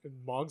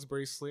 Mog's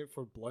bracelet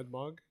for Blood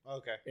Mog.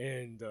 Okay.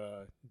 And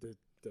the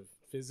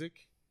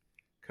physic,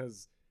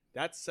 because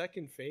that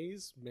second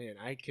phase, man,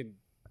 I can.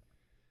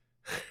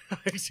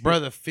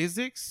 Bro, the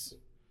physics.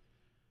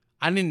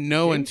 I didn't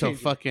know Game until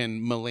changer.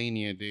 fucking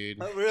Millennia, dude.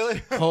 Oh,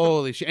 really?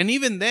 Holy shit! And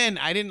even then,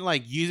 I didn't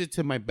like use it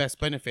to my best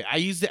benefit. I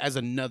used it as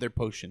another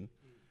potion.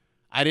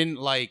 I didn't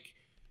like.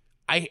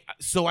 I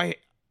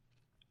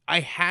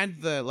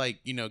had the like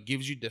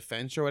gives you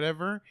defense or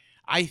whatever.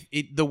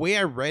 The way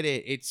I read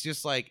it, it's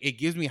just like it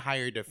gives me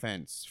higher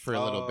defense for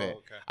a little bit.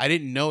 Okay. I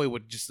didn't know it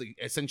would just like,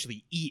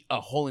 essentially eat a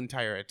whole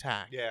entire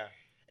attack. Yeah.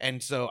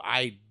 And so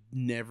I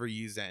never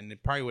used that, and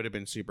it probably would have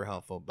been super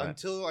helpful. But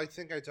Until I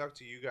think I talked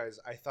to you guys,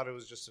 I thought it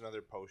was just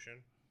another potion,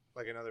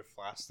 like another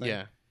flask thing.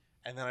 yeah,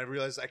 And then I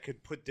realized I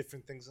could put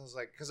different things. I was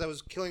like, because I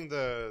was killing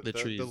the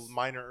trees.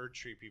 minor Earth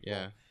tree people.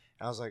 yeah.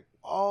 And I was like,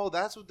 oh,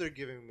 that's what they're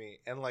giving me.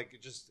 And like,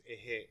 it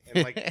hit.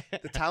 And like,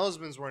 the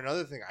talismans were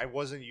another thing. I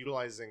wasn't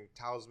utilizing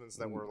talismans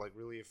that were like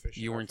really efficient.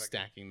 You or weren't effective.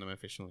 stacking them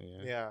efficiently.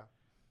 Yeah.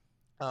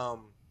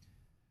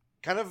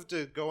 Kind of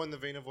to go in the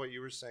vein of what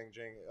you were saying,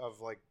 Jang, of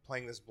like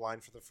playing this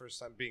blind for the first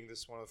time, being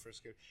this one of the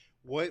first games.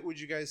 What would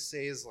you guys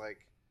say is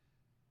like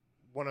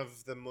one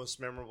of the most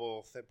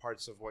memorable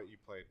parts of what you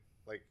played?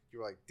 Like, you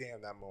were like,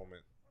 damn, that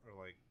moment. Or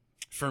like,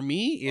 For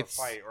me, or it's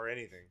fight or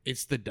anything.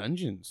 It's the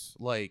dungeons.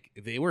 Like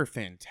they were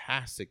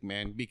fantastic,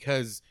 man.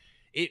 Because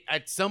it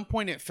at some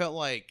point it felt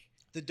like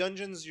The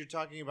dungeons, you're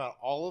talking about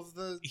all of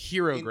the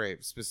hero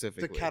graves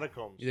specifically. the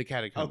catacombs. The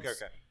catacombs. Okay.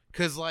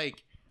 Because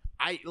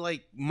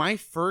my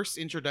first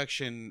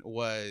introduction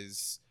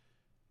was,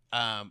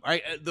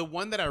 the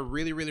one that I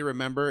really really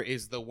remember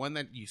is the one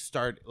that you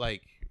start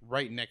like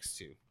right next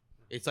to.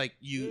 It's like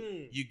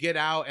you get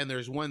out and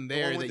there's one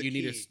there one with that the you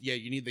need key.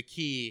 you need the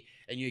key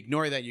and you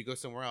ignore that and you go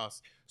somewhere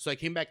else. So I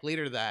came back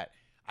later to that.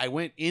 I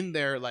went in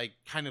there like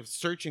kind of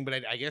searching, but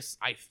I guess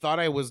I thought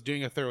I was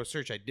doing a thorough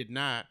search. I did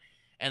not.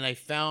 And I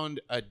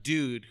found a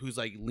dude who's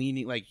like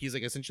leaning, like he's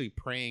like essentially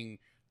praying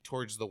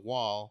towards the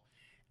wall.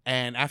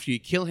 And after you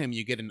kill him,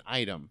 you get an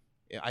item.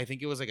 I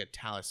think it was like a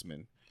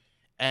talisman.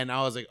 And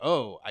I was like,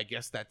 oh, I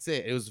guess that's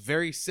it. It was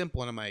very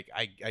simple. And I'm like,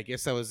 I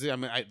guess that was it. I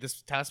mean,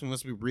 this talisman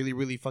must be really,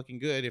 really fucking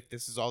good if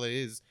this is all it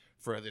is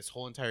for this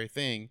whole entire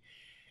thing.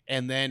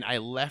 And then I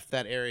left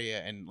that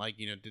area and like,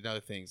 did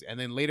other things. And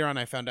then later on,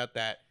 I found out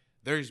that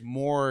there's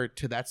more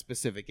to that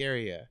specific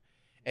area.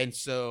 And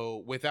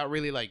so without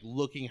really like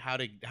looking how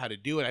to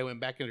do it, I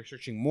went back and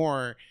searching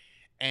more.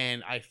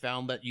 And I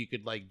found that you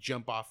could like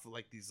jump off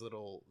like these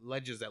little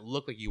ledges that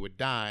look like you would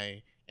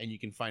die. And you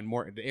can find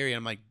more in the area.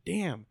 I'm like,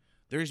 damn.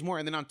 There's more.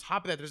 And then on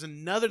top of that, there's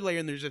another layer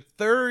and there's a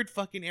third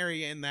fucking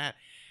area in that.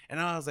 And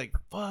I was like,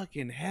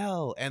 fucking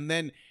hell. And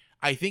then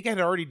I think I'd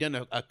already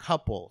done a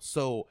couple.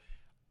 So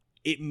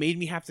it made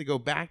me have to go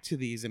back to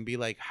these and be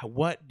like,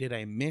 what did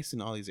I miss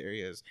in all these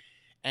areas?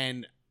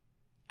 And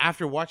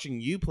after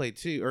watching you play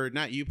too, or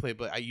not you play,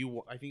 but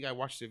I think I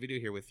watched a video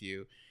here with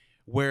you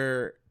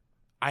where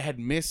I had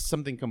missed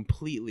something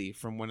completely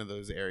from one of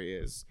those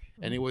areas.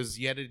 And it was,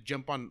 you had to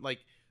jump on, like,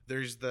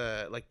 there's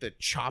the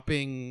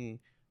chopping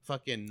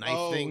fucking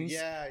knife things.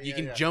 You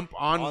can jump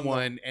on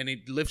one and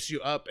it lifts you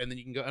up and then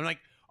you can go. I'm like,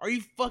 are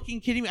you fucking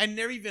kidding me? I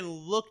never even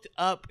looked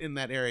up in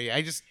that area.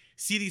 I just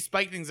see these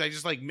spike things. I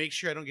just like make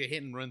sure I don't get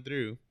hit and run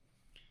through.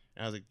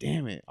 And I was like,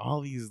 damn it.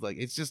 All these, like,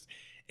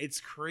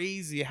 it's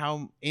crazy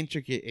how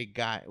intricate it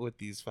got with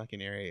these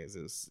fucking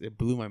areas. It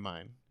blew my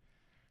mind.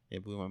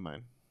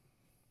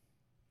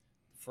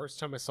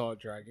 First time I saw a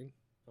dragon,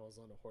 I was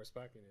on a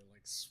horseback and it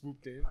like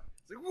swooped in.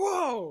 It's like,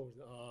 whoa!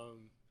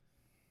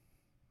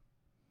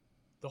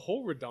 The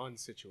whole Radon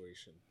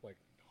situation, like,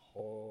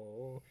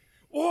 oh,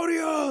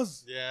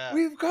 warriors! Yeah.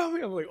 We've come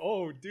here. I'm like,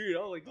 oh, dude, I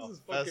was like, this is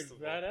fucking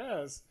festival.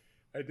 badass.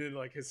 I did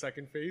like his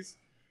second phase.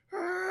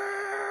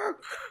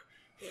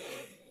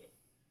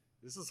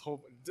 This is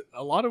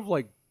a lot of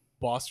like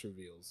boss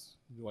reveals,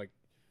 like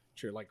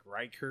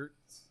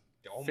Reichert's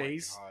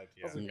face. Oh my God,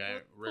 I was Some like, guy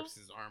what the- rips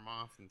his arm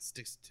off and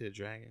sticks to a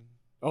dragon.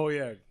 Oh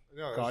yeah,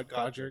 No, that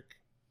was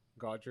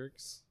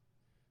Godric's,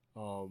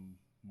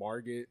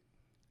 Margit.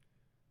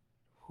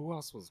 Who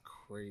else was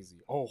crazy?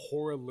 Oh,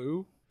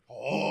 Horalu.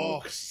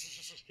 Oh,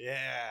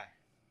 yeah.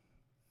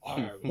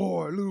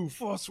 Horalu,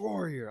 Frost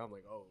Warrior. I'm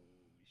like, oh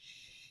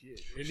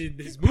shit. And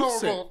his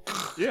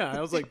moveset. Yeah,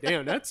 I was like,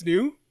 damn, that's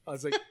new. I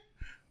was like,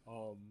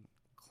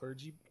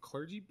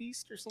 clergy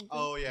beast or something.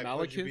 Oh yeah,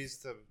 Clergy Malekith?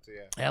 Beast yeah.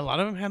 Yeah, a lot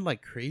of them had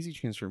like crazy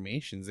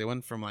transformations. They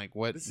went from like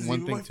what This is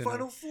one even thing my to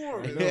final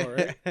another. form. I know,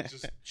 right?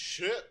 Just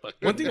shit.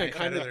 One thing I Knife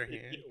kind out of their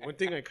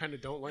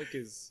hand. don't like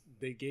is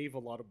they gave a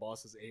lot of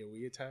bosses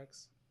AOE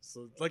attacks.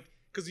 So like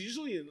Because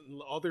usually in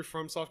other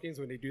FromSoft games,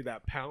 when they do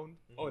that pound,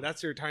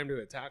 that's your time to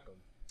attack them.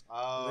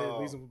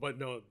 Oh. But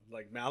no,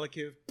 like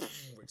Malekith,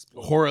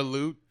 explode. Horror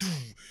loot.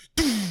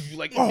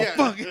 Like, oh,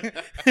 fuck.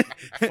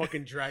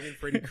 Fucking Dragon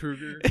Freddy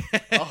Krueger.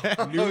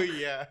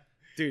 Yeah.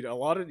 Dude, a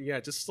lot of,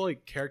 just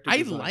like character I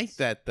designs. like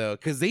that, though,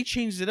 because they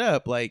changed it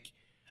up. Like,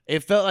 it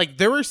felt like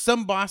there were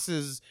some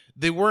bosses,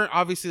 they weren't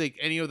obviously like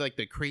any of like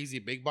the crazy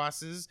big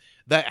bosses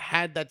that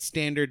had that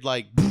standard,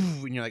 like,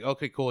 and you're like,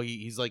 okay, cool.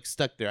 He's like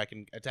stuck there. I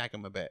can attack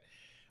him a bit.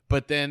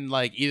 But then,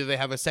 like, either they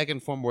have a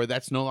second form where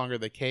that's no longer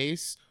the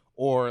case,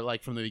 or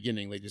like from the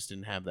beginning, they just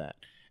didn't have that.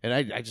 And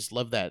I just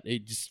love that.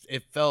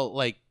 It felt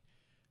like,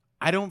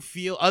 I don't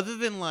feel, other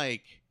than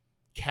like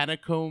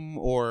Catacomb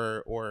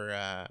or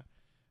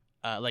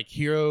like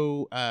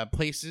hero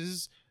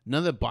places, none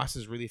of the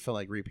bosses really felt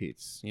like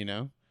repeats, you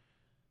know?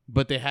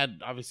 But they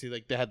had, obviously,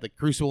 like, they had the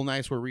Crucible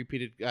Knights were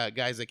repeated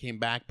guys that came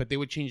back, but they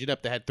would change it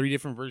up. They had 3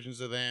 different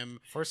versions of them.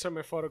 First time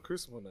I fought a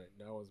Crucible Knight,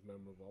 that was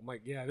memorable. I'm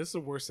like, yeah, this is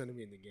the worst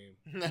enemy in the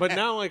game. But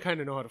now I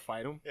kind of know how to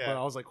fight them. Yeah. But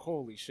I was like,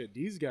 holy shit,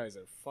 these guys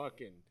are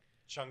fucking...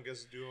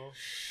 Chungus duo.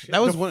 Shit.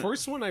 That was the one...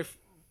 first one I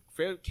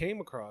came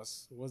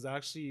across was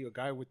actually a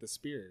guy with the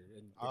spear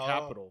in the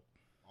capital.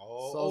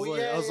 Oh, So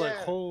I was like,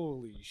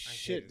 holy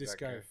shit, this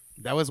guy.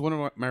 That was one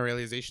of my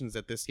realizations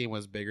that this game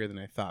was bigger than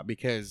I thought,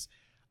 because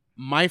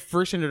my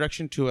first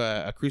introduction to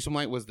a Crucible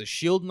Knight was the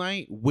Shield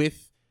Knight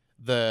with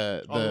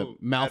the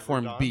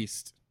malformed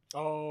beast.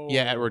 Oh.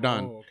 Yeah, at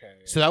Rodon. Oh, okay.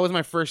 So that was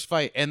my first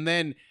fight. And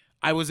then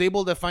I was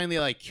able to finally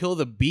like kill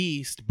the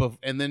beast,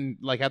 and then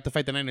like have to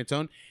fight the knight on its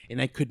own,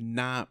 and I could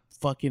not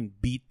fucking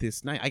beat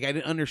this knight. Like, I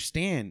didn't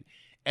understand.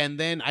 And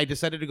then I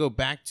decided to go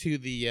back to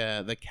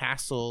the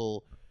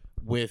castle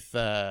with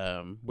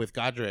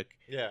Godric.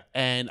 Yeah.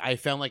 And I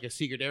found like a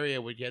secret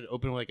area where you had to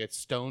open like a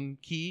stone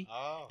key.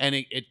 Oh. And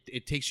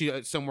it takes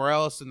you somewhere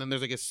else, and then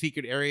there's like a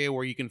secret area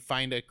where you can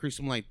find a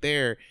Crucible Knight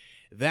there.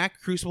 That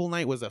Crucible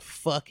Knight was a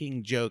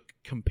fucking joke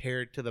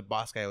compared to the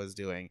boss guy I was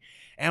doing.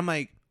 And I'm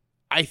like,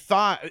 I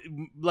thought,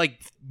 like,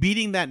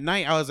 beating that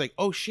knight, I was like,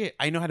 oh shit,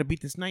 I know how to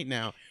beat this knight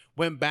now.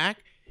 Went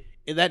back,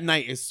 that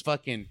knight is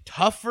fucking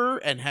tougher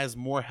and has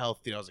more health.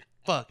 Dude, I was like,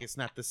 fuck, it's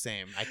not the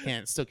same.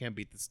 Still can't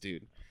beat this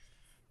dude.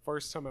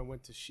 First time I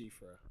went to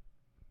Shifra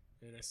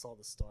and I saw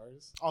the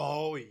stars.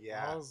 Oh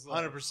yeah, I was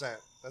like, 100%.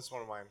 That's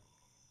one of mine.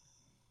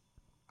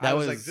 That I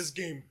was was like, this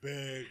game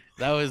big.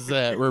 That was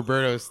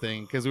Roberto's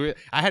thing, because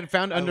I had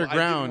found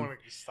underground.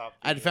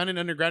 I'd found an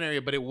underground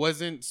area, but it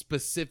wasn't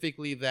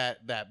specifically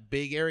that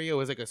big area. It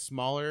was like a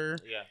smaller.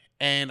 Yeah.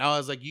 And I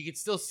was like, you could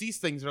still see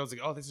things, but I was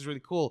like, oh, this is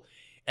really cool.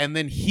 And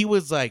then he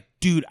was like,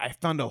 dude, I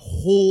found a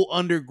whole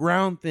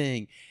underground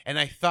thing, and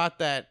I thought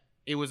that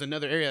it was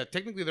another area.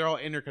 Technically, they're all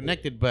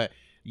interconnected, but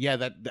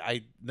yeah,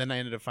 I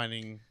ended up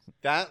finding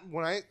that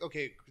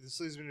this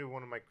leads me to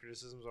one of my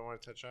criticisms I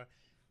want to touch on.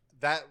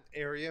 That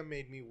area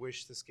made me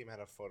wish this game had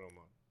a photo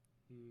mode.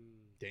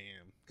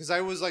 Damn. Because I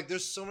was like,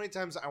 there's so many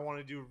times I want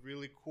to do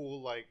really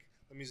cool, like,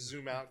 let me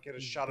zoom out, get a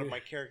shot of my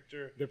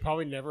character. They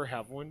probably never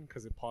have one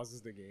because it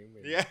pauses the game.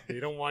 Yeah. They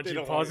don't want you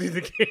pausing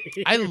the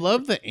game. I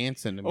love the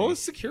ants in me. Oh,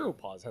 Sekiro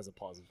pause has a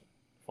pause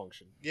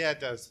function. Yeah, it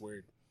does. It's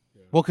weird.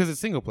 Yeah. Well, because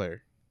it's single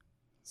player.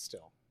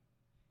 Still.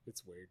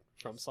 It's weird.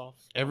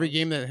 FromSoft. Every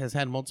game that has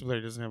had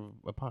multiplayer doesn't have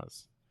a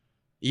pause.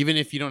 Even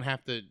if you don't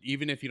have the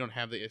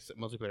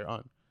multiplayer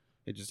on.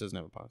 It just doesn't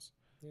have a pause.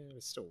 Yeah,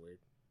 it's still weird.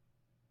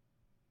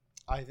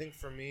 I think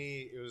for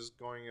me, it was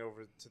going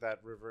over to that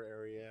river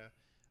area.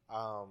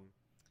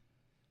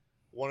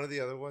 One of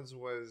the other ones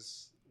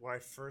was when I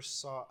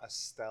first saw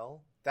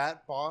Estelle.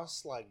 That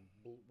boss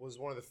was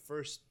one of the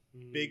first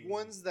big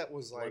ones that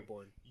was like,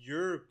 Bloodborne.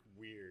 You're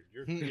weird.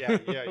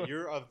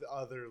 You're of the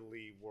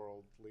otherly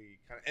worldly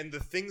kind of. And the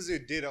things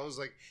it did, I was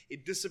like,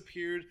 it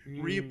disappeared,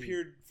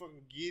 reappeared,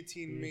 fucking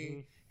guillotined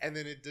me, and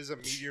then it does a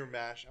meteor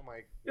mash. I'm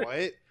like,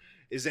 what?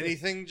 Is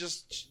anything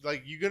just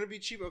like, you gonna be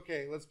cheap?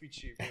 Okay, let's be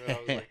cheap. And then, I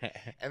was like,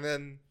 and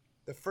then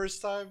the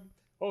first time,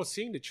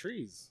 seeing the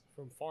trees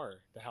from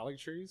far, the Halley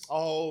trees.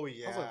 Oh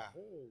yeah, I was like,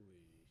 holy.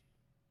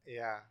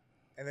 Yeah,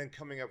 and then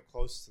coming up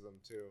close to them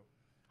too.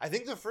 I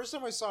think the first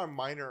time I saw a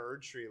minor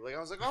Erd tree, like I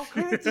was like, oh,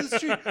 come up to this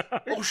tree.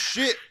 Oh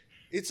shit,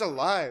 it's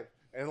alive.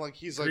 And like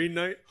he's like, Green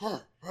Knight.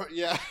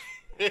 Yeah.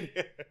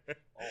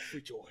 I'll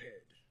fit your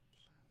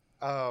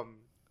head.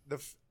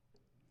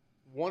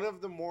 One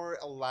of the more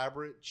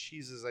elaborate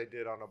cheeses I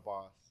did on a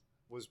boss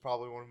was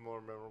probably one of the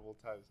more memorable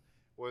times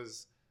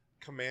was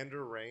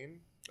Commander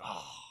Rain.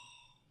 Oh.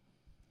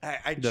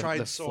 I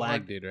tried the so flag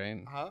hard. dude,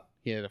 right? Huh?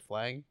 He had a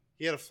flag.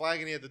 He had a flag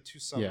and he had the 2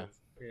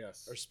 summons. Yeah.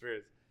 Yes. Or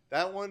spirits.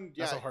 That one,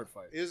 yeah, that's a hard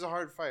fight. It is a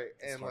hard fight,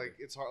 It's and harder. like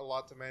it's a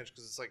lot to manage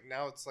because it's like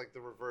now it's like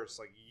the reverse.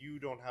 Like you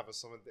don't have a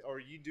summon,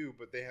 or you do,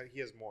 but he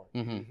has more.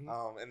 Mm-hmm.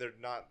 And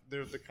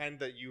they're the kind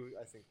that you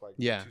I think like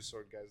Yeah. the 2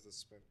 sword guys that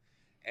spin.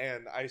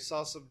 And I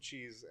saw some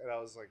cheese, and I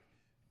was like,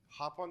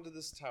 hop onto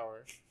this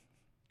tower,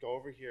 go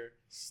over here,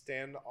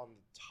 stand on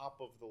the top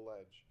of the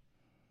ledge,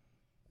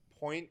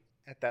 point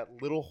at that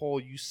little hole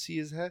you see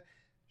his head,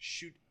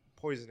 shoot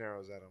poison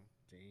arrows at him.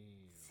 Damn.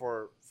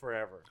 for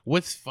forever.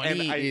 What's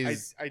funny And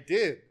is I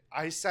did.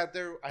 I sat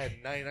there. I had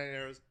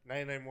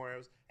 99 more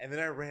arrows, and then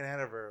I ran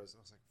out of arrows.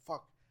 I was like,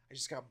 "Fuck! I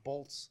just got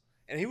bolts."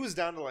 And he was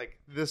down to like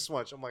this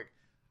much. I'm like,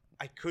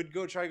 I could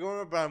try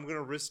going, but I'm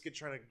gonna risk it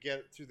trying to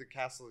get through the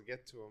castle to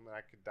get to him, and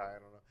I could die. I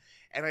don't know.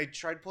 And I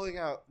tried pulling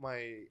out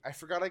I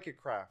forgot I could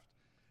craft.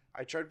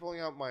 I tried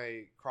pulling out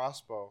my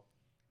crossbow,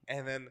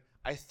 and then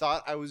I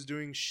thought I was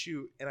doing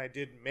shoot, and I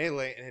did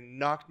melee, and it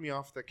knocked me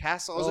off the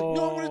castle. I was like,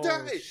 no, I'm gonna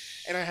die.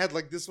 And I had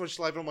like this much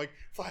life, and I'm like,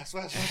 flash.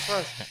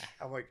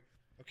 I'm like,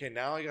 okay,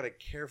 now I gotta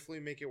carefully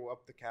make it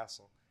up the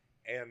castle.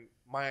 And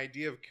my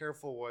idea of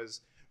careful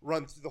was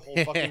run through the whole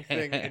fucking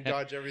thing and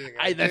dodge everything.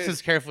 That's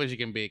as careful as you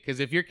can be, because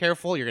if you're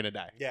careful, you're gonna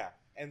die. Yeah,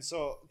 and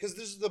so because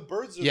there's the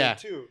birds are there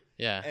too.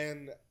 Yeah.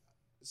 And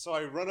so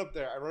I run up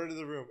there. I run into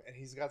the room, and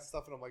he's got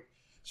stuff, and I'm like,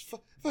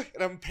 fuck,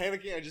 and I'm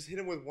panicking. I just hit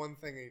him with one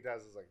thing, and he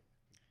does. It's like,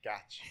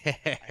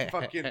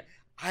 gotcha.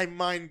 I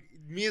mind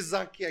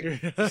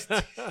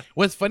Miyazaki.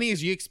 What's funny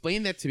is you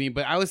explained that to me,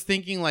 but I was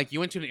thinking like you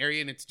went to an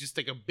area and it's just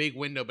like a big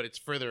window, but it's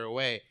further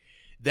away.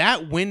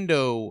 That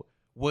window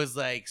was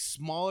like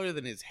smaller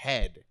than his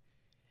head.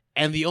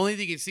 And the only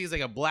thing you can see is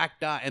like a black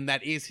dot, and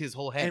that is his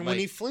whole head. And when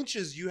he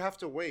flinches, you have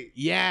to wait.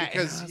 Yeah,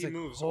 because he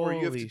moves, or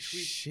you have to tweak.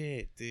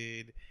 Shit,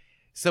 dude.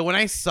 So when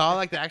I saw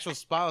like the actual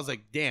spot, I was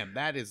like, "Damn,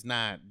 that is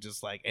not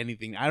just like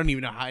anything." I don't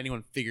even know how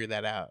anyone figured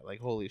that out. Like,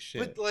 holy shit!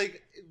 But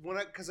like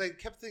because I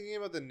kept thinking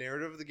about the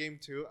narrative of the game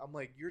too. I'm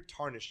like, you're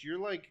tarnished. You're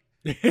like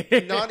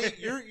naughty.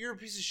 You're a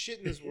piece of shit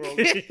in this world.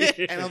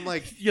 And I'm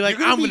like,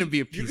 I'm gonna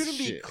be a piece of shit.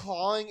 You're gonna be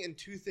clawing and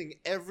toothing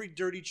every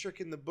dirty trick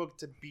in the book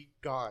to beat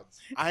gods.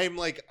 I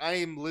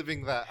am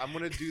living that. I'm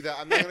gonna do that.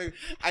 I'm not gonna.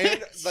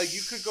 Like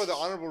you could go the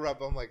honorable route,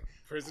 but I'm like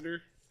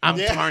prisoner. I'm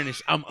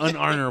tarnished. I'm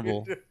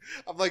unhonorable.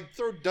 I'm like,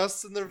 throw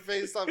dust in their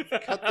face. Cut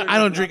their I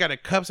don't drink out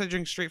of cups. I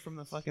drink straight from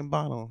the fucking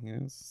bottle.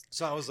 Yes.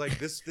 So I was like,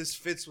 this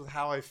fits with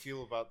how I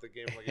feel about the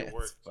game. Like it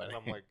works. And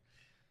I'm like,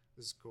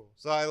 this is cool.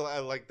 So I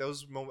like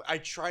those moments. I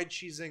tried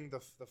cheesing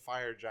the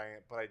fire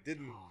giant, but I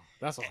didn't. Oh,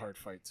 that's a hard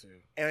fight too.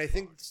 And I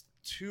think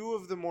two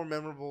of the more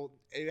memorable.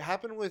 It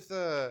happened with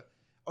So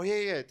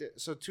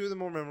two of the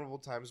more memorable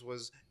times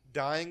was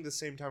dying the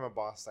same time a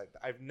boss died.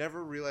 I've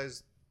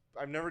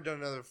never done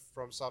another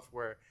From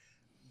Software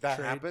that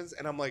happens,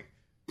 and I'm like,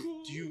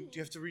 do you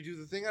have to redo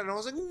the thing? And I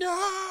was like,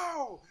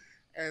 no!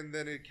 And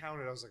then it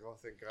counted. I was like, oh,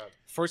 thank God.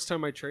 First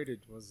time I traded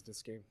was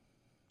this game.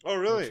 Oh,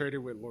 really? I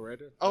traded with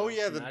Loretta. Oh,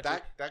 yeah, that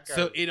guy.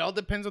 So it all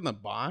depends on the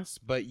boss,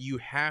 but you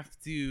have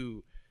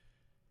to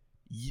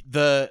you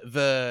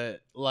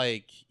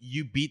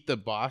beat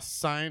the boss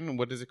sign.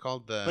 What is it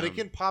called? But it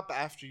can pop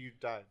after you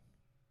die.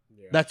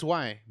 Yeah. That's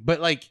why. But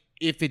like,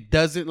 if it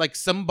doesn't, like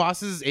some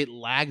bosses, it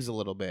lags a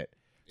little bit.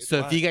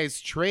 So if you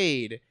guys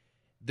trade,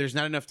 there's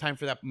not enough time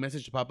for that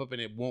message to pop up,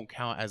 and it won't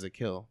count as a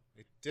kill.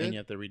 It did. And you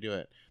have to redo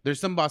it.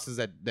 There's some bosses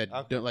that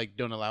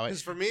don't allow it.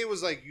 Because for me, it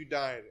was like you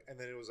died, and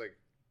then it was like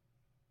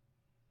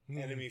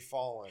enemy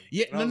fallen.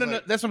 Yeah, no.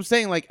 That's what I'm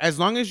saying. Like, as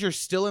long as you're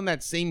still in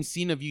that same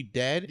scene of you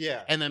dead,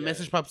 and that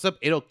message pops up,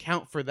 it'll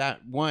count for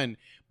that one.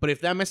 But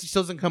if that message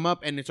doesn't come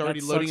up and it's already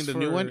loading into the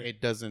new one,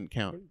 it doesn't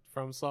count.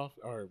 From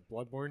or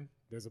Bloodborne,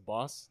 there's a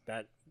boss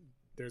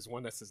there's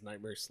one that says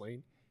Nightmare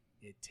Slain.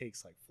 It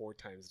takes like 4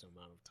 times the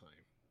amount of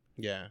time.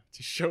 Yeah.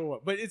 To show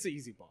up. But it's an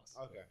easy boss.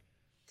 Okay.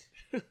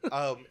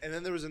 And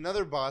then there was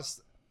another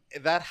boss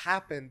that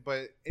happened,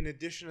 but in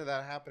addition to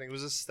that happening, it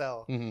was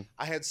Estelle. Mm-hmm.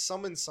 I had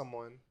summoned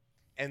someone,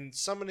 and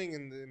summoning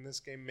in this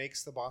game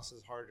makes the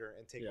bosses harder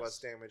and take less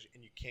damage,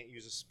 and you can't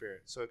use a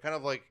spirit. So it kind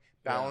of like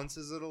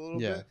balances it a little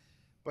bit.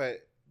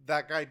 But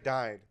that guy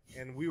died,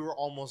 and we were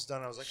almost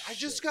done. I was like, I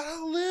just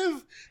gotta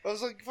live. I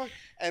was like, fuck.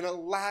 And a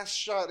last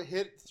shot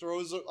hit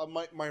throws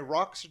my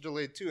rocks are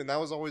delayed too, and that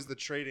was always the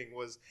trading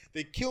was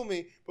they kill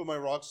me, but my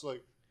rocks are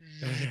like,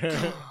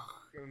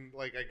 and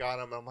like I got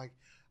him. And I'm like,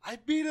 I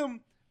beat him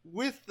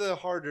with the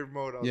harder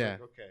mode. I was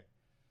like, okay.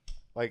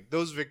 Like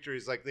those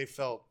victories, like they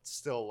felt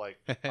still like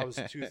I was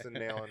tooth and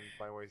nailing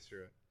my way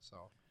through it. So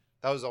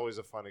that was always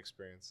a fun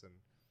experience, and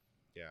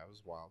yeah, it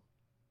was wild.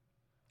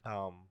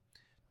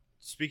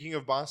 Speaking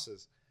of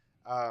bosses,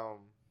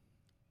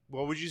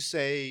 what would you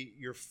say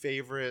your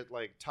favorite,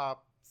 like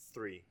top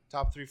three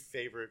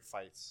favorite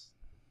fights?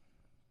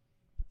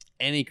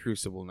 Any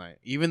Crucible night,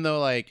 even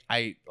though I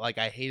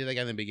hated that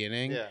guy in the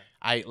beginning. Yeah.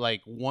 I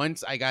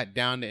once I got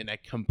down to it and I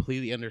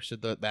completely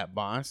understood that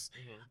boss.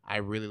 Mm-hmm. I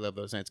really love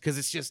those nights because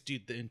it's just,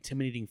 dude, the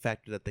intimidating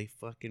factor that they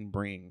fucking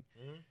bring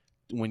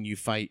when you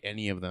fight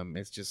any of them.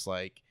 It's just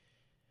like,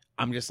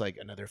 I'm just like,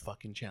 another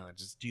fucking challenge.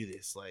 Let's do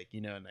this,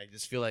 and I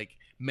just feel like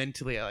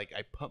mentally, I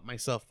pump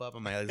myself up.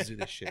 I'm like, let's do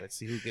this shit. Let's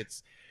see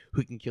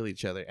who can kill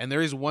each other. And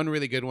there is one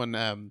really good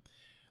one.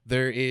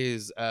 There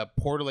is a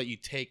portal that you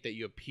take that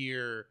you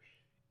appear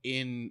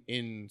in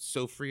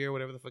Sofria or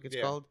whatever the fuck it's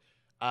called.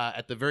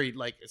 At the very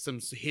some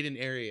hidden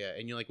area,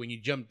 and you're when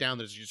you jump down,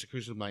 there's just a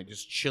Crucible Knight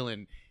just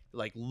chilling,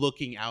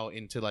 looking out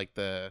into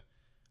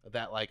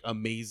that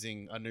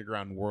amazing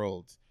underground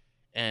world.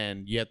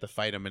 and you have to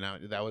fight him.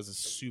 And that was a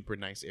super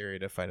nice area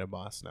to fight a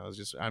boss. And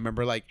I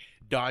remember like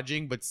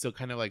dodging, but still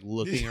kind of like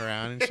looking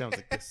around and shit. I was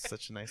like, this is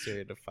such a nice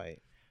area to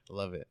fight.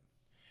 Love it.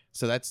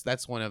 So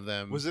that's one of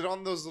them. Was it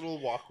on those little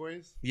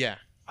walkways? Yeah.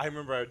 I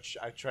remember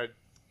I tried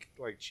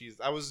like cheese.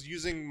 I was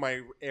using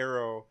my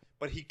arrow,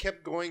 but he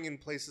kept going in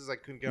places I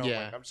couldn't get.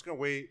 Yeah. I'm just gonna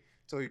wait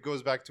till he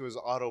goes back to his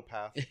auto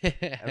path, and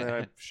then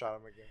I shot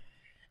him again.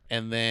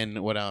 And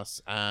then what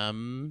else?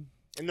 In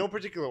no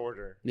particular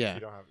order. Yeah.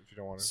 If you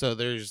don't want to. So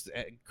there's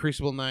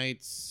Crucible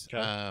Knights.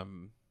 Okay.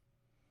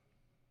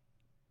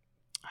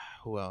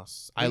 Who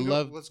else?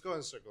 Let's go in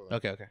a circle. Then.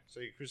 Okay. So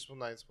you Crucible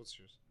Knights. What's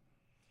yours?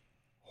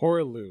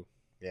 Horaloo.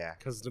 Yeah.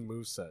 Because the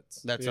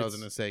movesets. That's what I was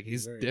gonna say.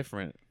 He's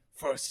different.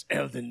 First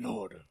Elden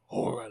Lord,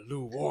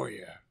 Horaloo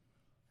Warrior.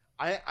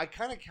 I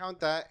kind of count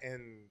that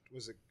in,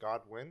 was it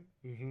Godwin?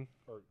 Mm-hmm.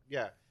 Or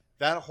yeah,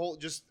 that whole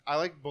I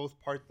like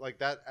both parts. Like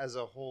that as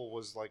a whole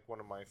was like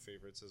one of my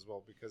favorites as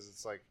well, because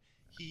it's like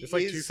it's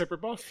like two separate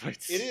boss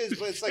fights. It is,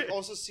 but it's like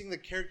also seeing the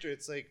character.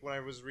 It's like when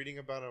I was reading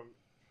about him,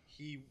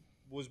 he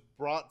was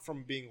brought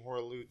from being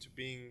Horaloo to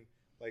being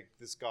like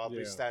this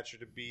godly stature,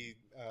 to be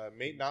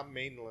not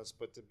maidenless,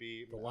 but to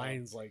be the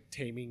lions like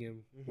taming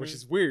him, mm-hmm. which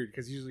is weird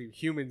because usually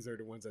humans are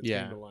the ones that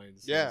tame the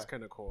lions. So it's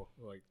kind of cool.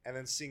 Like, and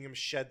then seeing him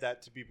shed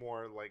that to be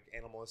more like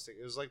animalistic.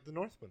 It was like the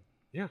Northman.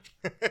 Yeah,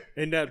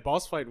 and that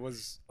boss fight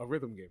was a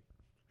rhythm game.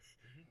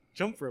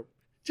 Jump rope,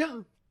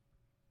 jump.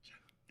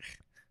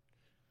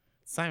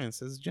 Simon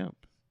says jump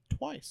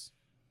twice.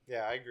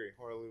 Yeah, I agree.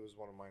 Horaloo was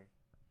one of mine.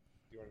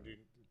 Do you want to do?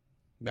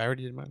 I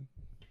already did mine.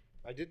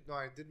 I did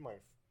my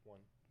one.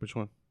 Which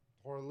one?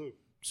 Horaloo.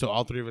 So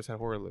all three of us have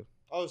Horaloo.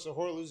 Oh, so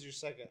Horaloo's your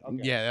second. Okay.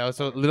 Yeah, I was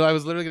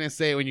literally gonna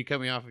say when you cut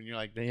me off and you're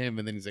like to him,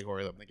 and then he's like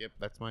Horaloo. I'm like, yep,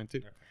 that's mine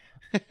too.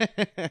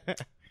 Okay.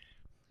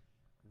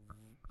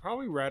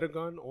 Probably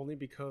Radagon, only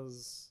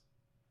because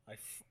I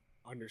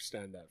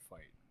understand that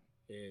fight,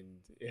 and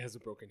it has a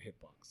broken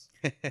hitbox.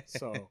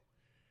 So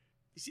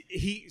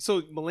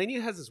Melania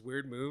has this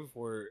weird move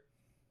where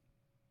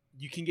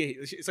you can get,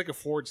 it's like a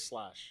forward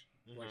slash.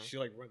 Mm-hmm. Like she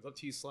like runs up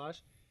to you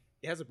slash.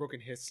 It has a broken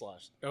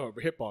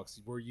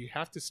hitbox where you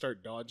have to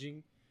start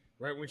dodging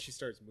right when she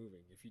starts moving.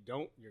 If you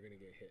don't, you're gonna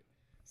get hit.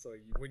 So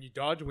when you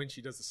dodge when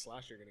she does the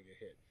slash, you're gonna get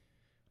hit.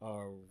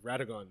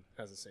 Radagon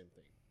has the same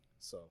thing.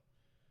 So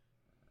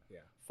yeah,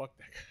 fuck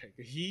that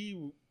guy.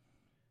 He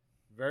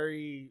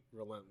very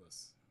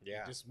relentless.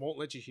 Yeah, he just won't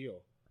let you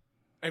heal.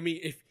 I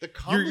mean, if the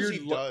combos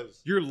he does,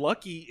 you're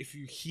lucky if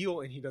you heal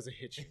and he doesn't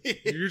hit you.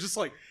 You're just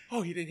like,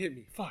 oh, he didn't hit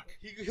me. Fuck.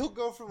 He'll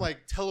go from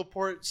like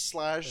teleport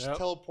slash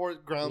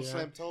teleport ground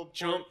slam teleport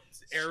jump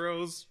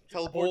arrows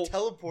teleport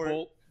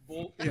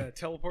bolt yeah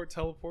teleport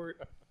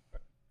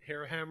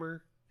hair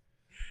hammer,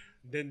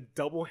 then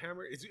double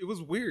hammer. It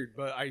was weird,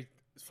 but I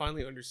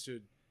finally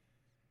understood.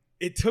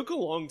 It took a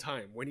long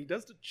time when he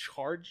does the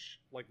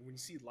charge, like when you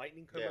see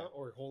lightning come out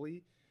or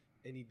holy,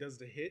 and he does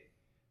the hit.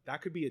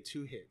 That could be a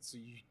 2-hit. So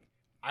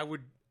I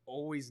would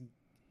always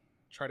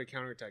try to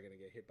counterattack and I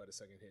get hit by the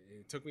second hit. And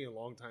it took me a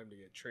long time to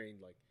get trained.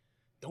 Like,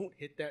 don't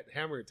hit that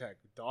hammer attack.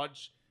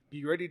 Dodge.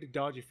 Be ready to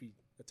dodge if he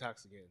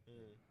attacks again.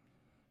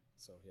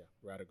 So yeah,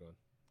 Radagon.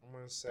 I'm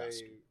gonna say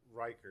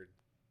Rykard.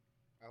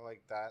 I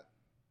like that.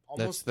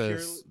 Almost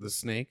that's the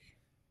snake.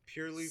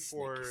 Purely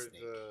for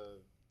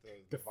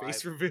the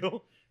face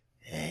reveal.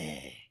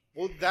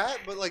 Well, that,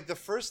 but like the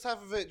first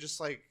half of it, just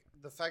like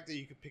the fact that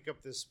you could pick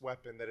up this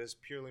weapon that is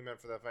purely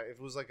meant for that fight. If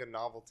it was like a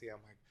novelty,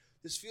 I'm like,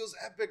 this feels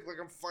epic. Like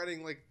I'm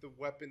fighting like the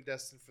weapon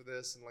destined for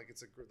this, and like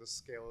it's the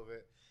scale of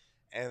it.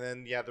 And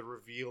then the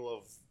reveal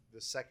of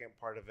the second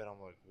part of it,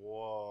 I'm like,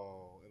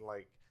 whoa, and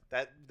like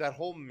that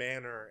whole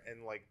manner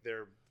and like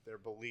their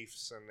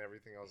beliefs and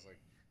everything. I was like,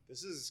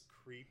 this is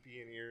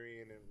creepy and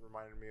eerie, and it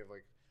reminded me of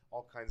like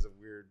all kinds of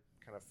weird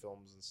kind of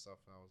films and stuff.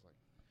 And I was like,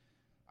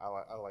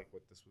 I like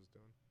what this was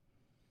doing.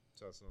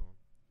 So that's another one.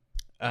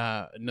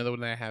 Another one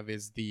that I have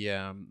is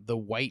the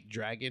white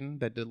dragon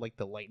that did like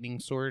the lightning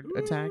sword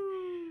attack.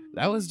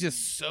 That was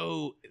just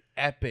so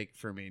epic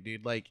for me,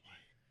 dude. Like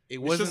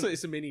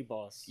it's a mini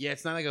boss. Yeah,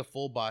 it's not like a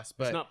full boss,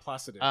 but it's not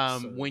Placidus.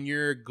 When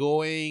you're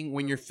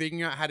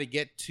figuring out how to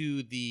get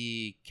to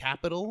the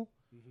capital,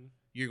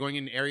 you're going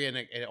in an area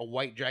and a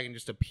white dragon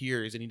just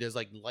appears and he does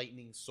like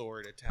lightning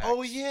sword attacks.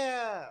 Oh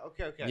yeah,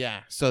 okay.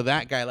 Yeah, so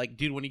that guy, like,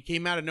 dude, when he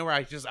came out of nowhere,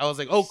 I was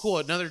like, oh cool,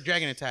 another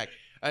dragon attack.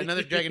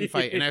 Another dragon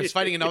fight, and I was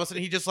fighting, and all of a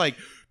sudden he just like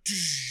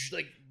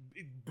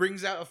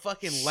brings out a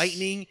fucking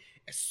lightning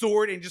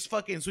sword and just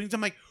fucking swings. I'm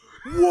like,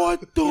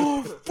 what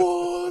the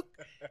fuck?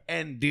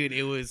 And dude,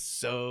 it was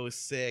so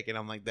sick, and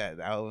I'm like, that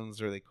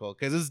one's really cool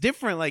because it's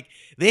different. Like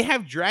they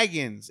have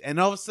dragons,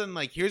 and all of a sudden,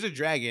 like here's a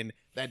dragon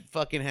that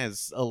fucking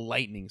has a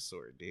lightning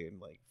sword,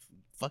 dude. Like,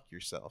 fuck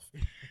yourself,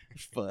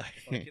 fuck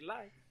your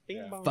life,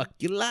 fuck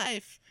your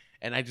life.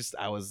 And it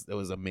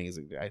was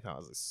amazing, dude. I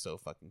thought it was so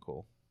fucking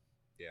cool.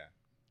 Yeah.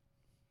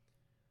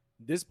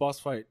 This boss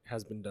fight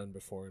has been done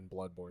before in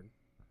Bloodborne,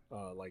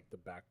 like the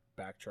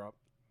backdrop.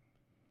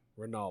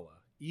 Renala,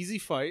 easy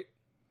fight,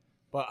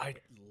 but I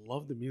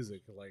love the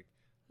music. Like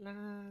la,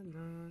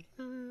 la,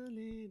 la,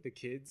 la, the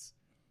kids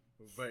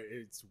but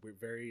it's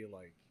very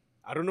like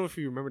I don't know if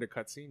you remember the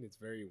cutscene. It's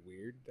very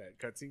weird that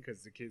cutscene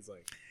because the kid's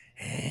like,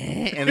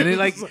 and then it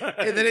like,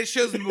 and then it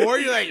shows more.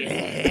 You're like,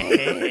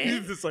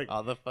 he's just like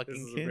all the this fucking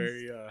is kids, a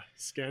very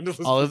scandalous.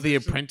 all of the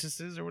position.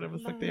 apprentices or whatever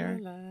the fuck they are.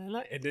 And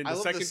then I the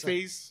love second the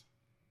phase,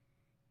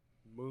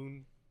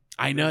 moon.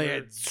 I know. river.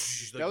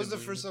 Yeah, That was the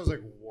first time I was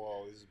like,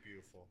 "Whoa, this is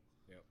beautiful."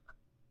 Yep.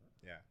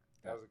 Yeah,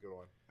 that was a good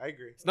one. I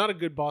agree. It's not a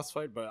good boss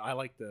fight, but I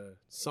like the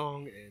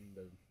song and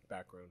the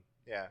background.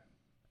 Yeah.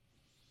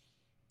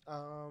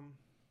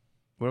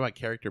 What about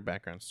character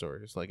background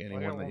stories? Like I got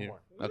anyone that one you?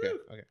 more. Okay.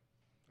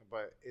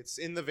 But it's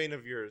in the vein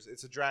of yours.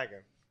 It's a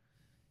dragon.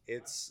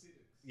 It's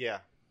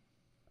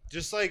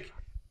just like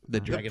The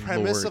dragon the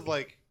premise lord. of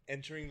like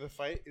entering the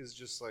fight is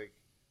just like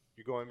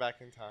you're going back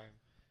in time.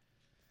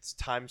 It's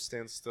time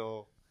stands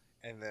still,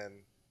 and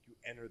then you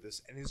enter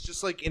this, and it's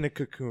just like in a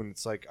cocoon.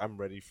 It's like I'm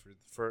ready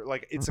for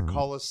like it's a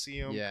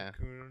Colosseum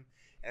cocoon,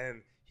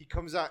 and he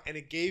comes out, and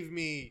it gave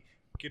me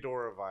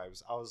Ghidorah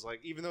vibes. I was like,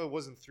 even though it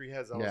wasn't 3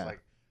 heads, I was like,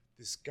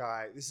 this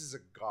guy, this is a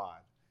god.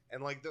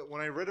 And like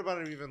when I read about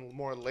him even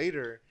more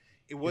later,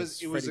 it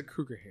was Freddy a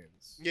Krueger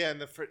hands. yeah,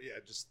 and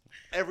just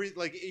every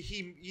like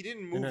he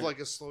didn't move like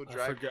a slow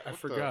dragon. I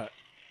forgot.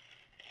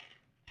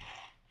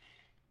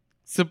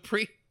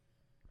 Supreme.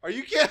 Are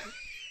you kidding?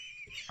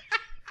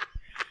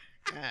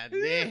 God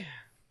damn.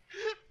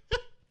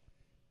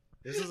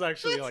 This was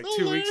actually That's like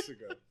 2 hilarious. weeks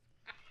ago.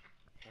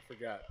 I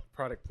forgot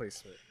product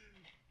placement.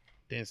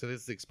 Damn. So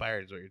this is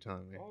expired, is what you're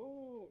telling me.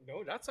 Oh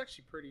no, that's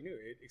actually pretty new.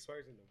 It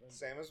expires in November.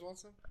 Samus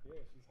wants him. Yeah,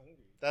 she's hungry.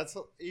 That's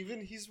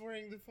even he's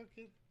wearing the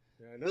fucking.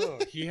 Yeah, I know.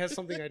 He has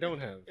something I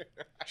don't have.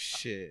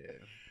 Shit.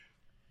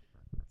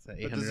 It's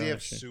that But does he $800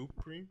 have shit.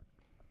 supreme?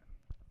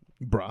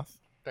 Broth?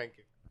 Thank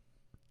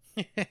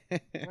you.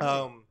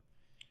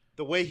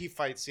 The way he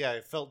fights,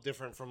 it felt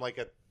different from like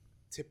a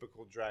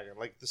typical dragon.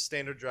 Like the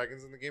standard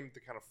dragons in the game,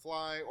 they kind of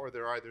fly, or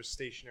they're either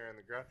stationary on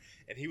the ground.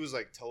 And he was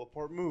like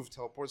teleport, move,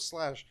 teleport,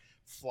 slash,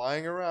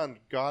 flying around,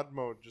 god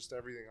mode, just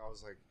everything. I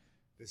was like,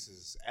 this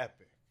is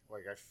epic.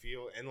 Like I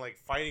feel and like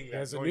fighting that.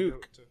 has a going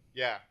nuke.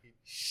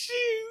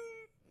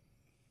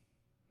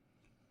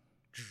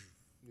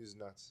 He's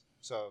nuts.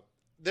 So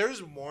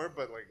there's more,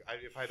 but like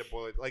if I had to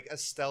boil it, like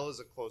Estelle is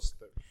a close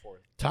fourth.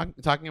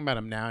 Talking about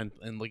him now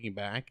and looking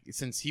back,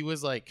 since he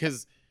was like,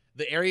 because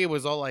the area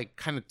was all like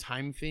kind of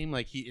time theme,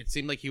 like it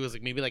seemed like he was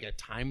like maybe like a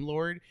time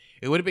lord.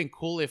 It would have been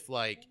cool if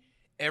like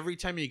every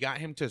time you got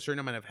him to a certain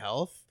amount of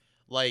health,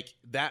 like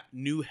that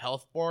new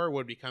health bar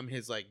would become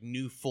his like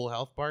new full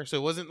health bar. So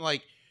it wasn't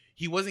like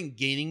he wasn't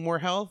gaining more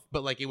health,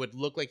 but like it would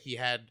look like he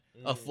had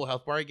a full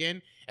health bar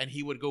again, and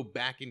he would go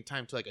back in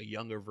time to like a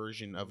younger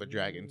version of a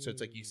dragon. So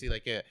it's like you see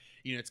like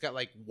it's got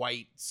like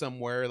white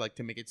somewhere like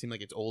to make it seem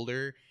like it's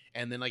older,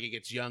 and then like it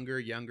gets younger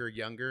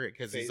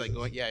because he's like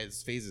going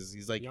his phases.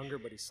 He's like younger,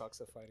 but he sucks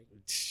at fighting.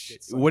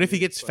 What if he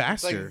gets It's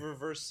faster? like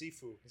reverse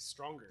Sifu. He's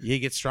stronger. Yeah, he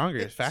gets stronger,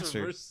 It's faster,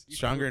 reverse Sifu.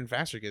 stronger and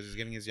faster because he's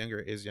getting his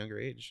younger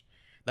age.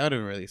 That would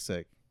have been really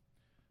sick.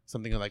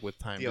 Something like with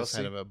time, just DLC?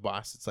 kind of a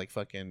boss. It's like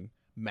fucking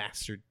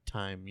mastered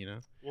time, you know.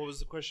 What was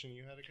the question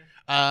you had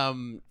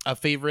again? A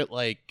favorite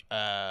like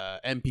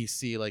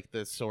NPC, like the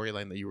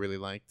storyline that you really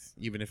liked,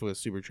 even if it was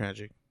super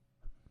tragic.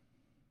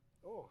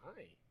 Oh,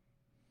 hi.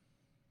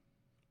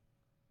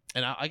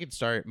 And I could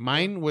start.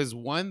 Mine was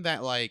one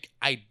that like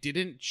I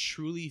didn't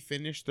truly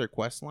finish their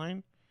quest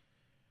line,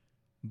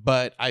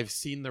 but I've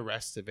seen the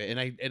rest of it, and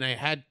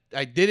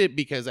I did it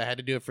because I had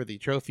to do it for the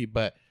trophy.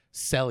 But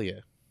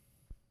Celia,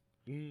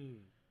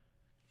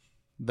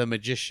 the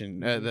magician,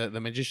 the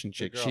magician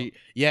chick, girl.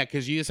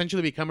 because you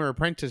essentially become her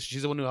apprentice.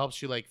 She's the one who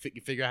helps you like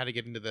figure out how to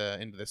get into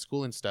the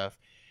school and stuff,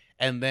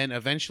 and then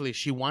eventually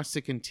she wants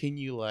to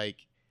continue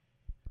like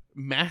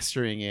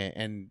mastering it,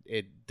 and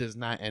it does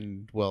not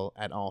end well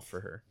at all for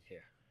her.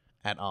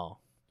 At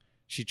all.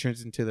 She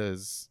turns into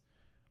those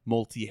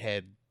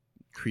multi-head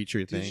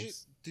creature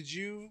things. Did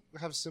you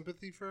have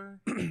sympathy for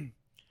her?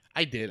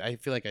 I did. I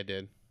feel like I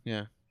did.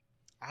 Yeah.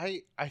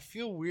 I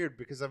feel weird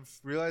because I'm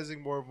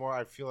realizing more and more.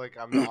 I feel like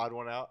I'm the odd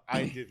one out.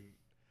 I didn't.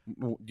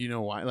 Do you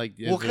know why? Like,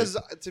 Well, because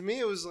to me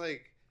it was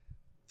like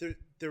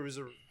there was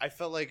I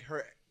felt like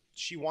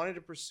she wanted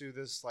to pursue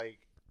this like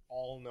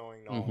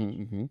all-knowing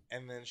knowledge,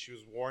 and then she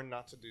was warned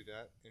not to do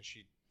that, and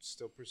she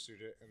still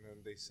pursued it, and then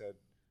they said,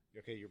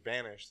 okay, you're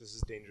banished. This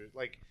is dangerous.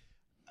 Like,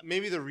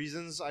 maybe the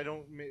reasons I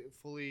don't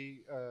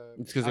fully.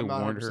 It's because they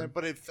warned her.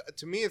 But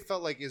to me, it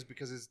felt like it's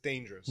because it's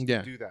dangerous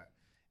to do that.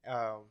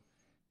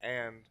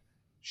 And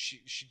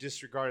she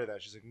disregarded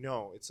that. She's like,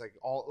 no, it's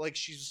like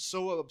she's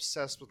so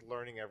obsessed with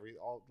learning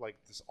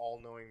this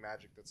all-knowing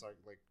magic that's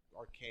like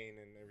arcane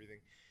and everything,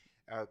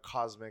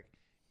 cosmic,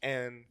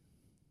 and.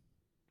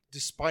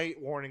 Despite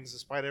warnings,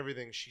 despite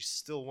everything, she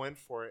still went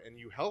for it, and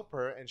you help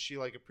her, and she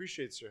like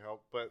appreciates your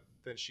help, but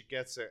then she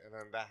gets it, and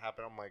then that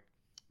happened. I'm like,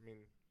 I mean,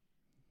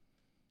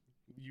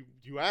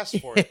 you asked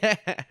for it,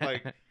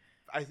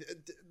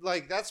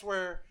 like that's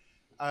where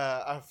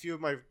a few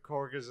of my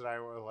coworkers and I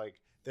were like,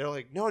 they're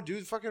like, no,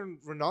 dude, fucking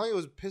Ronaldo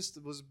was pissed,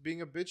 was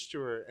being a bitch to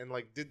her, and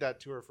like did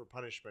that to her for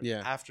punishment.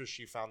 Yeah. After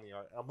she found the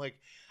art, I'm like,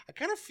 I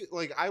kind of feel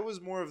like I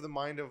was more of the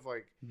mind of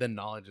like The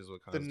knowledge is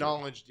what caused the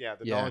knowledge. Yeah,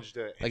 the knowledge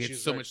did it. And Like she it's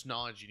was so much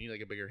knowledge, you need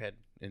like a bigger head,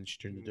 and she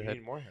turned into You her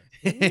need more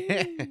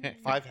head. head.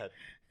 5 head.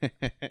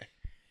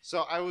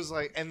 So I was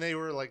like, and they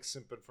were like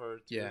simping for her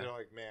too. Yeah. They're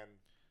like, man,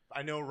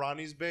 I know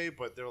Ronnie's bae,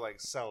 but they're like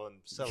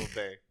selling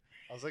bae.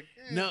 I was like,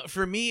 No,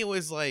 for me it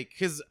was like,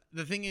 because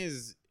the thing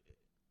is,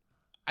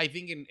 I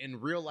think in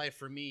real life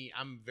for me,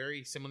 I'm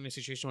very similar in a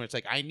situation where it's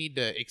like I need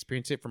to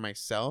experience it for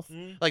myself.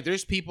 Like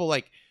there's people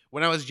like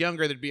when I was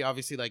younger, there'd be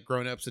obviously like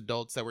grown-ups,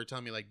 adults that were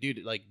telling me like,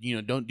 dude, like, you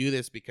know, don't do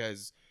this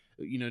because,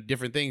 you know,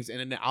 different things. And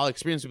then I'll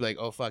experience it, be like,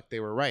 oh fuck, they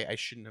were right. I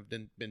shouldn't have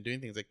been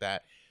doing things like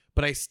that.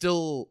 But I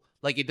still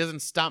like, it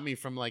doesn't stop me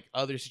from like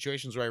other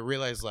situations where I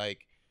realize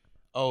like,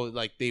 oh,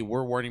 like they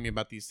were warning me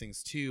about these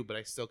things too, but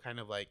I still kind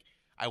of like,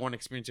 I want to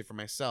experience it for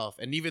myself.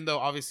 And even though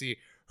obviously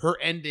her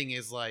ending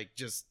is like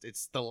just,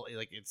 it's the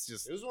like, it's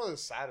just, it was one of the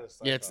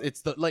saddest. yeah,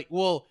 it's the like,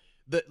 well,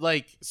 the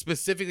like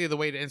specifically the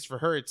way it ends for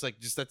her, it's like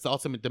just that's the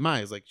ultimate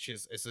demise. Like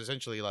it's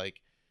essentially like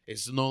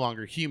it's no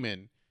longer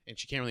human and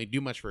she can't really do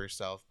much for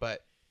herself.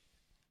 But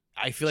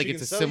I feel like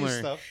it's a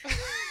similar.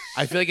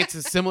 I feel like it's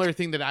a similar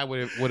thing that I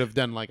would have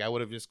done. Like I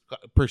would have just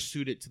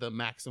pursued it to the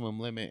maximum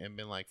limit and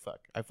been like, "Fuck,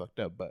 I fucked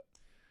up." But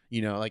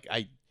you know, like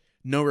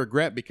no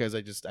regret because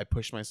I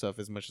pushed myself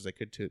as much as I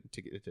could to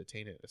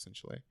attain it,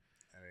 essentially.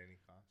 At any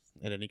cost.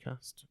 At any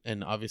cost,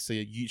 and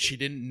obviously she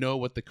didn't know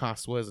what the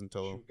cost was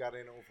until she got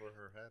in over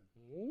her head.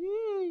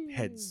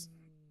 Heads.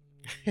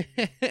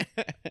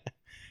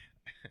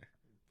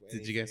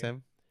 Did you guys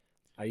have?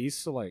 I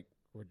used to like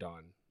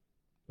Radon,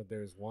 but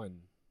there's one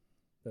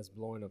that's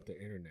blowing up the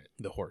internet.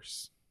 The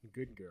horse.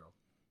 Good girl.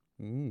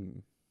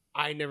 Mm.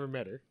 I never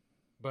met her,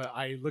 but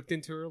I looked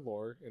into her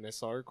lore and I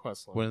saw her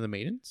quest line. One of the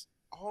maidens?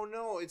 Oh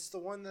no, it's the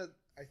one that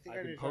I think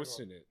I've been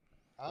posting it.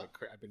 Huh?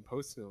 I've been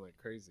posting it like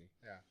crazy.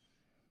 Yeah.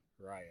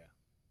 Raya.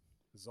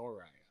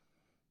 Zoraya.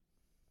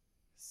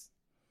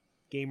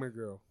 Gamer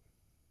girl.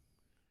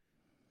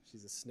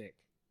 She's a snake.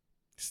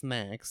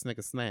 Snack.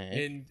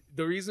 And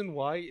the reason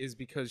why is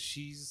because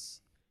she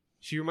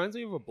reminds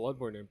me of a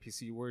Bloodborne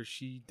NPC where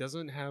she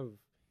doesn't have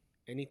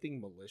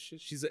anything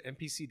malicious. She's an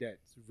NPC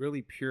that's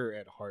really pure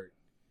at heart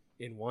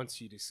and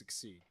wants you to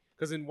succeed.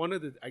 Because in one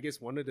of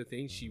the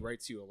things she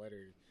writes you a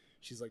letter.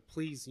 She's like,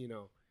 please, you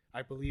know,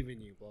 I believe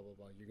in you, blah, blah,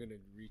 blah. You're going to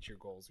reach your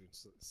goals or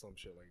some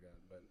shit like that.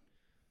 But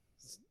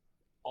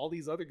all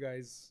these other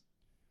guys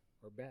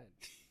are bad.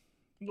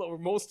 Or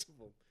most of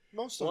them.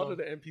 A lot of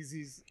the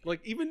NPCs, like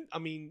even, I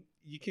mean,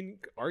 you can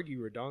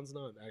argue Radon's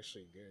not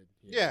actually good.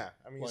 Yeah,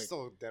 I mean, like, he's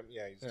still,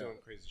 he's doing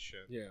crazy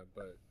shit. Yeah,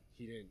 but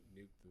he didn't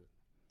nuke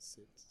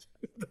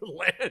the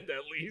land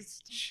at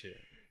least. Shit.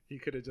 He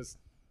could have just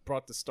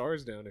brought the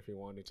stars down if he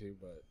wanted to,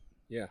 but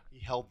yeah. He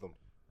held them.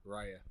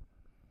 Raya.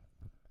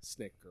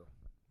 Snake girl.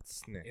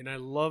 Snake. And I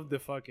love the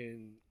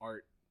fucking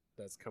art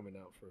that's coming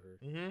out for her.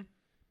 Mm-hmm.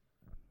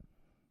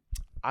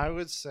 I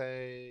would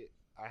say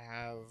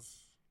I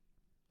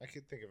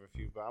could think of a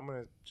few, but I'm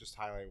going to just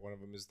highlight one of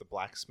them is the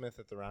blacksmith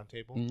at the round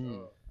table.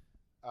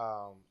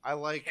 I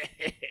like...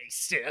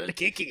 Still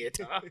kicking it,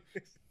 huh?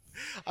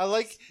 I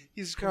like...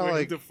 He's kind of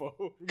like...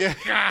 Defoe.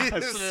 Yeah.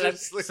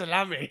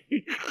 Salami.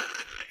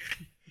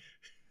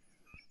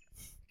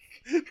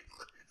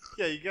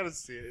 Yeah, you got to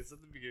see it. It's at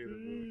the beginning of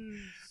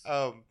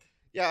the movie.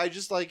 Yeah, I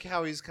just like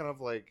how he's kind of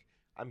like,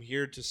 I'm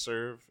here to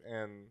serve,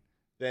 and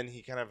then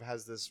he kind of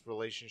has this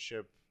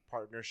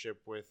partnership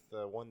with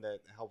the one that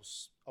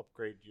helps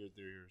upgrade your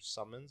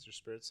summons, your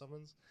spirit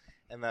summons,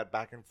 and that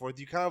back and forth.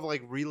 You kind of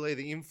like relay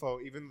the info,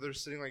 even though they're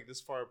sitting like this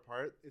far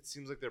apart. It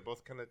seems like they're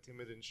both kind of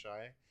timid and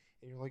shy,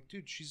 and you're like,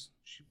 dude, she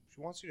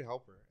wants you to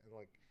help her, and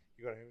like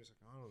you got him. He's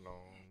like, I don't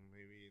know,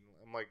 maybe.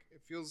 I'm like,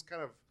 it feels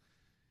kind of,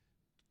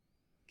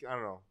 I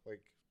don't know,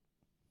 like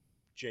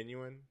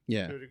genuine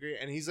to a degree.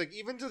 And he's like,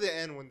 even to the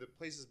end when the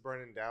place is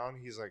burning down,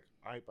 he's like,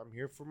 I'm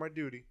here for my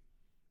duty.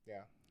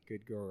 Yeah,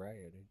 good girl,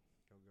 Raya, dude.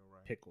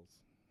 Pickles.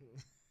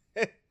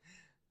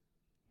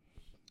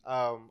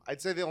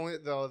 I'd say the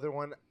other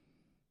one,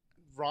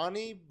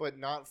 Ronnie, but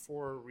not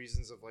for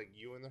reasons of like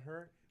you and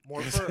her.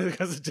 More for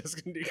because of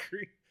Jessica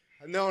Decree.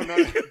 No.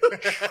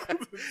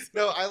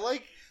 No, I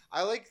like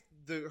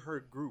her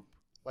group,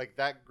 like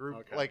that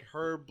group, like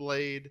her,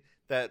 Blade,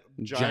 that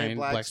giant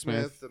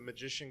blacksmith, the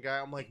magician guy.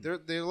 I'm like,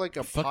 they're like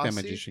a fuck posse. that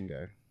magician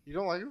guy. You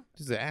don't like him?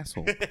 He's an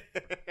asshole.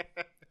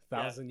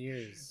 1,000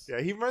 years.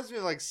 Yeah, he reminds me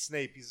of like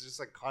Snape. He's just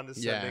like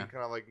condescending,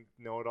 kind of like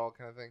know-it-all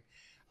kind of thing.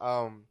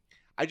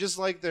 I just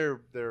like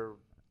their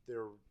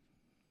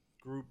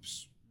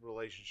group's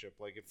relationship.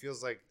 Like it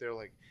feels like they're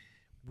like,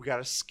 we got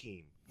a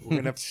scheme.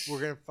 We're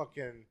gonna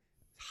fucking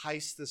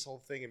heist this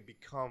whole thing and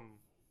become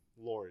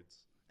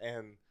lords.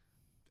 And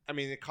I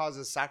mean, it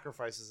causes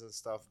sacrifices and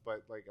stuff.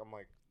 But like, I'm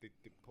like,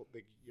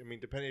 I mean,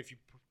 depending if you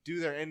do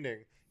their ending,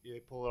 they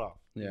pull it off.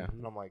 Yeah,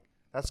 and I'm like,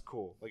 that's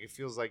cool. Like, it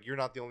feels like you're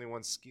not the only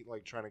one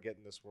like trying to get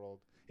in this world.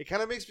 It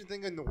kind of makes me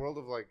think in the world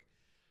of like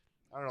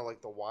I don't know,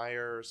 like The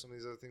Wire or some of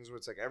these other things where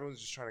it's like everyone's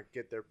just trying to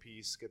get their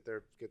piece, get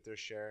their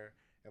share,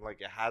 and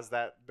like it has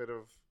that bit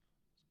of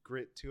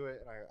grit to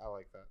it, and I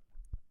like that.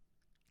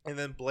 And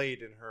then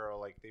Blade and her,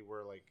 like they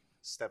were like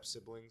step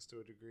siblings to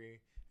a degree,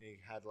 and he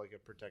had like a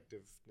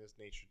protectiveness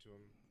nature to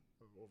him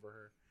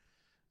over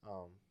her.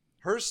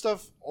 Her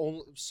stuff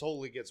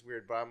solely gets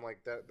weird, but I'm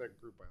like that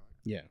group I like.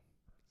 Yeah.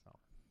 So,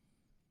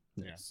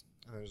 Yes.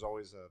 and there's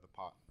always the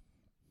pot.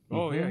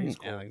 Oh yeah, he's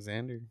cool.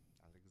 Alexander.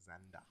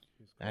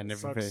 I never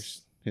Sucks.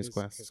 finished his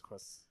quest. His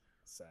quest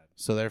sad.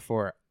 So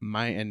therefore,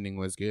 my ending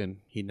was good.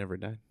 He never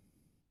died.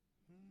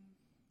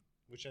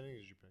 Which ending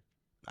did you pick?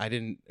 I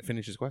didn't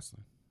finish his quest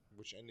line.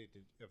 Which ending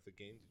of the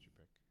game did you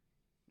pick?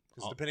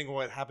 Because depending on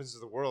what happens to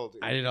the world,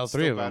 I did all it's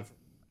three still of them. bad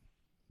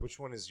which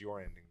one is your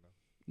ending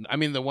though? I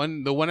mean, the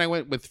one I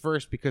went with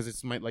first because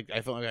it's my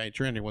I felt like my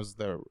true ending was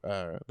the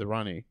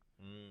Ronnie.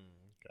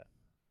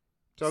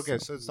 Okay.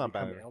 So it's not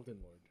bad. Elden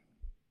Lord.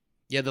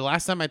 Yeah, the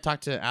last time I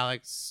talked to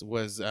Alex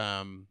was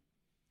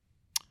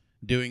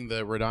doing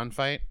the Radon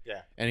fight.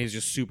 Yeah. And he's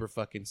just super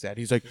fucking sad.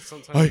 He's like,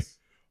 Sometimes,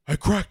 I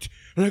cracked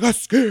and I got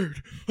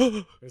scared.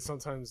 and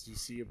sometimes you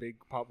see a big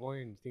pop boy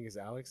and you think it's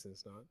Alex and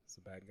it's not. It's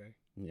a bad guy.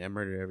 Yeah, I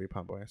murdered every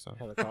pop boy I saw.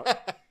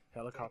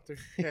 Helicopter.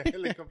 Yeah,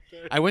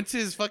 helicopter. I went to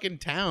his fucking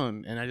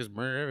town and I just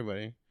murdered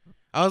everybody.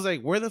 I was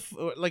like, where the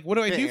what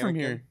do I do from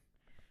here?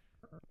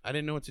 I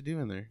didn't know what to do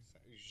in there.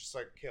 You just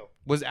like kill.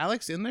 Was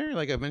Alex in there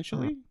like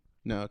eventually?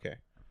 No, okay.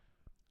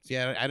 So,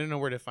 yeah, I didn't know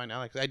where to find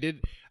Alex. I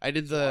did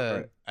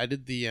the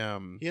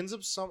He ends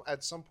up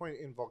at some point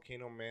in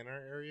Volcano Manor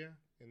area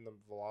in the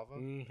lava.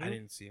 Mm-hmm. I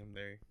didn't see him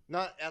there.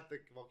 Not at the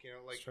volcano.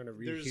 Like He's trying to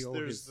there's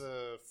reheal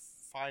the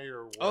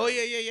fire. Oh world,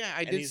 yeah.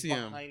 I and did he's see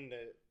him. behind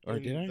it. Or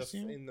in did I the, see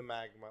him? in the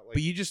magma? Like,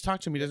 But you just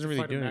talked to him. He doesn't really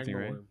Fight a do anything,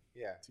 magma right? worm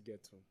yeah. to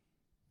get to him.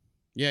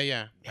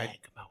 Yeah. I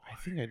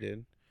think I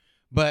did.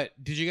 But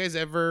did you guys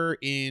ever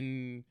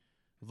in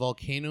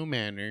Volcano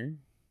Manor?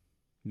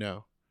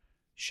 No.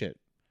 Shit.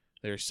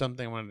 There's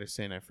something I wanted to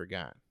say and I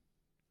forgot.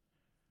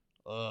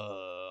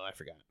 I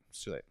forgot.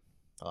 It's too late.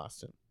 I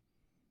lost it.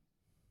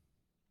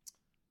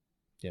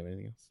 Do you have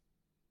anything else?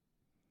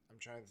 I'm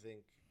trying to think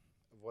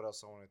of what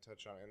else I want to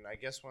touch on, and I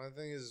guess one of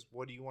the things is,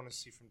 what do you want to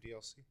see from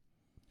DLC?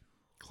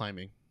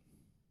 Climbing.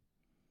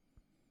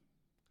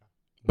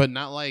 But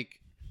not like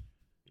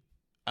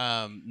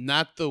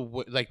not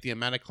the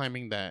amount of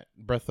climbing that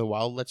Breath of the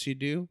Wild lets you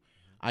do.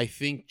 I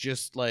think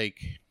just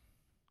like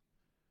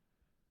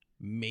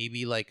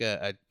maybe like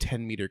a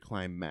 10-meter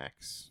climb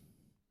max.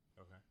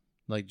 Okay.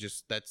 Like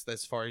just that's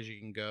as far as you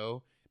can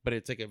go, but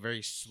it's like a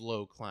very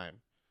slow climb.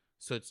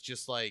 So it's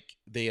just like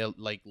they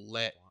like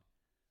let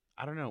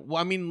I don't know. Well,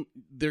 I mean,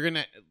 they're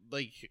gonna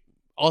like.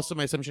 Also,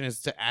 my assumption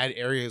is to add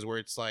areas where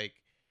it's like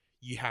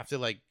you have to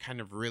like kind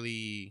of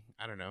really,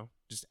 I don't know,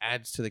 just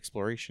adds to the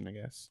exploration, I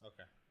guess.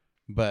 Okay.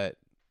 But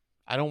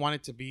I don't want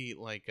it to be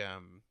like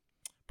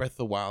Breath of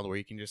the Wild where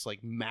you can just like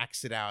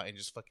max it out and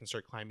just fucking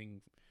start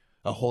climbing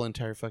a whole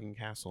entire fucking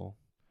castle.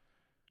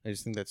 I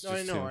just think that's No,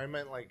 just I know. too... I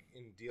meant like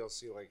in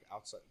DLC, like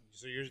outside.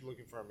 So you're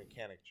looking for a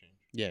mechanic change.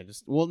 Yeah,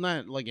 just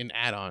not like an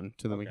add-on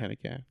to the mechanic,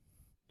 yeah.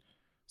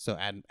 So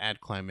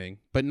add climbing,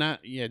 but not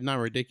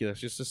ridiculous.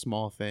 Just a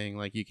small thing.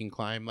 Like you can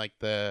climb like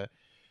the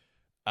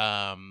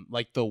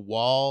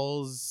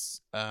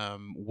walls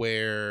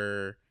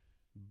where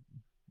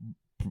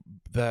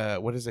the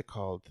what is it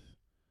called?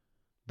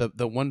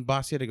 The one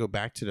boss you had to go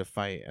back to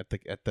fight at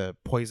the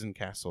poison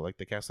castle. Like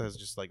the castle has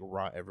just like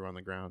rot everywhere on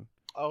the ground.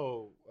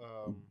 Oh,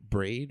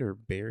 Braid or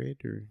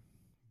Barrett or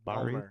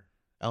Barry?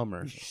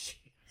 Elmer.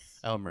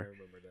 Elmer. I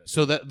remember that.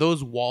 So that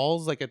those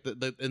walls, like at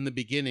the in the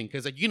beginning,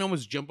 because like you can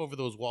almost jump over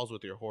those walls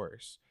with your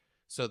horse.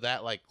 So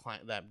that like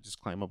that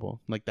just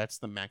climbable. Like that's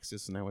the max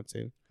distance I would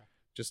say,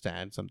 just to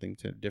add something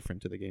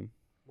different to the game.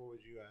 What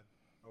would you add,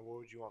 or what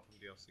would you want from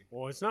DLC?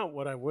 Well, it's not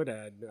what I would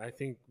add. I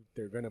think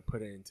they're gonna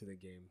put it into the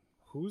game.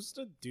 Who's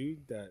the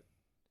dude that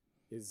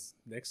is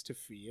next to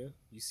Fia?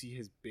 You see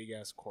his big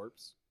ass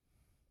corpse,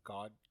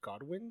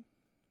 Godwin.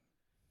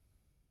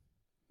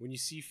 When you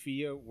see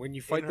Fia, when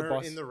you fight the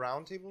boss in the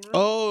round table room.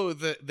 Oh,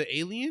 the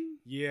alien.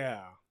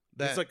 yeah,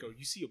 That it's like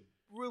you see a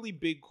really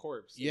big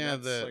corpse. and yeah,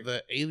 that's like,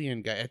 the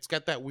alien guy. It's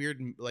got that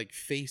weird like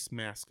face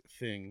mask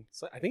thing.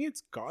 So I think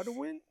it's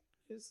Godwin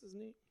is his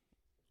name.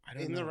 I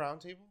don't in know. the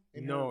round table.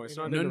 No, it's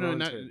not. No, in the round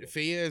not table.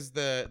 Fia is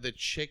the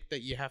chick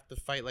that you have to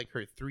fight like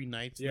her 3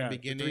 knights in Yeah, the the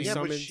beginning. three Yeah,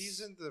 but summons-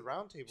 she's in the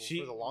round table She-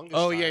 for the longest.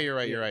 Oh time. yeah, you're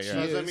right. Yeah, You're right. she You're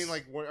So right. is- I mean,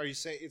 like, what are you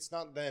saying? It's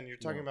not then. You're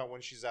talking about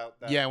when she's out.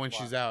 Yeah, when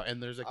she's out,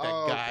 and there's like that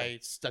Oh, guy okay.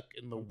 stuck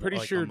in the I'm pretty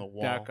like, sure on the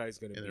wall. that guy's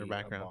gonna in be their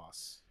background. a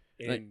boss,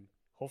 and Like-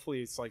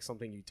 hopefully it's like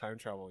something you time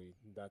travel.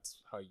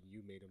 That's how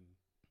you made him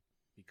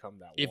become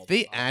that. If wall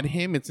they boss. add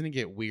him, it's gonna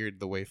get weird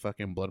the way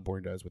fucking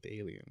Bloodborne does with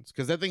aliens,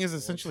 because that thing is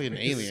essentially an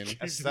alien.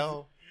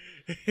 Estelle.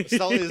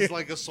 Estelle is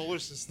like a solar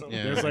system.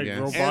 Yeah, there's I like guess.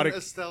 robotic,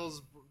 And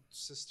Estelle's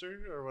sister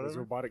or there's whatever.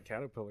 robotic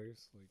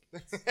caterpillars.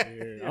 Like,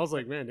 yeah. I was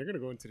like, man, they're gonna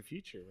go into the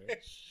future, man.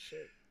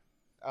 Shit.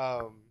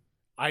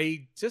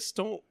 I just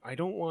don't. I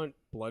don't want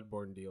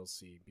Bloodborne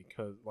DLC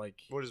because like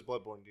What is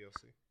Bloodborne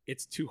DLC?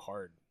 it's too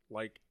hard.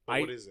 Like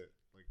But what is it?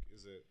 Like,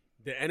 is it?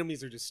 the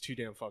enemies are just too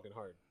damn fucking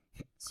hard.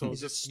 So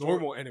Is it just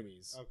normal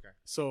enemies. Okay.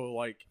 So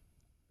like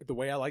the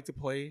way I like to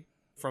play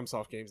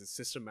FromSoft games is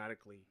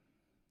systematically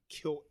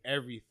kill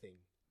everything.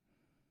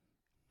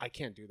 I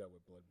can't do that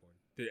with Bloodborne.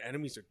 The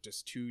enemies are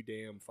just too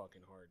damn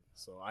fucking hard.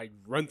 So I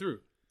run through.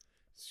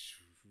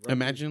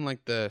 Imagine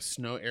like the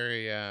snow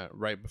area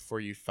right before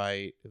you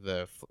fight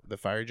the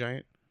fire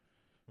giant.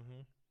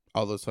 Mm-hmm.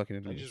 All those fucking I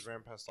enemies. just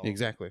ran past all.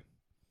 Exactly.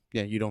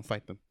 Yeah, you don't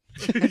fight them.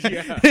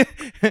 Yeah.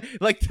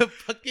 Like the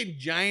fucking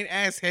giant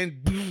ass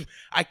hand. Boom.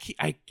 I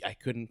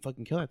couldn't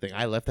fucking kill that thing.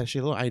 I left that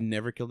shit alone. I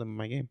never killed him in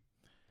my game.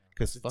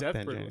 Because The fuck Death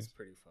that Bird giant. was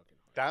pretty fucking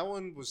hard. That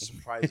one was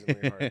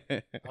surprisingly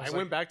hard. I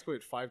went back to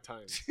it 5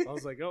 times. I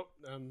was like, oh,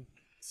 I'm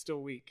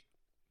still weak.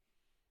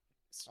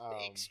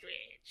 Big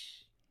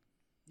stretch.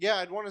 Yeah,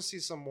 I'd want to see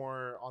some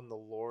more on the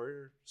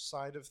lore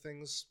side of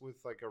things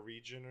with like a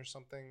region or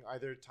something,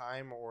 either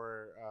time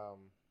or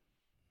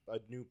a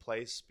new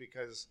place,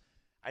 because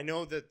I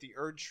know that the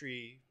Erd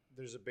Tree,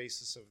 there's a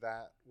basis of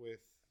that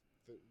with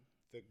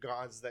the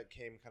gods that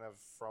came kind of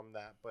from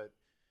that, but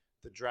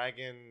the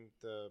dragon,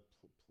 the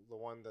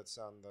one that's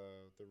on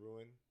the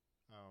ruin,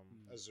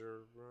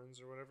 Azur ruins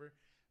or whatever,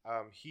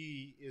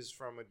 he is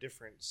from a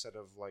different set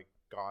of like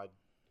god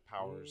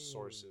powers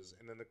sources,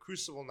 and then the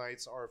Crucible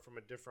Knights are from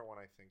a different one,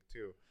 I think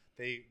too.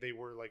 They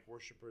were like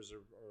worshippers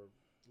or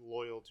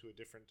loyal to a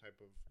different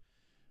type of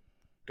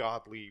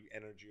godly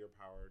energy or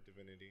power,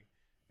 divinity,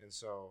 and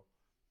so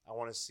I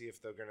want to see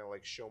if they're gonna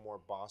like show more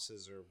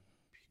bosses or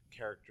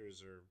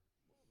characters or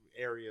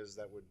areas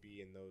that would be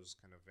in those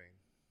kind of vein,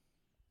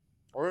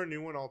 or a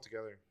new one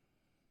altogether.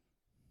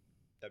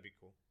 That'd be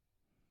cool.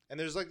 And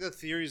there's like the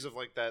theories of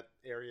like that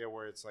area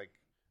where it's like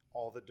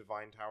all the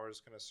divine towers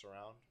kind of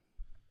surround.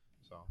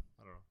 So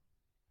I don't know.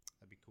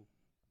 That'd be cool.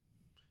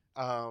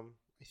 I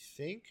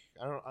think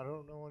I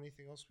don't know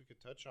anything else we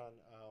could touch on.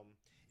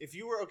 If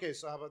you were okay,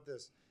 so how about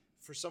this?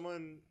 For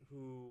someone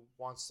who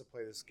wants to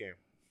play this game,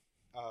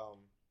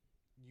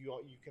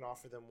 you can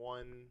offer them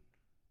one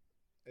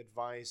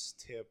advice,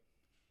 tip,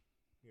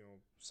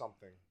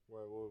 something.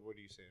 What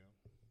do you say?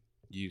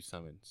 Use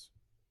summons.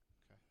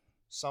 Okay.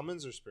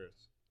 Summons or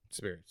spirits?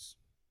 Spirits.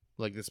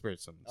 Like the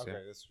spirit summons. Okay,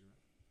 Yeah. that's true.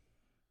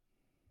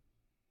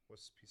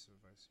 What's the piece of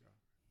advice you offer?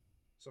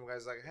 Some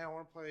guy's like, hey, I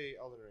want to play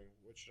Elden Ring.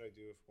 What should I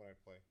do when I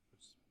play?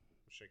 What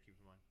should I keep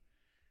in mind?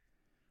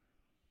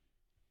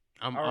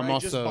 I'm I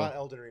also just bought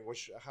Elden Ring.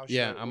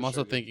 I'm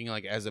also thinking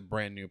like as a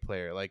brand new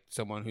player, like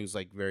someone who's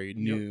like very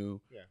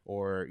new,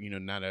 or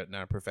not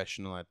a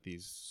professional at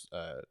these.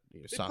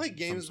 They play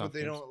games, but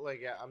they don't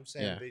like. Yeah, I'm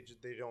saying Yeah.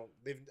 they don't.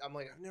 I'm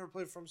like, I've never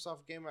played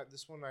FromSoft game.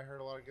 This one I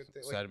heard a lot of good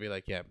things. So I'd be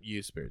like, yeah,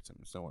 use spirit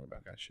summons. Don't worry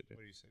about that shit. Dude.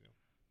 What do you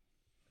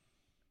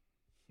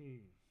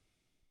say?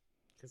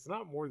 It's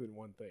not more than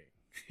one thing.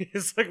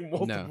 It's like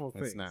multiple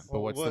things. It's not.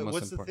 But what's the most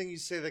what's the important? thing you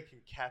say that can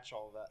catch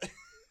all that?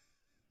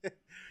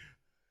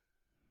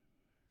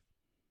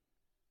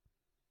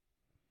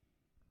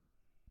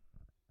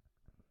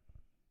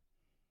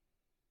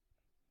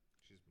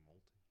 She's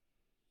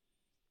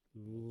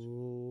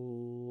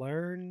molting.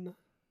 Learn.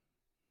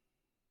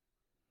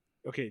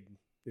 Okay,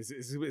 it's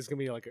gonna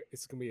be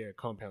it's gonna be a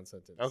compound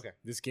sentence. Okay.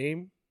 This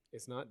game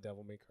is not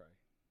Devil May Cry,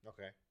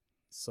 Okay.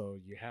 so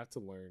you have to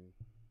learn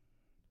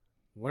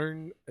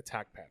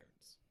attack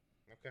patterns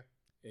Okay.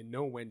 and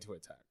know when to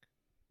attack.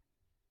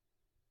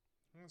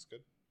 That's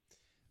good.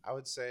 I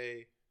would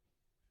say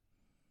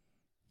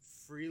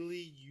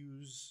freely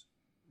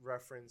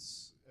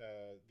reference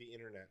the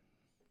internet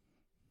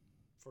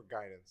for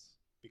guidance,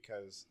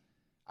 because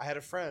I had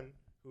a friend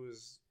who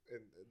was,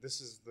 and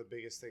this is the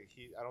biggest thing.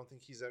 I don't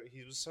think he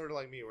was sort of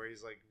like me, where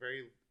he's like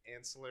very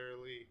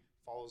ancillarily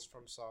follows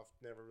FromSoft,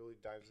 never really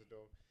dives into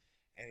them.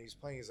 And he's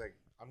playing. He's like,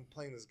 I'm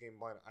playing this game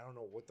blind. I don't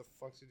know what the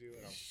fuck to do,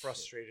 and I'm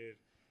frustrated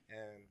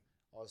and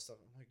all this stuff.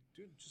 I'm like,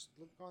 dude, just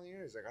look on the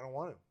air. He's like, I don't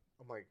want to.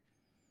 I'm like,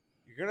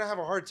 you're gonna have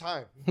a hard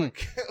time.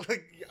 Like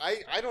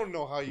I don't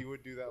know how you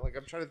would do that. Like,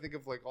 I'm trying to think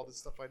of like all this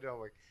stuff I do. I'm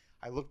like,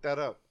 I looked that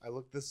up. I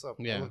looked this up.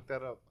 Yeah. I looked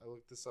that up. I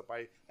looked this up.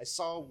 I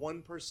saw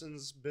one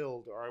person's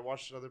build, or I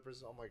watched another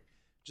person. I'm like,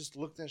 just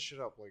look that shit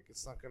up. Like,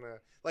 it's not gonna,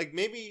 like,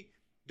 maybe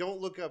don't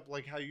look up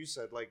like how you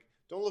said, like,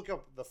 don't look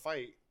up the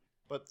fight,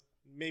 but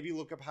maybe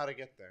look up how to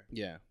get there.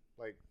 Yeah.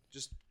 Like,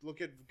 just look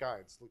at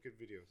guides, look at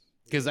videos.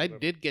 Because I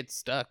did get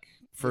stuck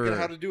for look at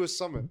how to do a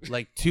summon.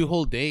 like 2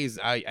 whole days.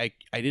 I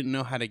didn't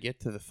know how to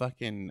get to the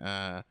fucking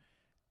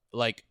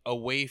like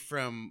away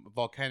from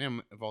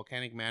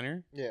volcanic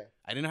manor. Yeah.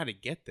 I didn't know how to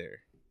get there.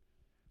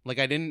 Like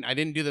I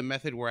didn't do the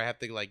method where I have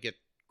to like get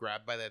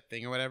grabbed by that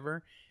thing or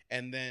whatever.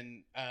 And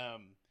then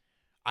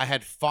I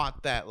had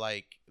fought that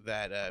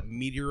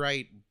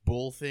meteorite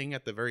bull thing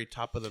at the very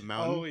top of the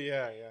mountain. Oh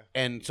yeah.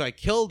 And so I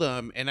killed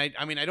him, and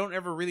I mean I don't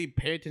ever really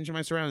pay attention to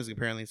my surroundings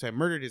apparently, so I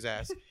murdered his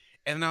ass.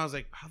 And then I was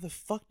like, how the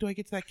fuck do I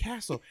get to that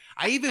castle?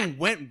 I even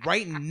went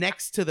right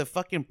next to the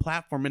fucking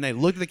platform, and I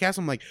looked at the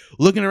castle. I'm like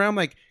looking around,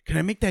 like, can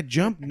I make that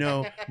jump?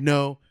 No.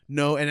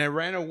 And I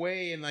ran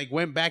away and like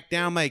went back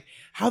down. Like,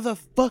 how the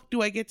fuck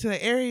do I get to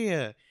the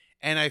area?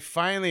 And I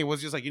finally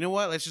was just like, you know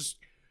what? Let's just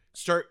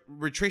start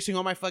retracing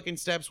all my fucking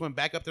steps, went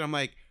back up there. I'm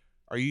like,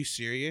 are you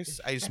serious?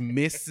 I just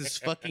missed this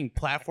fucking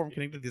platform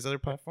connected to this other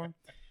platform?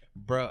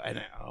 Bro,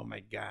 oh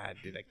my God,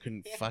 dude, I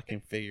couldn't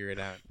fucking figure it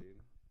out, dude.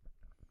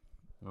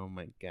 Oh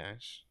my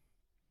gosh.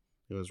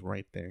 It was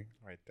right there.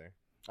 Right there.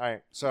 All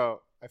right,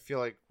 so I feel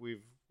like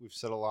we've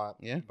said a lot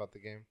Yeah. about the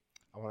game.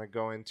 I want to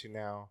go into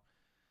now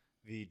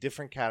the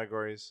different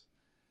categories.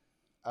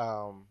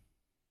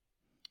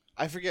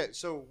 I forget.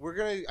 So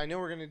I know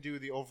we're gonna do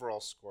the overall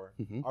score.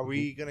 Mhm, Are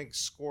we gonna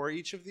score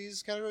each of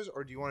these categories,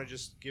 or do you want to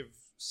just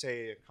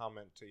say a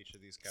comment to each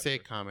of these categories? Say a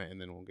comment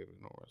and then we'll give it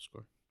an overall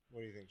score.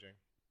 What do you think, Jay?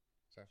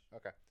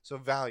 Okay. So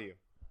value.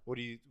 What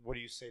do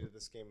you say to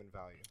this game in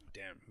value?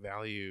 Damn,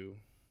 value.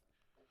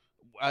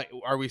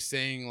 Are we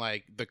saying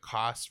like the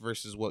cost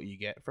versus what you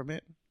get from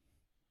it,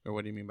 or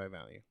what do you mean by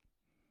value?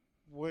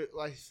 What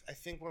I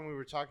think when we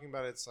were talking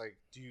about it, it's like,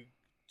 do you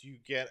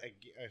get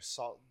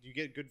do you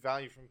get good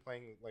value from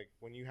playing, like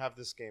when you have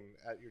this game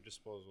at your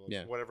disposal,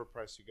 Yeah. whatever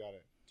price you got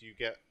it? Do you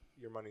get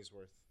your money's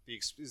worth?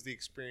 Is the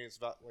experience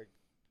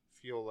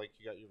feel like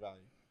you got your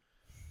value?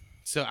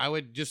 So I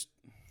would just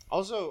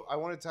Also, I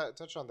wanted to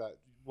touch on that.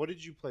 What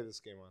did you play this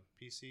game on?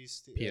 PC,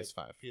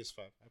 PS5. PS5.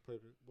 I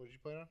played. What did you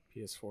play it on?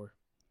 PS4.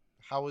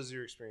 How was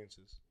your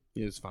experiences?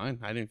 It was fine.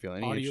 I didn't feel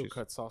any Audio issues.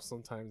 cuts off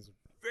sometimes.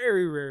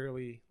 Very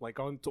rarely, like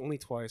only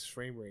twice.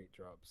 Frame rate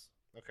drops.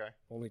 Okay,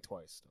 Only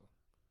twice though.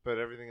 but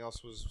everything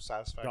else was The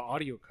satisfactory.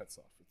 audio cuts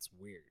off. It's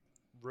weird.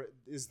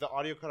 Is the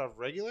audio cut off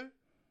regular,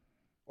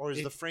 or is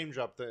It- the frame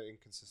drop the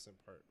inconsistent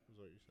part? Is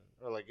what you're saying,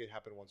 or like it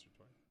happened once or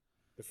twice?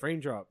 The frame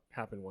drop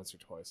happened once or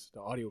twice.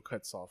 The audio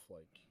cuts off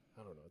like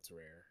I don't know. It's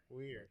rare.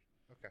 Weird.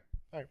 Okay.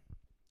 All right.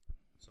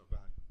 So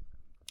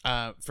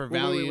value. For Wait,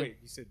 value, wait.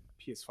 You said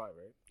PS5,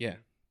 right? yeah,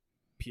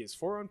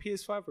 PS4 on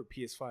PS5 or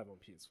PS5 on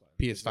PS5?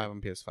 PS5 on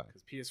PS5.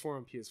 Because PS4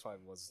 on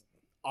PS5 was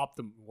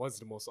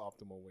the most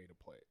optimal way to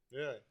play it.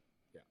 Yeah.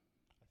 Yeah.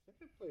 I think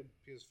I played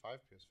PS5.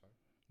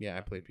 Yeah,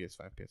 I played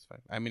PS5.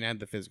 I mean, I had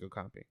the physical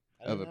copy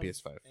I of a didn't have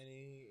PS5.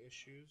 Any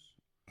issues?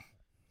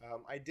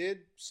 I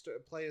did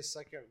play a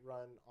second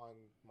run on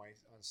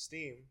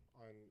Steam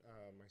on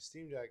my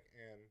Steam Deck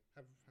and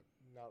have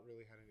not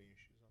really had any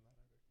issues on that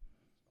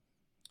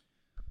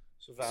either.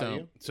 So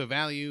value. So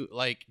value,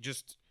 like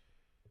just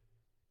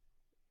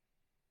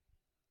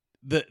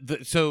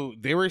so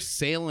they were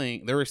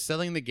selling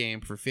the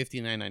game for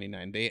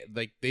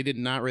 $59.99. They did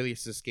not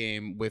release this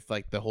game with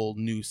like the whole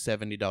new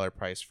 $70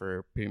 price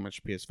for pretty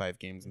much PS5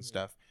 games and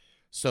stuff.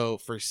 So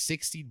for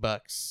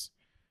 $60,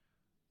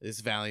 this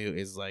value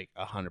is like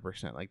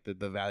 100%. Like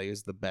the value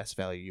is the best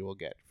value you will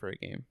get for a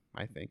game,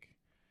 I think.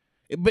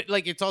 But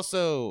like it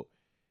also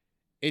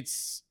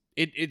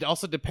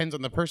depends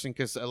on the person,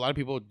 because a lot of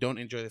people don't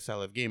enjoy this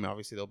style of game.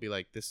 Obviously, they'll be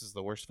like, "This is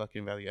the worst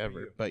fucking value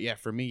ever." But yeah,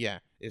 for me, yeah,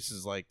 this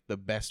is like the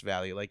best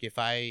value. Like if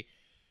I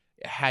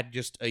had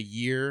just a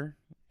year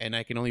and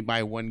I can only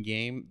buy one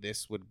game,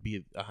 this would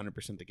be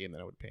 100% the game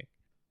that I would pick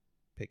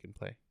and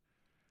play.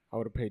 I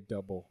would have paid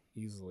double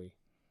easily,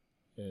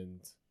 and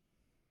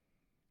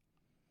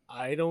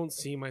I don't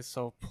see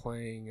myself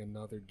playing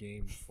another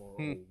game for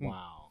a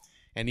while.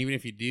 And even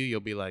if you do, you'll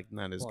be like,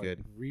 not as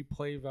good.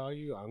 Replay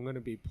value, I'm gonna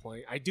be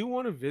playing. I do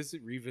want to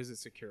revisit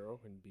Sekiro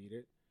and beat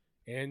it,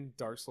 and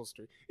Dark Souls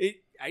 3.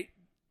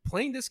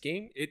 Playing this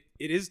game, it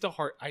is the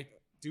hard. I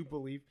do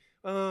believe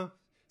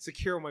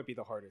Sekiro might be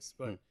the hardest,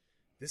 but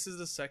this is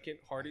the second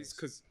hardest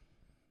because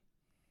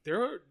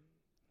there are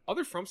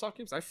other FromSoft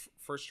games. I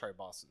first tried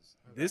bosses.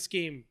 Okay. This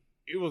game,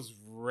 it was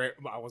rare.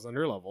 I was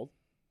underleveled.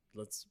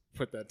 Let's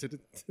put that to the.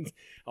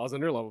 I was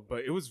underleveled,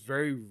 but it was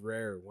very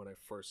rare when I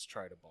first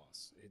tried a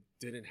boss. It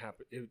didn't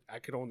happen. I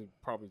could only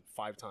probably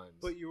 5 times.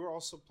 But you were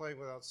also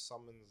playing without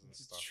summons and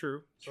stuff.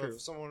 True. So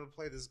if someone would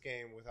play this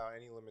game without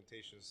any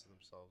limitations to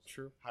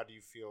themselves, how do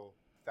you feel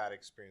that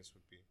experience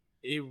would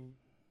be?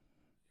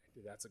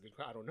 That's a good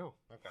question. I don't know.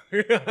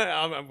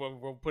 Okay.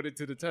 We'll put it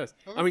to the test.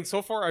 Okay. I mean,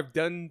 so far I've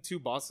done 2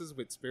 bosses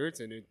with spirits,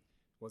 and it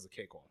was a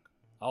cakewalk.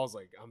 I was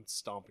like, I'm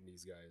stomping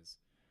these guys.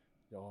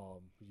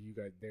 You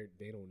guys,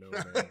 they don't know,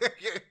 man.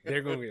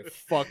 They're gonna get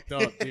fucked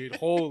up, dude.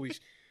 Holy.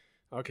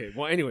 Okay.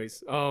 Well,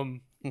 anyways,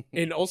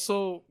 and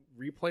also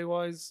replay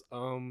wise,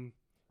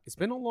 it's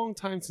been a long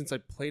time since I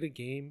played a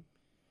game,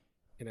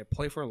 and I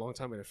played for a long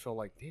time, and I felt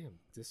like, damn,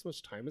 this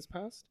much time has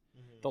passed.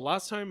 Mm-hmm. The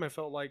last time I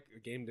felt like a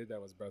game did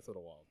that was Breath of the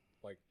Wild.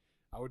 Like,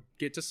 I would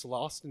get just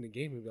lost in the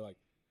game and be like,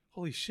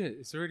 holy shit,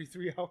 it's already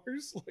 3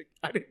 hours. Like,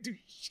 I didn't do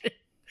shit.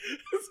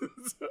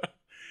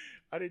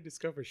 I didn't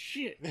discover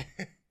shit.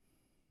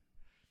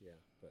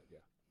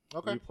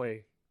 Okay.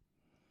 Replay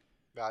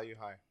value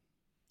high.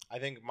 I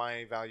think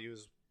my value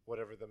is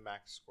whatever the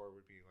max score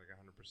would be, like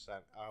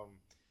 100%.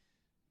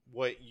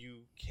 What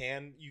you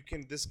can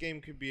this game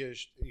could be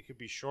it could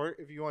be short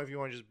if you want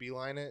to just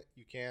beeline it,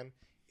 you can.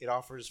 It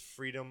offers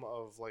freedom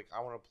of like,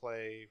 I want to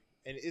play,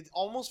 and it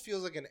almost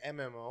feels like an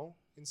MMO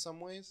in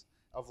some ways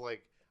of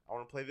like, I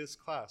want to play this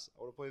class.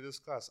 I want to play this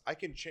class. I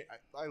can change.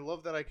 I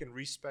love that I can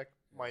respec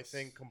my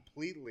thing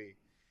completely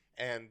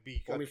and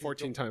be only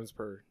 14 times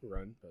per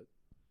run, but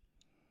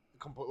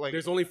like,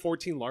 there's only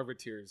 14 larva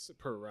tiers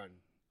per run.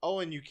 Oh,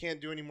 and you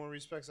can't do any more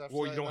respecs after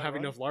Well, that? you don't in that have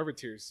run? enough larva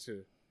tiers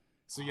to.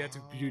 So you had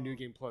to do New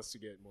Game Plus to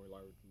get more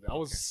larva. I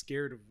was Okay.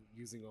 scared of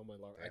using all my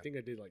larva. I Damn. think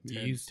I did like 10.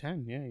 You used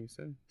 10. Yeah, you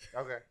said.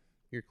 Okay.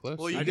 You're close.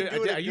 Well, you I can did.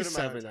 do it a I good used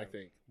amount of 7. I time.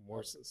 think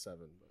more 7.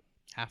 But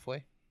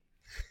Halfway.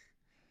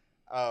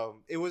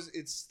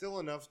 It's still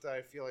enough that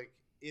I feel like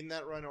in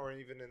that run or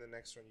even in the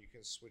next run, you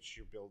can switch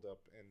your build up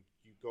and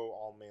you go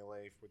all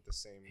melee with the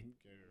same gear.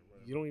 Or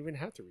whatever. you don't even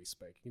have to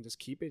respec. You can just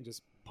keep it and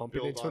just pump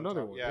Build it into on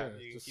another top. one. Yeah,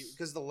 just-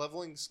 because the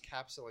leveling's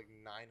caps at like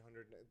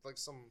 900, like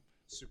some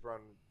super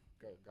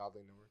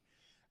ungodly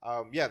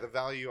number. Yeah, the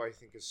value I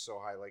think is so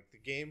high. Like the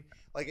game,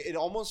 like it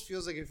almost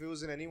feels like if it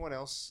was in anyone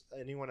else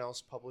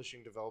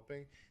publishing,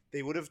 developing,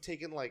 they would have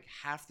taken like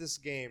half this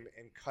game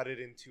and cut it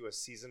into a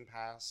season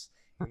pass,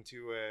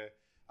 into a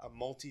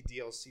multi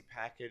DLC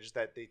package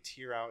that they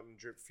tier out and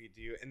drip feed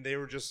to you. And they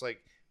were just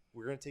like,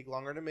 we're gonna take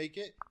longer to make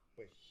it,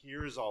 but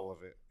here's all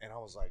of it. And I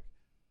was like,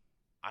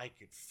 I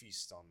could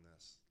feast on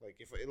this. Like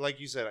if, like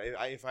you said,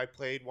 if I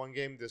played one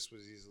game, this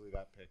was easily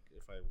that pick.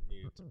 If I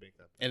needed to make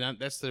that pick. And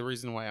that's the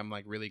reason why I'm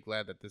like really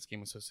glad that this game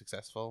was so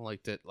successful.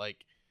 Like that,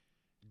 like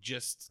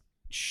just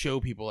show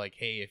people like,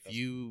 hey, if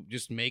you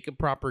just make a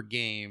proper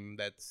game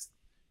that's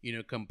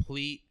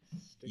complete,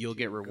 you'll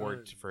get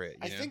rewarded for it.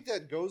 I think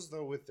that goes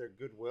though with their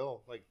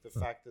goodwill, like the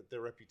fact that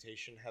their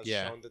reputation has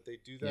Yeah. shown that they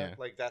do that. Yeah.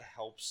 Like that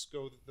helps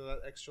go that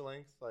extra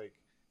length, like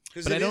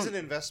because But it I is don't- an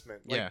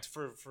investment. Like Yeah.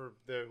 for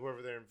the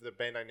whoever they're the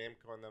Bandai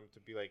Namco and them to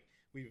be like,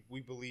 we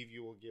believe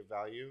you will give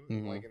value,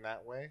 Mhm. like in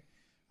that way.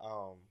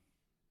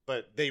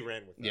 But they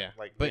ran with that. Yeah,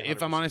 Like, but they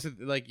if I'm 100%. honest,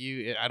 with, like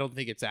you, I don't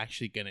think it's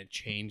actually gonna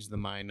change the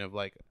mind of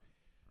like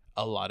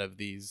a lot of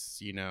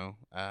these,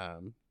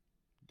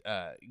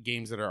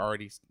 games that are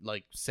already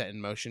like set in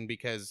motion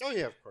because Oh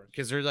yeah, of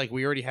course. they're like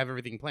we already have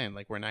everything planned.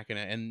 Like we're not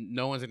gonna, and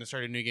no one's gonna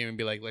start a new game and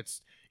be like,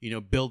 let's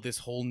build this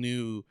whole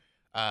new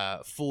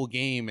full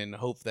game and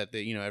hope that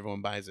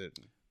everyone buys it.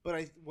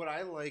 But what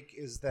I like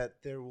is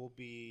that there will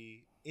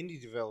be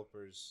indie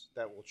developers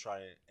that will try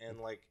it, and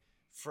like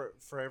for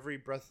every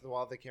Breath of the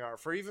Wild that came out,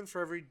 for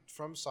every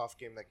FromSoft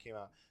game that came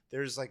out,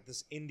 there's like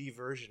this indie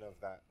version of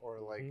that, or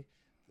like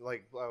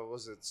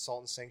was it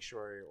Salt and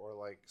Sanctuary, or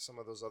like some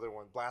of those other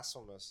ones,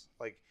 Blasphemous.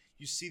 Like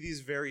you see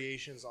these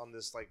variations on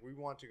this. Like we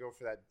want to go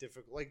for that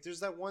difficult. Like there's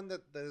that one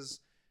that is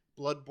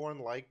Bloodborne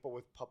like, but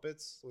with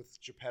puppets, with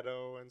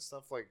Geppetto and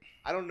stuff. Like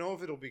I don't know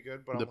if it'll be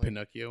good, but The I'm like,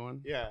 Pinocchio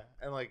one. yeah,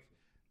 and like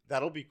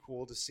that'll be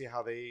cool to see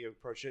how they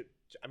approach it.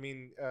 I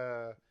mean,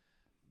 the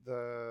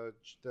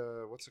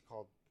what's it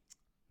called?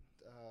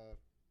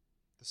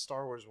 The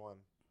Star Wars one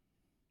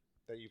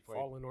that you played.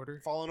 Fallen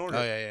Order. Fallen Order.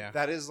 Oh yeah.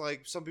 That is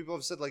like some people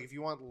have said like if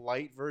you want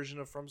light version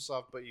of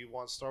FromSoft but you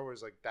want Star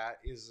Wars, like that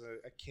is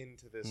akin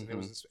to this,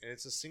 and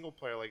it's a single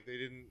player. Like they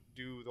didn't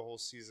do the whole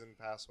season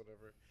pass,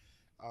 whatever.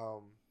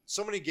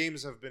 So many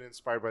games have been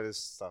inspired by this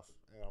stuff,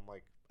 and I'm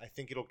like, I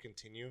think it'll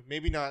continue.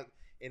 Maybe not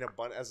in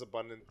as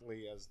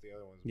abundantly as the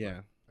other ones.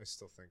 Yeah. but I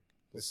still think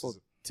this Also,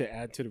 is. to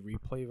add to the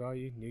replay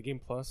value, New Game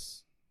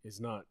Plus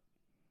is not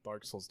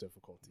Dark Souls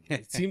difficulty.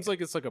 It seems like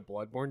it's like a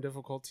Bloodborne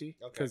difficulty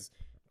Okay. because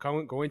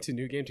going to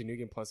New Game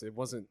Plus, it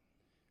wasn't.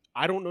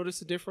 I don't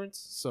notice a difference,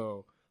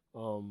 so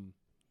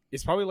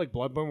it's probably like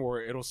Bloodborne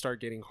where it'll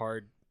start getting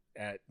hard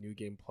at New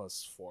Game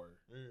Plus 4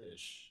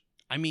 ish.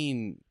 I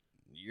mean,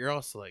 you're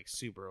also like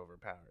super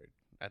overpowered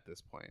at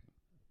this point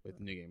with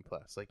New Game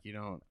Plus. Like you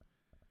don't,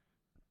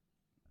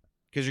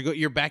 because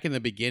you're back in the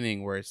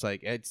beginning where it's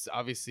like it's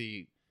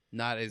obviously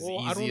not as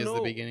easy as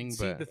the beginning.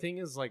 See, but the thing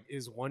is, like,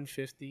 is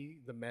 150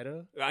 the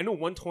meta? I know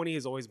 120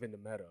 has always been the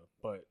meta,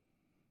 but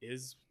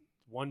is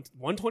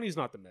 120 is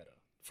not the meta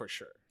for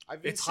sure.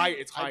 It's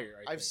higher.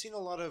 I've seen a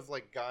lot of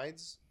like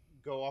guides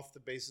go off the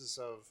basis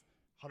of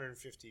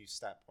 150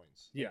 stat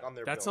points. Yeah, like, on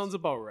their that builds. sounds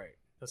about right.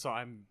 So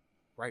I'm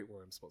right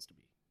where I'm supposed to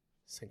be.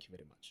 Thank you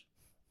very much.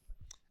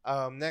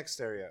 Next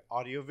area,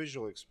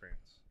 audio-visual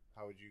experience.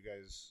 How would you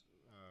guys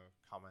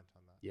comment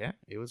on that? yeah,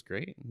 it was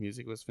great.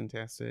 Music was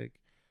fantastic.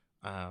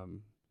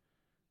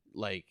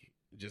 Like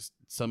just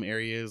some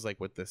areas like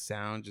with the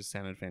sound just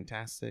sounded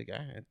fantastic.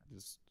 It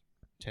just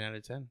 10 out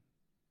of 10.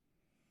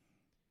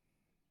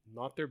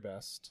 Not their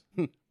best,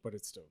 but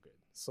it's still good.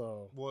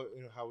 So Well,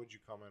 how would you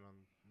comment on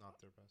not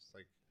their best?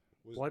 Like,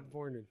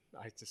 Bloodborne,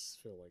 I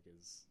just feel like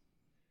is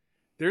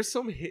there's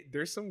some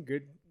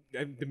good.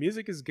 The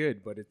music is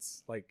good, but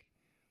it's like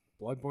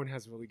Bloodborne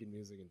has really good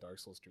music and Dark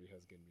Souls 3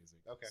 has good music.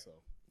 Okay. So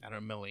I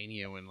don't know,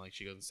 Melania when like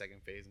she goes in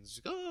second phase and it's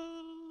just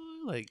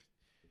like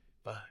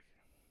fuck.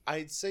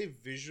 I'd say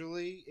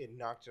visually, it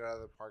knocked it out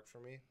of the park for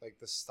me. Like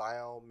the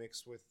style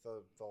mixed with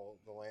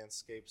the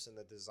landscapes and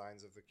the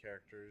designs of the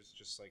characters,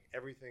 just like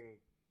everything,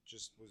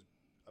 just was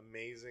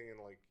amazing, and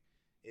like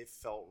it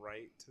felt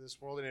right to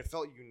this world, and it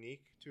felt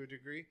unique to a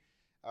degree.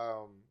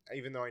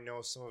 Even though I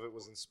know some of it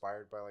was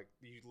inspired by like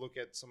you look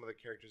at some of the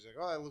characters,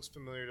 like that looks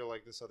familiar to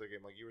like this other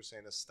game, like you were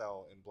saying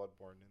Estelle in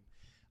Bloodborne,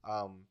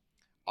 and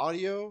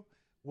audio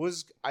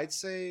I'd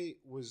say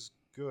was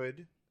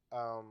good.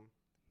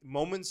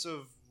 Moments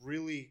of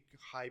really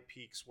high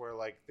peaks where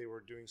like they were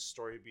doing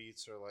story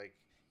beats or like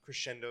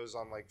crescendos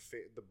on like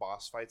the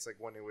boss fights, like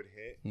when it would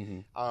hit.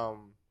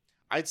 Mm-hmm.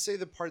 I'd say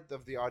the part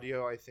of the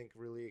audio I think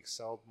really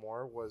excelled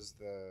more was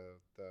the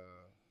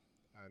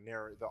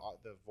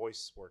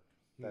voice work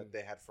that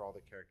they had for all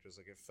the characters.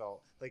 Like it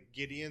felt like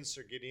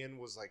Sir Gideon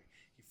was like,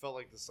 he felt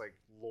like this like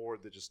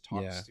lord that just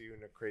talks to you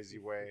in a crazy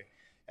way.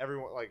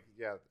 Everyone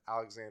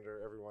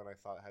Alexander, everyone I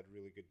thought had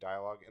really good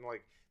dialogue, and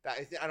like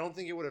that I don't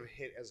think it would have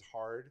hit as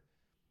hard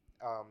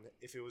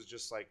if it was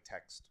just like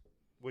text,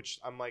 which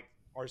I'm like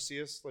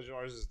Arceus, Legend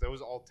of Arceus, that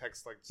was all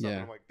text like stuff.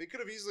 And I'm like, they could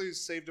have easily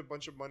saved a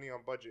bunch of money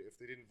on budget if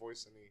they didn't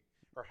voice any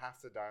or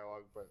half the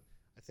dialogue, but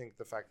I think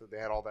the fact that they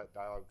had all that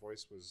dialogue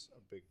voice was a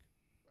big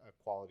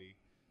quality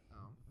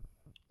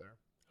there.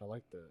 I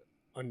like the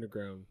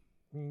underground.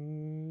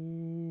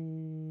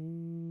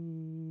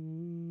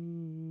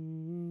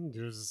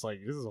 There's just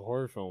like, this is a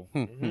horror film.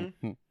 And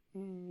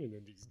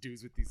then these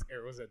dudes with these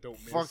arrows that don't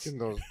miss. Fucking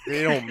those,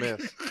 they don't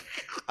miss.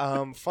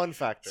 Fun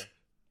factor.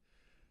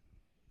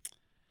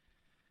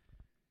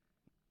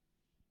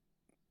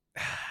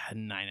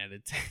 9 out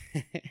of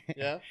 10.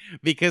 Yeah,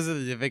 because of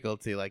the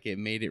difficulty, like it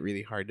made it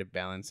really hard to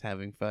balance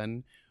having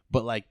fun,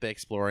 but like the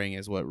exploring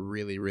is what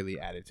really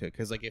added to it.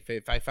 Because like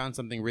if I found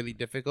something really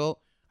difficult,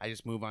 I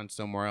just move on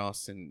somewhere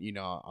else, and you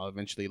know I'll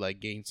eventually like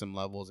gain some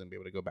levels and be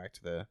able to go back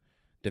to the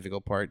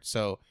difficult part.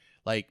 So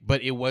like,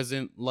 but it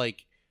wasn't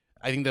like,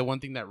 I think the one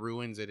thing that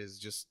ruins it is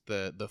just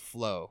the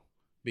flow.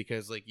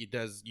 Because like you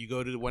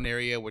go to one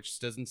area which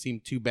doesn't seem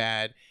too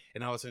bad,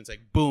 and all of a sudden it's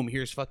like boom,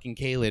 here's fucking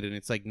Caelid, and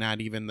it's like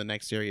not even the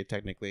next area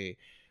technically,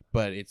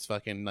 but it's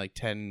fucking like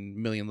 10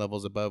 million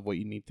levels above what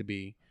you need to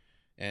be,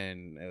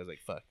 and it was like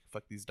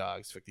fuck these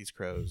dogs, fuck these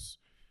crows.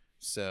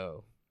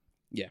 So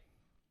yeah,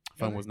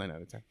 fun was 9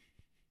 out of 10.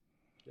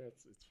 Yeah,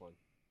 it's fun.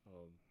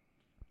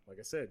 Like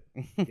I said,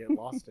 get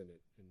lost in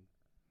it, and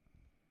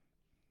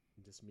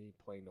just me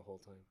playing the whole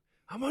time.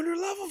 I'm under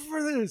level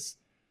for this.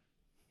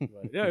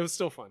 But yeah, it was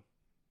still fun.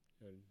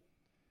 And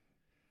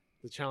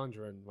the challenge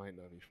run might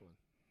not be fun.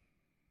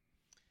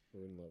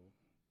 We're in level.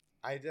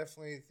 I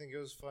definitely think it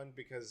was fun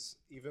because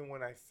even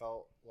when I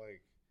felt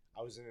like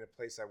I was in a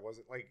place I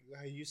wasn't, like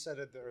how you said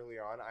it early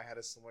on, I had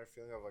a similar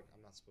feeling of like,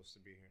 I'm not supposed to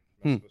be here.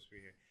 I'm not supposed to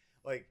be here.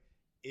 Like,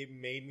 it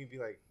made me be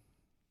like,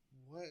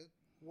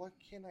 what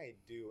can I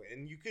do?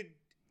 And you could,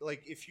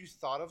 like, if you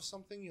thought of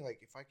something, you're like,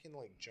 if I can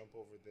like jump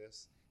over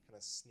this, kind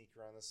of sneak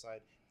around the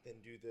side, then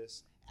do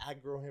this,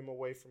 aggro him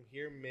away from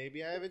here,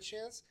 maybe I have a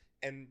chance.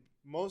 And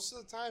most of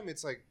the time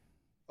it's like,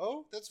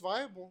 oh, that's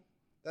viable.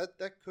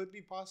 That could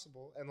be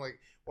possible. And like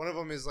one of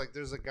them is like,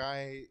 there's a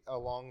guy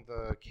along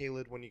the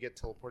Caelid when you get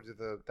teleported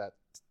to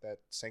that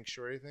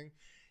sanctuary thing.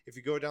 If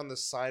you go down the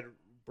side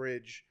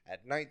bridge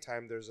at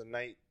nighttime, there's a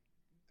night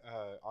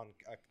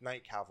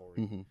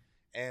cavalry,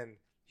 and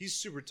he's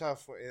super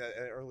tough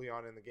early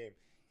on in the game.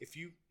 If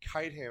you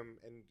kite him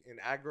and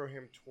aggro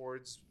him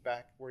towards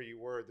back where you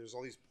were, there's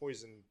all these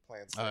poison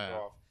plants that go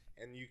off,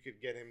 and you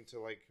could get him to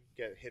like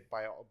get hit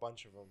by a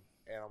bunch of them.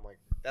 And I'm like,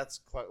 that's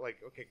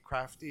like, okay,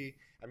 crafty.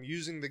 I'm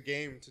using the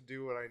game to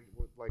do what I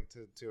would like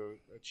to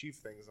achieve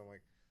things. I'm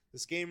like,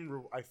 this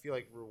game, I feel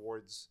like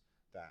rewards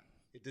that.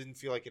 It didn't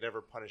feel like it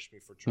ever punished me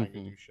for trying to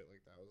do shit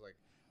like that. I was like,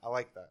 I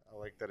like that. I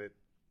like that it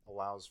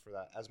allows for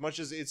that. As much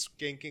as it's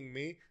ganking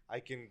me, I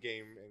can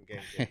game and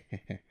gank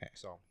it.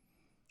 So,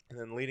 and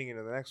then leading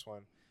into the next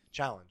one,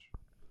 challenge.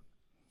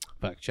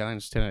 Fuck,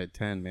 challenge 10 out of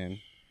 10, man.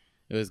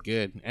 It was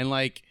good. And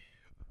like,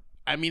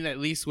 I mean, at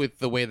least with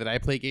the way that I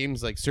play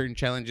games, like certain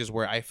challenges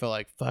where I felt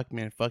like, fuck,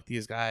 man, fuck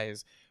these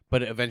guys.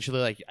 But eventually,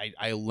 like,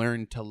 I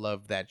learned to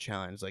love that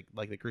challenge,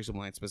 like the Crucible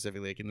line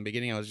specifically. Like in the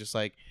beginning, I was just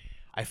like,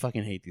 I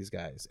fucking hate these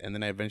guys. And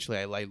then I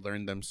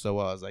learned them so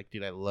well. I was like,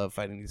 dude, I love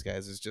fighting these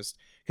guys. It's just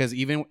because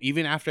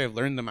even after I've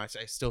learned them, I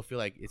still feel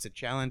like it's a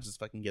challenge. Just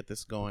fucking get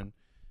this going,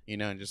 you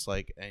know, and just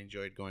like I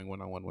enjoyed going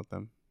one-on-one with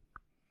them.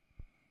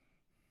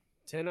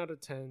 10 out of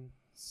 10.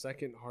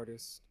 Second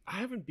hardest. I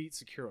haven't beat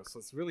Sekiro, so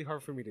it's really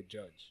hard for me to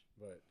judge.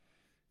 But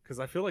because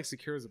I feel like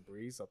Sekiro's a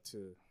breeze up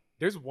to.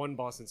 There's one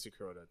boss in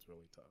Sekiro that's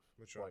really tough.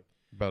 Which one? Like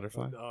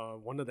Butterfly.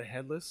 One of the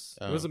headless.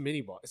 It was a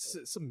mini boss.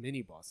 It's a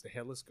mini boss. The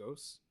headless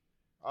ghost.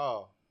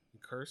 Oh, the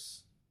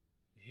curse.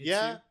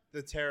 Yeah,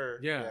 the terror.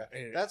 Yeah.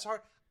 That's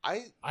hard.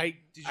 I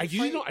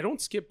usually don't. I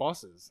don't skip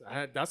bosses.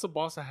 That's a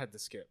boss I had to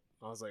skip.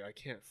 I was like, I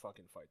can't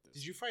fucking fight this.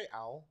 Did you fight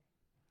Owl?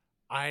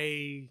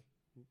 I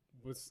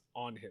was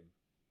on him.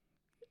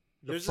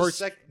 There's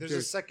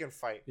a second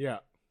fight. Yeah.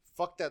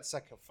 Fuck that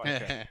second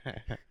fight. Okay.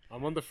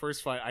 I'm on the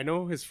first fight. I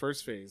know his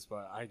first phase,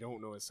 but I don't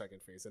know his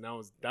second phase. And I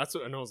was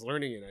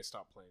learning it, and I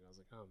stopped playing. I was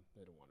like, I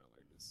don't want to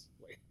learn this.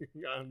 Like,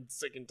 I'm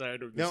sick and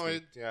tired of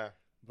this. Yeah.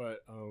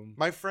 But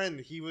my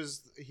friend, he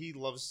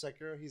loves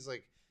Sekiro. He's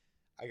like,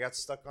 I got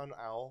stuck on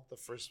Owl the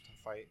first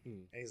fight,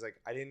 and he's like,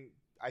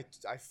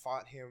 I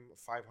fought him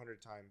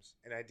 500 times,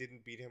 and I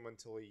didn't beat him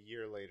until a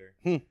year later.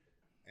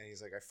 And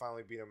he's like, I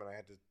finally beat him, and I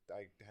had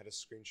to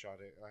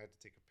screenshot it. And I had to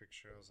take a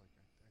picture. I was like,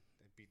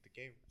 I beat the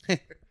game.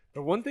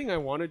 The one thing I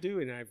want to do,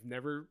 and I've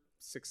never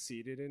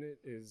succeeded in it,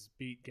 is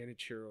beat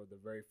Genichiro the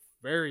very,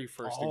 very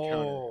first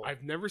encounter.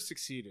 I've never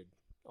succeeded.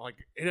 Like,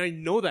 and I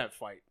know that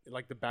fight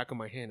like the back of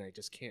my hand. I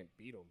just can't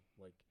beat him.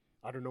 Like,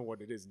 I don't know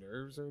what it is,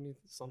 nerves or anything,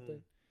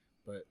 something.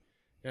 But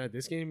yeah,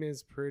 this game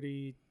is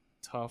pretty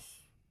tough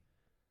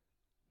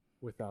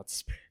without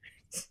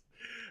spirits.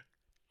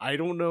 I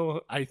don't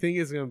know. I think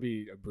it's gonna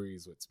be a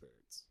breeze with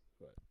spirits,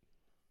 but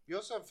You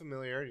also have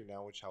familiarity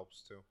now, which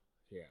helps too.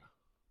 yeah,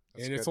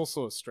 That's and it's good.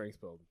 also a strength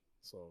build,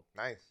 so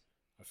Nice.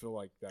 I feel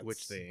like that's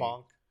Which they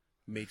Bonk.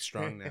 made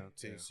strong now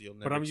too. Yeah. So you'll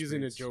never. But I'm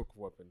using a experience- joke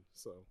weapon,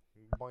 so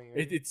Boing.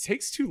 it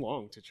takes too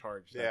long to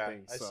charge that Yeah,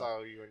 thing. I So,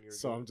 saw you when you were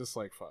so doing I'm just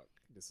like, fuck,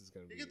 this is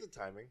gonna You be. get the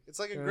timing. It's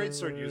like a great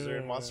sword user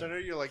in Monster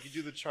Hunter. You're like, you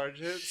do the charge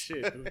hits.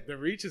 Shit, the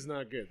reach is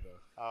not good though.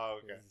 Oh,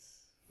 okay.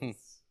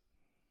 It's-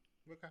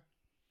 Okay.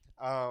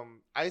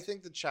 I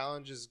think the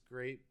challenge is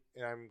great,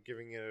 and I'm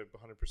giving it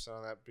 100%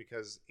 on that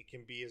because it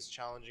can be as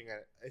challenging.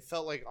 It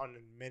felt like on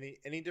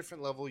any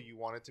different level you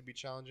want it to be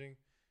challenging,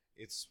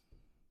 it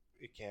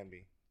can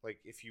be. Like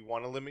if you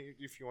want to limit,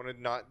 if you want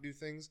to not do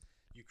things,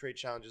 you create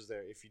challenges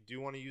there. If you do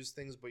want to use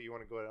things but you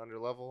want to go at under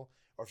level,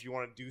 or if you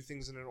want to do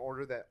things in an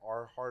order that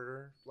are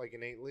harder, like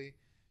innately,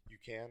 you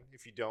can.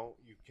 If you don't,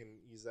 you can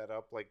ease that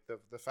up. Like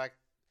the fact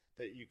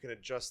that you can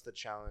adjust the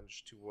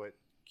challenge to what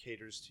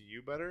caters to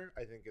you better,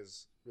 I think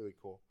is really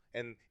cool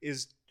and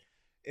is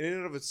in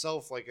and of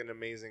itself like an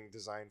amazing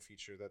design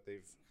feature that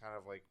they've kind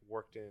of like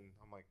worked in.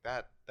 I'm like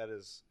that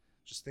is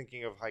just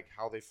thinking of like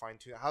how they fine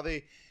tune, how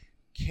they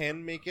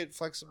can make it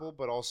flexible,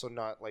 but also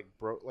not like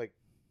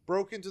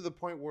broken to the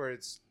point where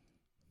it's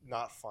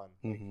not fun.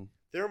 Like,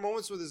 there are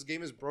moments where this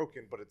game is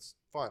broken, but it's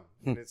fun,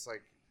 and it's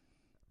like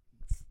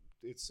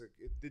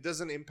it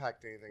doesn't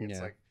impact anything. It's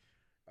like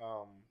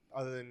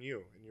other than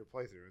you and your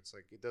playthrough, it's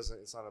like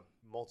it's not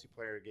a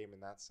multiplayer game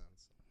in that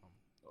sense.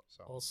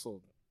 So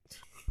Also,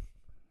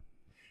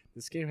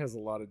 this game has a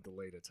lot of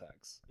delayed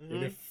attacks,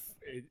 Mhm.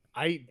 and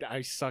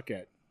I suck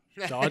at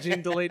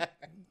dodging delayed,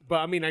 but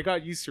I mean I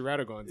got used to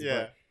Radagons.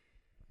 yeah,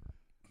 But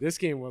this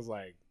game was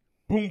like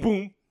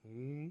boom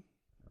boom.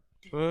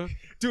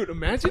 Dude,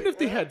 imagine if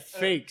they had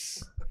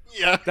fakes.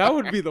 yeah. That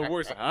would be the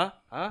worst. Like,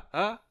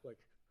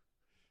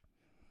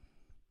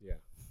 yeah,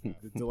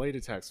 the delayed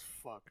attacks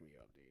fuck me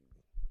up, dude.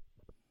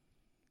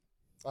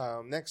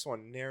 Next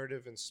one,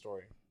 narrative and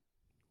story.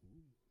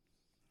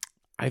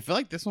 I feel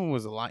like this one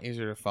was a lot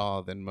easier to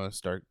follow than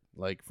most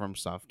from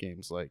soft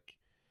games. Like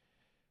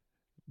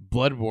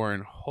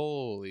Bloodborne,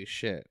 holy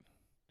shit!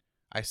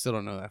 I still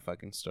don't know that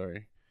fucking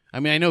story.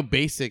 I mean, I know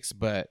basics,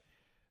 but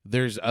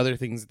there's other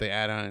things that they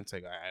add on. It's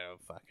like I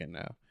don't fucking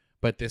know.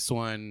 But this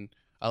one,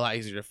 a lot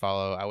easier to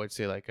follow. I would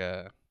say like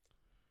a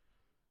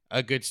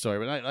good story,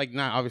 but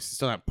not obviously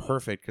still not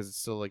perfect because it's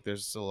still like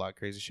there's still a lot of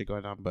crazy shit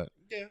going on. But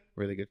Yeah,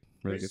 really good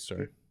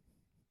story.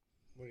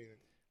 What do you think?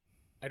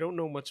 I don't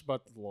know much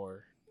about the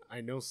lore. I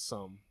know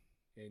some,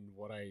 and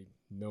what I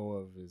know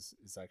of is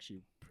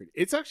actually pretty.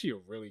 It's actually a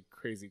really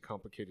crazy,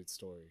 complicated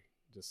story.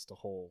 Just the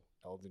whole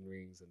Elden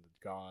Rings and the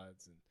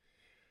gods, and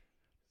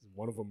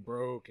one of them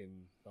broke,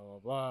 and blah blah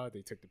blah.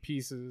 They took the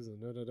pieces,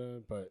 and da da da.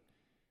 But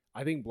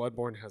I think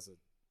Bloodborne has a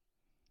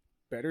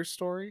better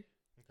story.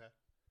 Okay.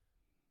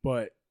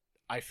 But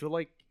I feel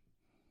like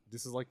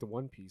this is like the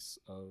One Piece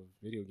of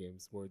video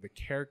games, where the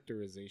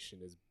characterization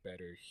is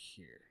better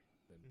here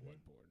than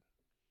Bloodborne.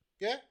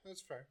 Yeah,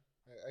 that's fair.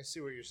 I see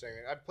what you're saying.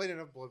 I've played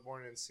enough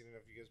Bloodborne and seen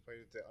enough of you guys played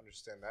it to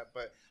understand that.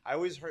 But I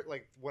always heard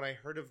like when I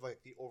heard of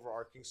like the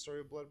overarching story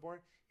of Bloodborne,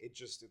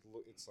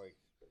 it's like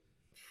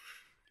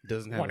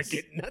Doesn't have Want to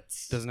get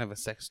nuts? doesn't have a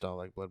sex doll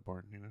like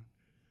Bloodborne, you know,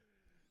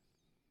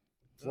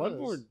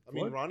 Bloodborne. I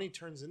mean, Ronnie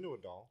turns into a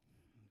doll.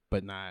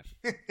 but not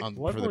for the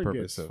Bloodborne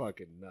purpose gets of.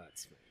 fucking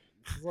nuts, man.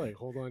 It's like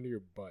hold on to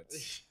your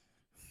butts.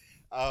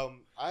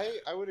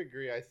 I would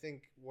agree. I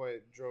think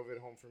what drove it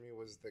home for me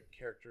was the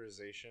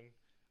characterization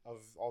of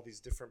all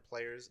these different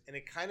players, and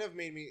it kind of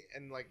made me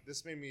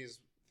this made me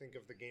think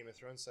of the Game of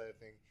Thrones side of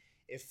thing.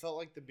 It felt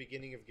like the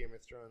beginning of Game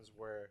of Thrones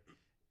where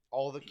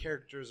all the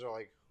characters are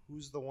like,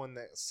 who's the one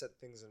that set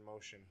things in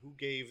motion? Who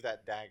gave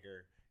that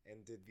dagger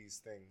and did these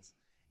things?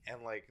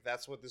 And like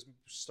that's what this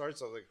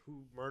starts off like,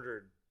 who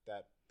murdered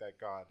that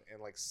god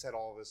and like set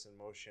all this in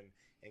motion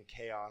and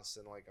chaos,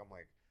 and like I'm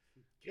like,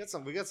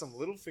 we got some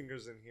little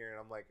fingers in here, and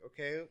I'm like,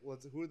 okay,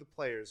 who are the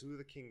players? Who are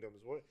the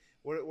kingdoms?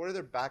 What are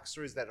their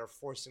backstories that are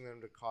forcing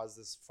them to cause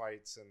this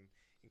fights and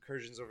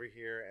incursions over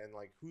here, and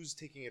like who's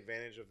taking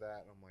advantage of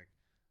that? And I'm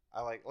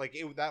like,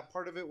 that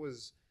part of it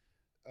was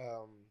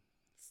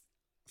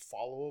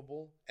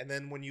followable, and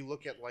then when you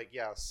look at like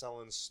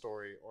Selen's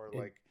story or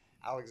like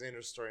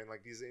Alexander's story and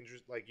like these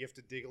like you have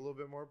to dig a little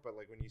bit more, but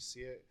like when you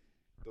see it,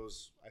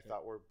 those I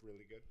thought were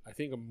really good. I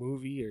think a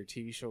movie or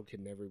TV show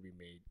can never be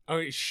made. Oh,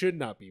 it should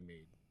not be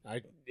made.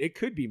 It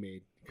could be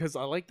made because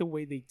I like the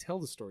way they tell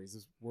the stories.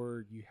 Is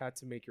where you had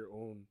to make your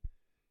own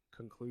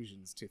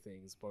conclusions to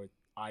things, but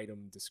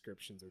item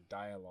descriptions or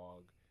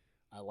dialogue.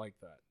 I like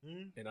that,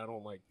 and I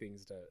don't like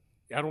things that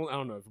I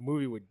don't know if a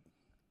movie would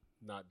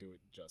not do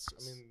it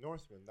justice. I mean,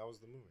 Northman, that was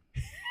the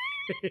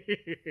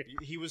movie.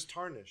 he was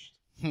tarnished.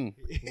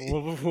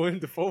 Well, when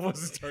Defoe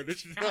wasn't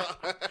tarnished.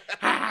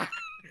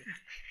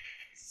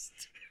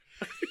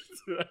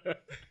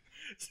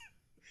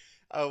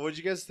 What'd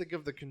you guys think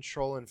of the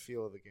control and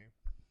feel of the game?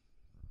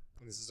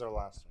 And this is our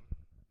last one.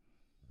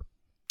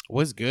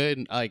 Was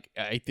good. Like,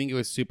 I think it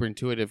was super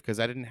intuitive because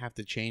I didn't have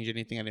to change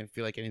anything. I didn't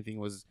feel like anything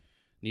was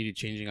needed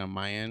changing on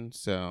my end.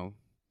 So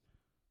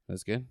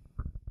that's good.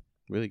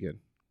 Really good.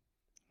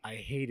 I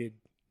hated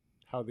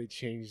how they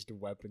changed the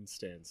weapon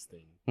stance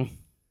thing.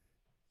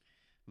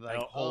 Like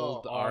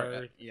hold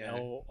R, yeah.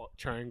 L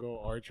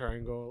triangle, R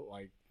triangle.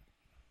 Like,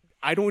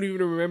 I don't even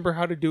remember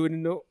how to do it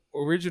in the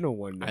original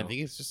one now. I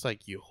think it's just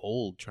like you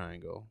hold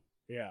triangle.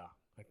 Yeah,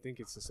 I think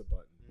it's just a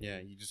button. Yeah,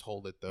 you just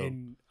hold it though.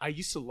 And I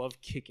used to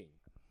love kicking.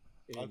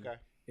 Okay.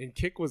 And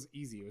kick was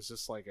easy. It was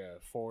just like a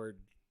forward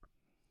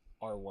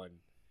R1.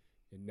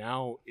 And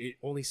now it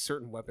only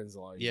certain weapons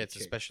allow you to it's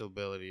kick. a special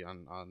ability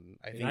on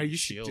I think I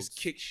used shields. to just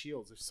kick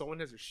shields. If someone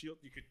has a shield,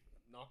 you could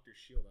knock their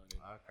shield on it.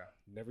 Okay.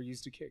 Never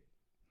used to kick.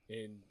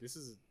 And this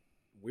is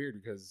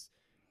weird because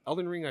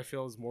Elden Ring, I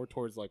feel, is more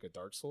towards like a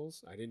Dark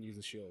Souls. I didn't use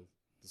a shield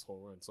this whole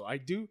run. So I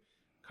do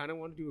kind of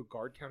want to do a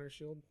guard counter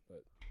shield.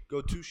 But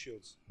Go 2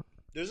 shields.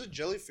 There's a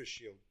jellyfish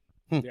shield.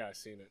 yeah, I've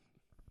seen it.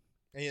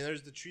 And yeah,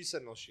 there's the tree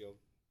sentinel shield.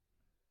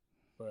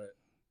 But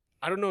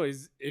I don't know.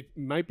 It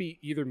might be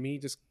either me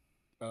just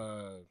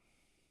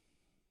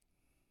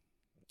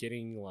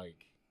getting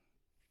like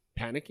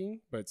panicking,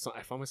 but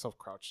I found myself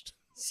crouched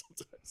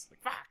sometimes.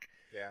 Like, fuck.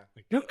 Yeah.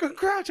 Like, don't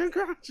crouch.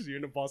 You're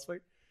in a boss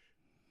fight.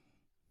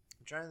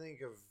 I'm trying to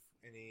think of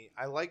any.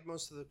 I liked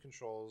most of the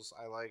controls.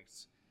 I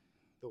liked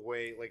the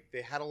way, like,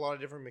 they had a lot of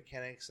different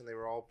mechanics, and they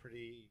were all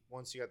pretty.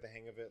 Once you got the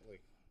hang of it,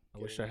 like. I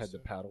wish I had the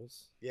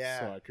paddles. Yeah.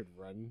 So I could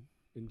run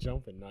and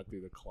jump and not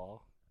do the claw.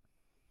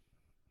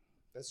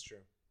 That's true.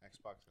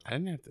 Xbox. I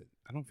didn't have to.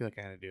 I don't feel like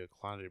I had to do a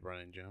claw to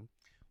run and jump.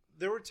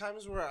 There were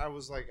times where I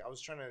was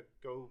trying to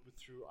go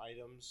through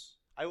items.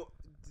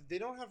 They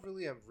don't have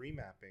really a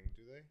remapping,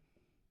 do they?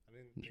 I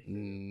didn't think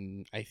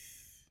they did.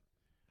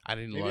 I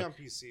didn't Maybe look. on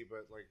PC,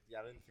 but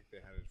I didn't think they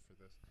had it for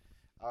this.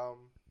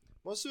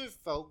 Most of it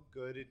felt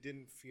good. It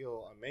didn't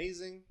feel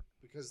amazing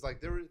because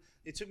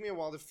it took me a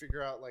while to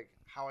figure out like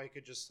how I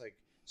could just like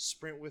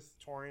sprint with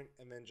torrent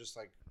and then just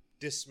like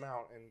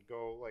dismount and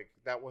go. Like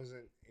that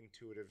wasn't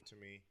intuitive to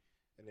me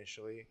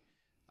initially.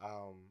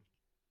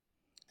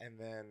 And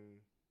then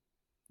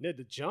Yeah,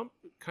 the jump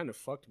kind of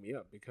fucked me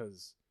up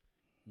because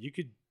you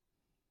could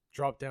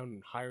drop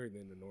down higher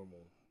than a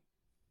normal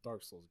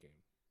Dark Souls game.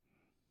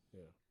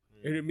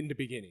 Yeah. And in the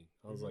beginning,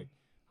 I was like,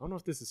 I don't know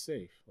if this is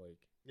safe. Like,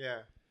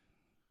 yeah.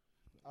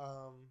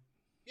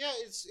 Yeah,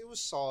 it was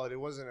solid. It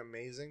wasn't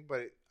amazing,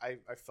 but I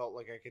felt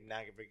like I could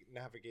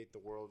navigate the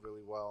world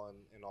really well,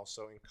 and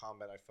also in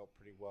combat I felt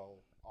pretty well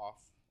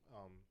off.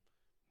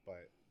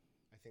 But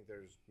I think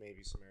there's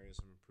maybe some areas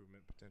of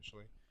improvement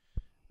potentially.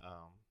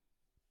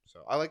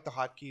 So I like the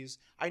hotkeys.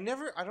 I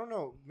don't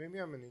know. Maybe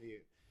I'm an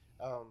idiot.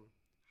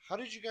 How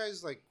did you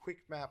guys like quick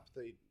map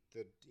the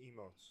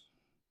emotes?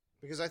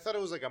 Because I thought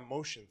it was like a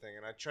motion thing,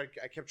 and I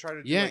kept trying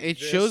to do it this.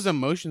 shows a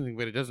motion thing,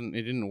 but it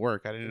didn't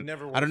work. I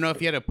never don't know worked.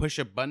 if you had to push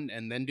a button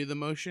and then do the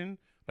motion,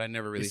 but I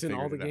never really it's in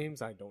figured all the it out.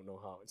 games. I don't know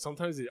how.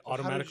 Sometimes it So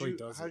automatically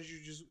does How it. did you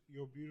just?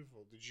 You're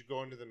beautiful. Did you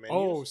go into the menus?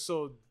 Oh,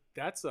 so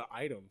that's an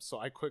item. So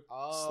I quick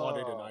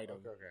slotted an item.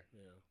 Okay. Yeah.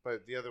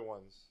 But the other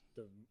ones.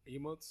 The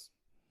emotes.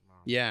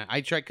 Yeah,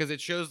 I tried because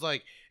it shows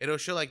like it'll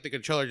show like the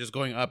controller just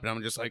going up, and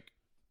I'm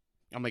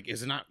like,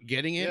 is it not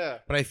getting it? Yeah.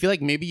 But I feel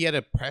like maybe you had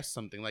to press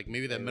something, like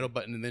maybe that middle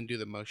button and then do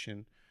the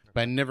motion.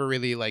 But I never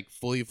really like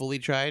fully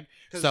tried.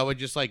 So I would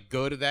just like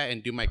go to that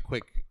and do my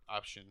quick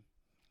option.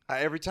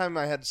 Every time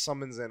I had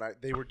summons in,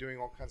 they were doing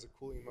all kinds of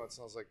cool emotes,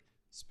 and I was like,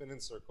 spin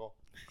in circle,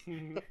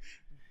 do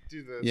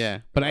this. Yeah,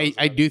 but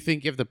I do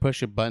think you have to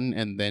push a button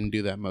and then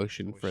do that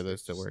motion for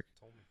those to work.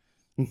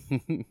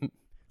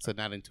 So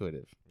not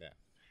intuitive. Yeah.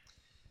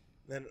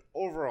 Then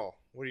overall,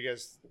 what do you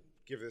guys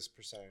give this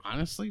percentage?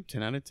 Honestly,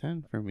 10 out of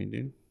 10 for me,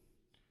 dude.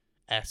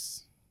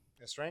 S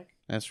rank?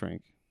 S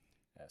rank.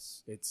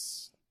 Yes,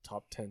 it's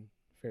top 10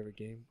 favorite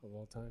game of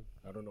all time.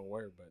 I don't know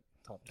where, but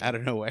top 10. I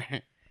don't know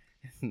where.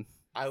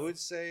 I would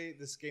say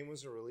this game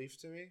was a relief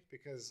to me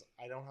because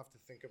I don't have to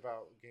think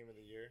about Game of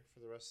the Year for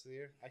the rest of the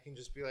year. I can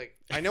just be like,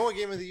 I know what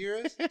Game of the Year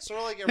is. Sort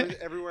of like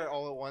everywhere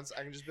all at once.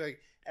 I can just be like,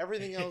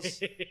 everything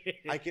else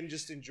I can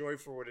just enjoy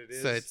for what it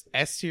is. So it's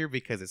S tier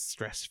because it's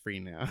stress free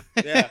now.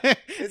 Yeah,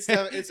 it's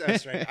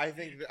S rank. I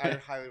think I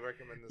highly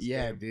recommend this game.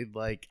 Yeah, dude.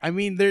 Like, I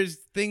mean, there's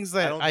things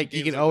I that don't think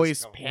you games can like always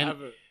this come. I pan.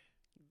 have a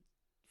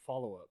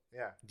follow-up.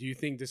 Yeah. Do you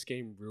think this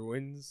game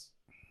ruins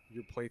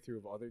your playthrough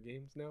of other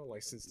games now?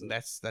 Like since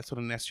That's what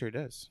an S tier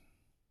does.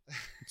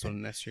 That's what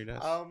an S tier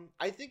does.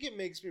 I think it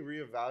makes me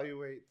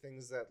reevaluate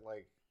things that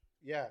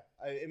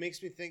it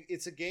makes me think.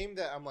 It's a game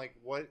that I'm like,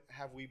 what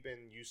have we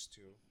been used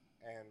to,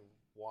 and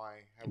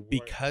why?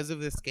 Because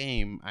of this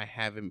game, I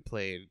haven't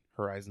played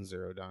Horizon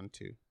Zero Dawn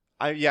 2.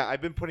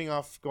 I've been putting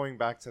off going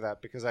back to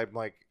that because I'm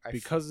like,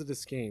 because of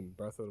this game,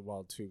 Breath of the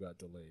Wild 2 got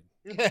delayed.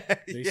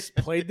 They Yeah.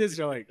 played this,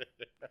 they're like,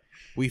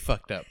 We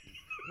fucked up.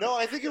 No,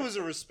 I think it was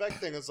a respect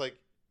thing. It's like,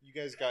 you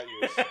guys got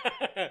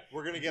yours.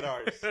 We're gonna get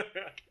ours.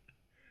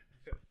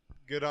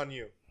 Good on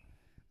you.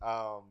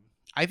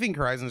 I think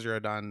Horizon Zero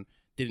Dawn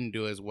didn't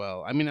do as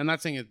well. I mean, I'm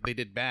not saying that they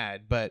did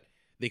bad, but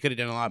they could have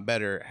done a lot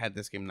better had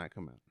this game not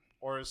come out.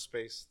 Or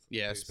spaced.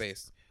 Yeah,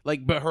 spaced.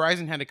 Like, but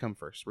Horizon had to come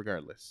first,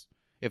 regardless.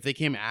 If they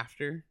came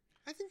after,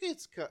 I think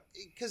it's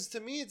because to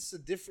me it's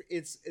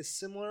it's a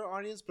similar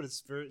audience, but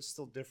it's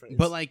still different.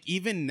 but like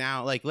even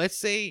now, like let's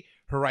say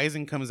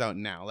Horizon comes out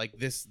now, like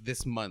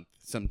this month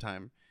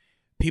sometime,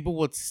 people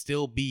would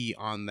still be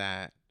on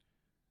that.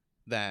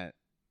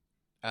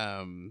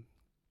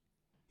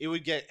 It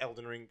would get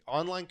Elden Ring.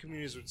 Online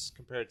communities would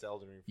compare it to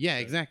Elden Ring. Yeah,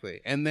 exactly.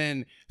 And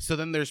then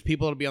there's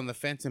people to be on the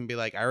fence and be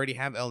like, I already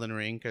have Elden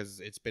Ring because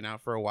it's been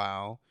out for a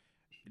while.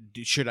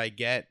 Should I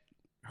get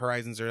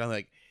Horizon Zero Dawn?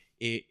 Like,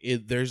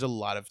 there's a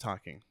lot of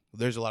talking.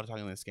 There's a lot of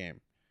talking in this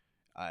game.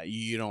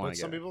 You don't want to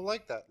get some people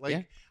like that.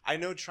 Like, I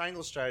know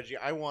triangle strategy.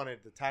 I wanted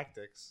the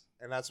tactics,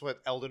 and that's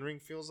what Elden Ring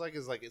feels like.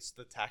 Is like it's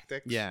the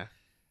tactics. Yeah.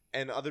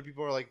 And other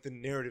people are like, the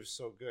narrative's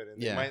so good,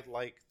 and they might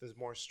like the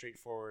more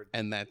straightforward.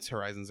 And that's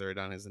Horizon Zero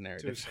Dawn is the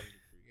narrative. To some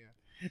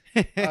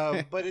degree,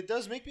 yeah. But it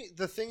does make me.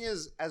 The thing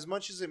is, as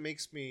much as it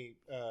makes me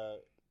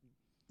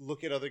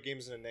look at other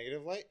games in a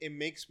negative light, it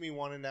makes me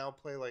want to now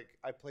play. Like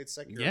I played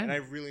Sekiro, and I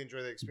really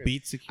enjoy the experience.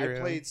 Beat Sekiro.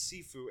 I played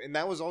Sifu, and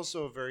that was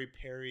also a very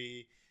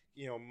parry,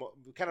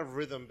 kind of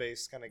rhythm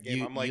based kind of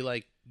game. You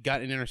like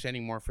got an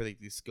understanding more for like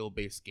these skill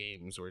based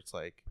games where it's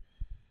like.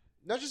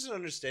 Not just an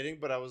understanding,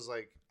 but I was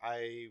like,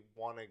 I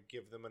want to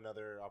give them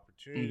another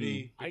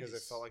opportunity because I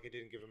felt like I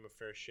didn't give them a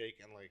fair shake.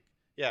 And like,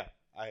 yeah,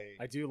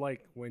 I do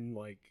like when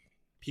like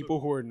people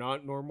who are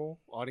not normal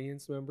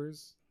audience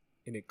members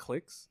and it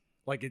clicks.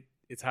 Like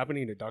it's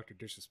happening to Dr.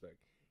 Disrespect.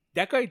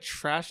 That guy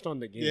trashed on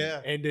the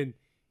game, and then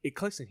it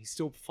clicks and he's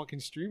still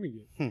fucking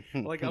streaming it.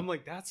 Like I'm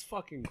like, that's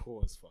fucking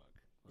cool as fuck.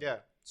 Yeah.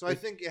 So I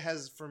think it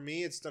has, for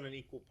me, it's done an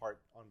equal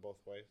part on both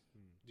ways.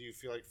 Do you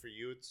feel like for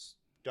you it's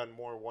done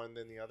more one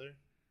than the other?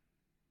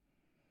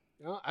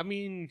 I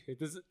mean, it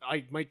doesn't.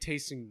 My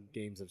taste in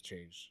games have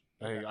changed.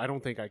 Okay. I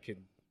don't think I could.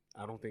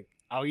 I don't think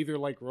I'll either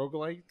like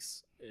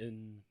roguelikes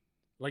and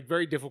like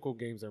very difficult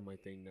games are my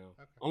thing now.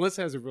 Okay. Unless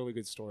it has a really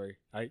good story.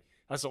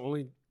 That's the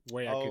only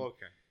way I could.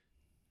 Okay.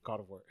 God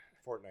of War.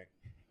 Fortnite.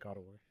 God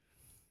of War.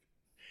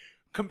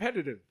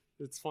 Competitive.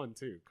 It's fun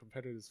too.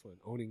 Competitive is fun.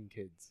 Owning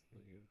kids.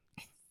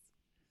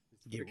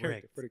 Get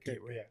wrecked.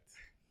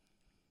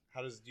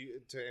 How does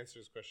to answer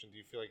this question? Do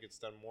you feel like it's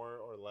done more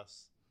or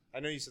less? I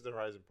know you said the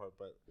Horizon part,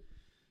 but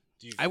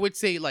I would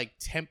say like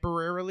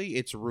temporarily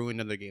it's ruined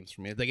other games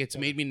for me. Like it's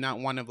made me not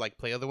want to like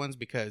play other ones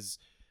because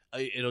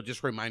it'll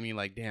just remind me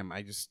like, damn,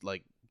 I just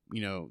like,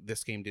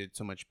 this game did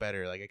so much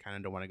better. Like I kind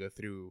of don't want to go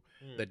through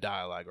the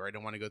dialogue, or I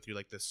don't want to go through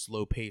like the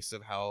slow pace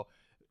of how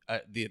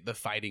the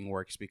fighting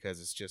works because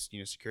it's just,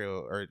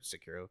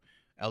 Sekiro,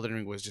 Elden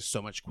Ring was just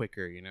so much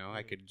quicker,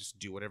 I could just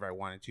do whatever I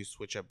wanted to,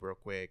 switch up real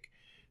quick.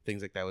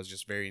 Things like that was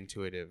just very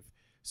intuitive.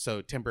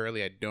 So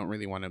temporarily, I don't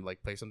really want to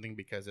like play something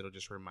because it'll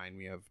just remind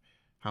me of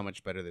how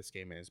much better this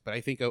game is. But I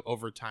think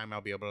over time,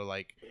 I'll be able to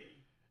like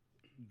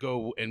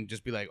go and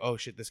just be like, oh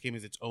shit, this game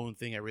is its own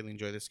thing. I really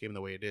enjoy this game the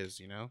way it is,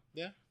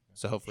 Yeah.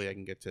 So hopefully I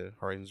can get to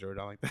Horizon Zero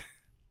Dawn like that.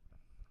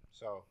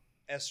 So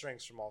S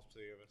ranks from all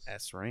three of us.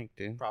 S rank,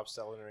 dude. Props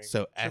to Elden Ring.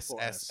 So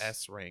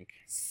S rank.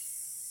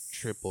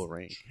 Triple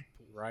rank.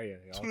 Raya.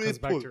 It all comes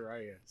back to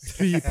Raya.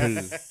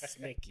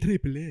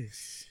 Triple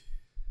S.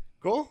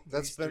 Cool.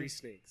 That's been 3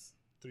 snakes.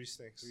 3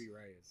 snakes. 3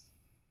 Rayas.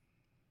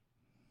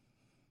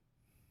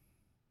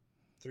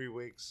 3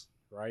 wigs.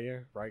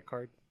 Raya, right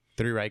card.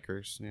 3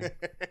 Rikers. Yeah.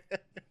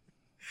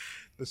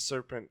 The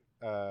serpent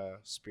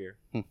spear.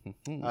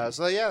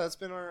 So yeah, that's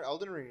been our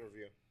Elden Ring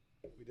review.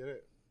 We did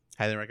it.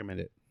 Highly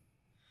recommend it.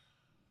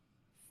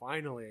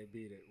 Finally, I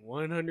beat it.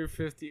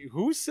 150.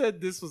 Who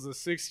said this was a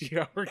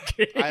 60-hour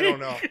game? I don't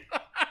know.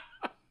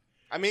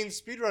 I mean,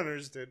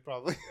 speedrunners did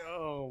probably.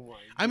 Oh my!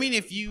 I mean,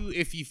 if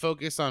you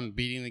focus on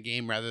beating the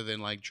game rather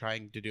than like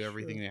trying to do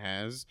everything it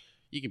has,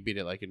 you can beat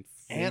it like in.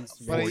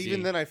 But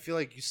even then, I feel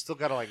like you still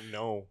gotta like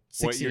know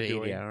what you're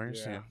doing. 80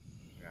 hours. Yeah,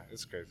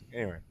 it's crazy.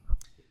 Anyway,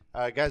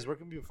 guys, where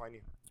can people find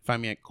you?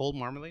 Find me at Cold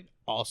Marmalade,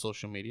 all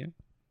social media.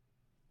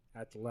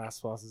 At the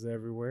Last Bosses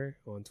everywhere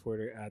on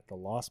Twitter at the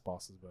Lost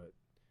Bosses, but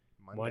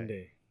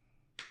Monday.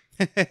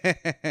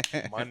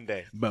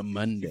 But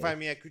Monday. You can find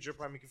me at Kujo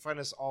Prime. You can find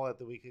us all at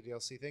the Weekly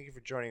DLC. Thank you for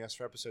joining us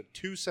for episode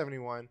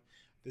 271.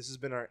 This has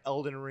been our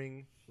Elden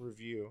Ring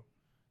review.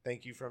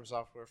 Thank you, From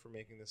Software, for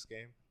making this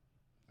game.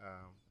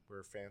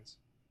 We're fans.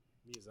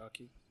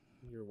 Miyazaki,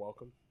 you're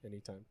welcome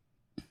anytime.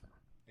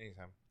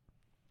 Anytime.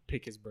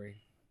 Pick his brain.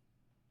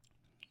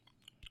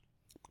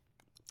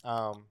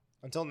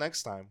 Until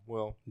next time,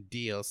 we'll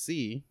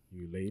DLC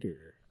you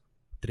later.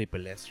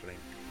 Triple S rank.